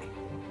FBI.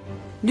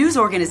 News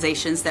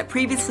organizations that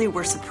previously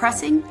were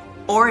suppressing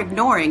or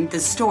ignoring the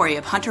story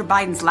of Hunter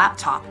Biden's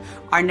laptop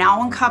are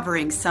now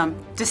uncovering some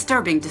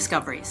disturbing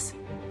discoveries.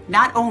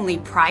 Not only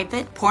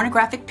private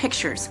pornographic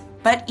pictures,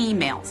 but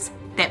emails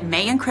that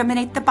may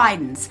incriminate the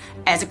Bidens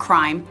as a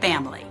crime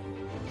family.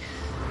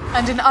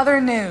 And in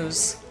other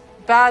news,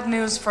 bad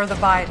news for the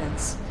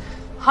Bidens.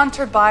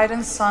 Hunter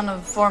Biden, son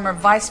of former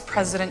Vice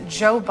President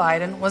Joe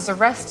Biden, was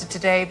arrested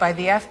today by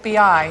the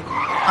FBI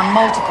on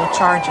multiple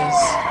charges.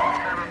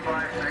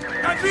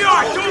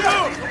 FBI, don't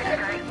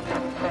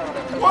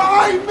move!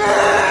 Why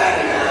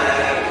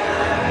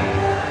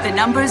me? The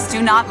numbers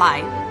do not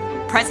lie.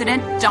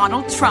 President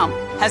Donald Trump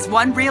has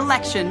won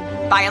re-election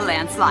by a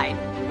landslide.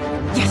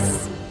 Yes!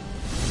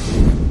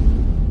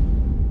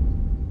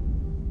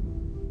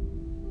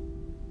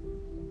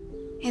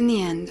 In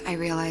the end, I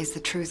realized the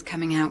truth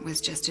coming out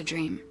was just a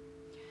dream.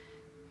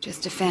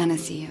 Just a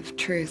fantasy of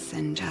truth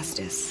and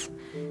justice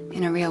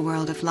in a real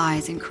world of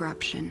lies and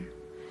corruption.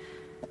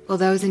 Will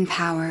those in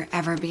power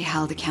ever be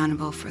held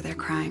accountable for their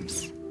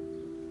crimes?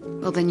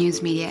 Will the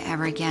news media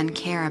ever again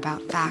care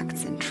about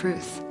facts and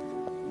truth?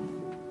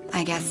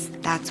 I guess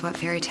that's what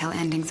fairy tale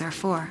endings are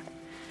for.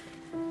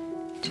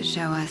 To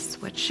show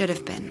us what should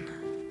have been,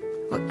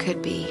 what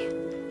could be,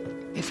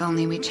 if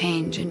only we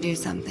change and do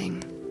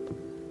something.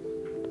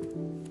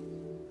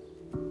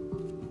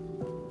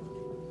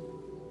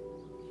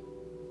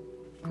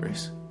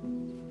 Grace?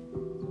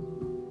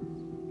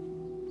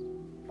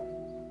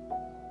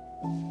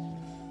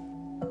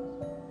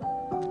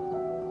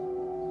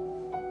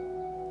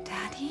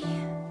 Daddy?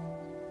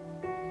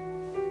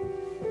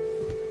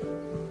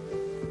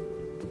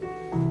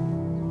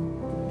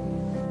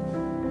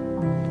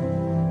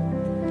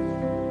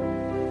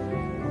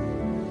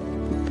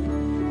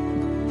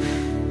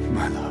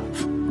 My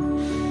love.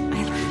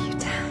 I love you,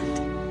 Dad.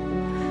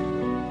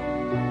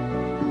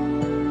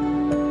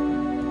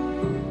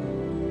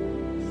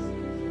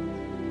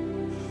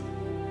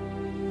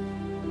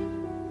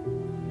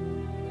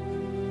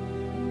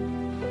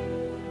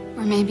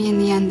 Or maybe in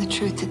the end, the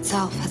truth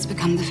itself has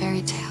become the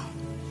fairy tale.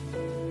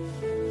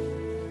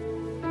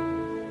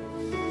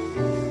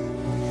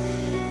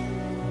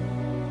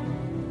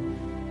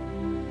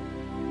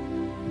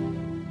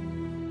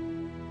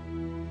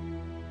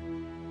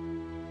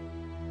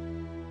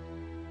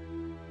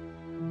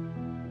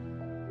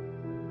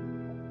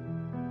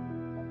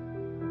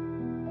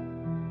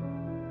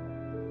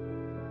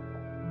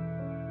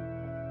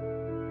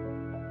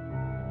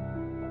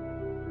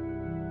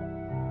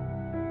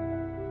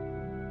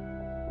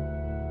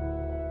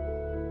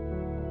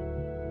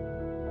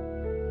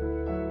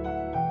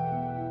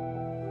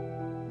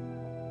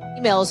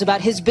 Emails about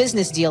his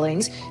business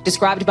dealings,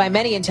 described by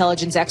many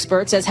intelligence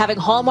experts as having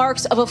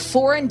hallmarks of a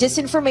foreign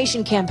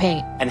disinformation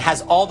campaign. And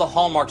has all the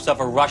hallmarks of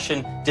a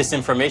Russian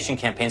disinformation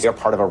campaign. They're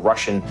part of a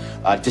Russian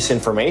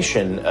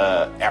disinformation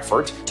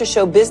effort. To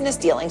show business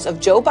dealings of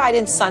Joe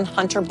Biden's son,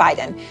 Hunter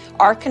Biden,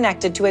 are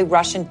connected to a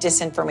Russian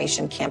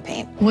disinformation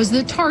campaign. Was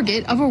the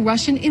target of a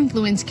Russian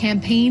influence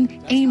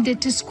campaign aimed at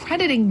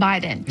discrediting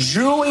Biden.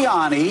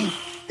 Giuliani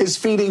is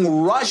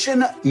feeding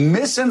Russian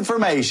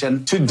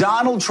misinformation to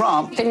Donald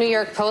Trump. The New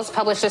York Post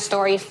published a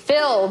story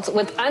filled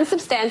with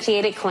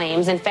unsubstantiated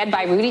claims and fed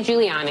by Rudy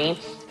Giuliani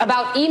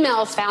about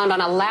emails found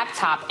on a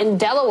laptop in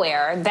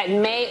Delaware that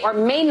may or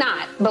may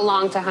not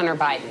belong to Hunter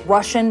Biden.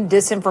 Russian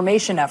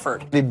disinformation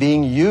effort.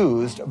 Being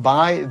used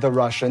by the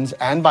Russians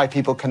and by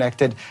people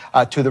connected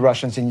to the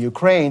Russians in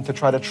Ukraine to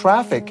try to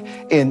traffic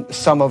in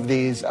some of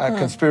these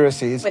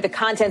conspiracies. With the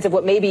contents of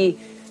what may be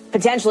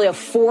potentially a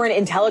foreign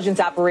intelligence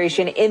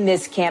operation in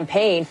this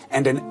campaign.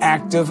 And an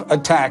active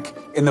attack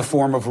in the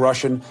form of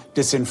Russian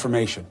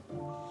disinformation.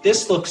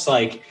 This looks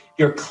like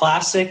your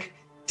classic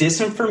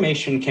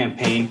disinformation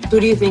campaign. Who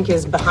do you think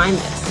is behind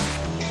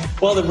this?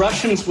 Well, the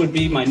Russians would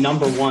be my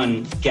number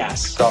one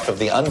guess. Off of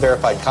the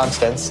unverified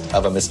contents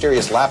of a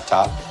mysterious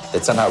laptop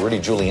that somehow Rudy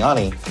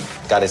Giuliani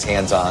got his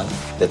hands on,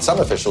 that some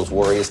officials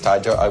worry is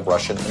tied to a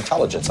Russian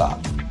intelligence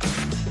op.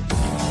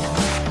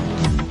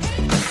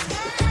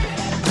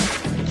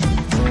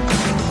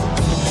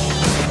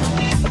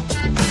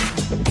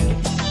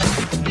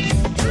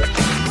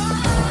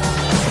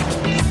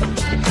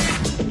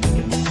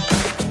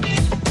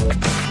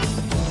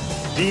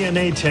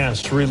 DNA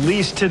test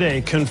released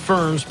today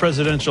confirms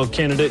presidential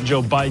candidate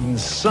Joe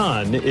Biden's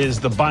son is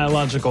the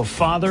biological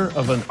father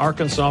of an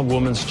Arkansas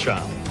woman's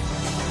child.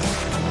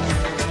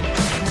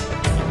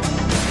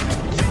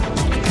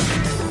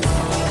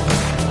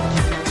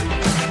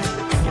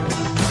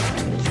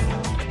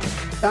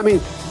 I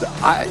mean,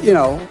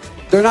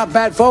 they're not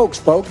bad folks,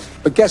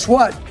 but guess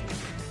what?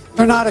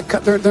 They're not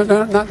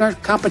a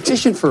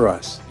competition for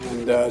us.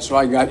 And so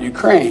I got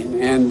Ukraine,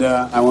 and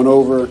I went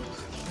over,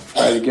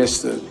 I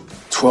guess, the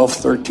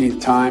 12th,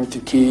 13th time to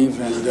Kyiv,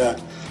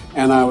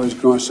 and I was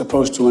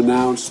supposed to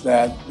announce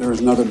that there was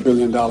another $1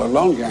 billion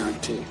loan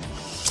guarantee.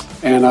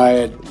 And I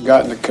had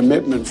gotten a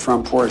commitment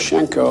from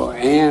Poroshenko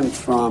and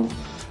from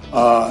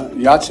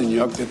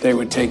Yatsenyuk that they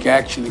would take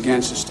action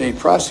against the state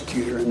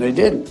prosecutor, and they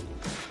didn't.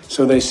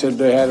 So they said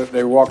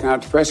they were walking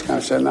out to the press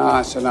conference. I said, no,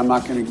 I said, we're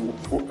not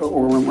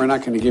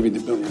going to give you the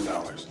 $1 billion.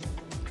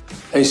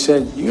 They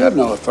said, you have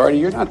no authority.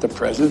 You're not the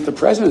president. The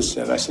president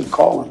said. I said,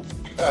 call him.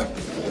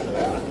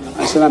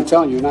 I said, I'm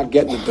telling you, you're not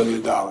getting the $1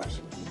 billion.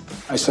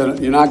 I said,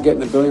 you're not getting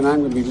the $1 billion. I'm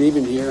going to be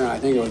leaving here. And I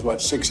think it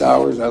was, 6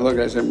 hours?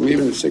 I said, I'm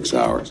leaving in 6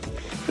 hours.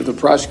 If the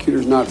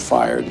prosecutor's not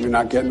fired, you're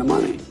not getting the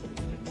money.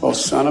 Well,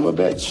 son of a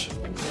bitch.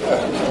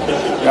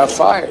 Got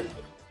fired.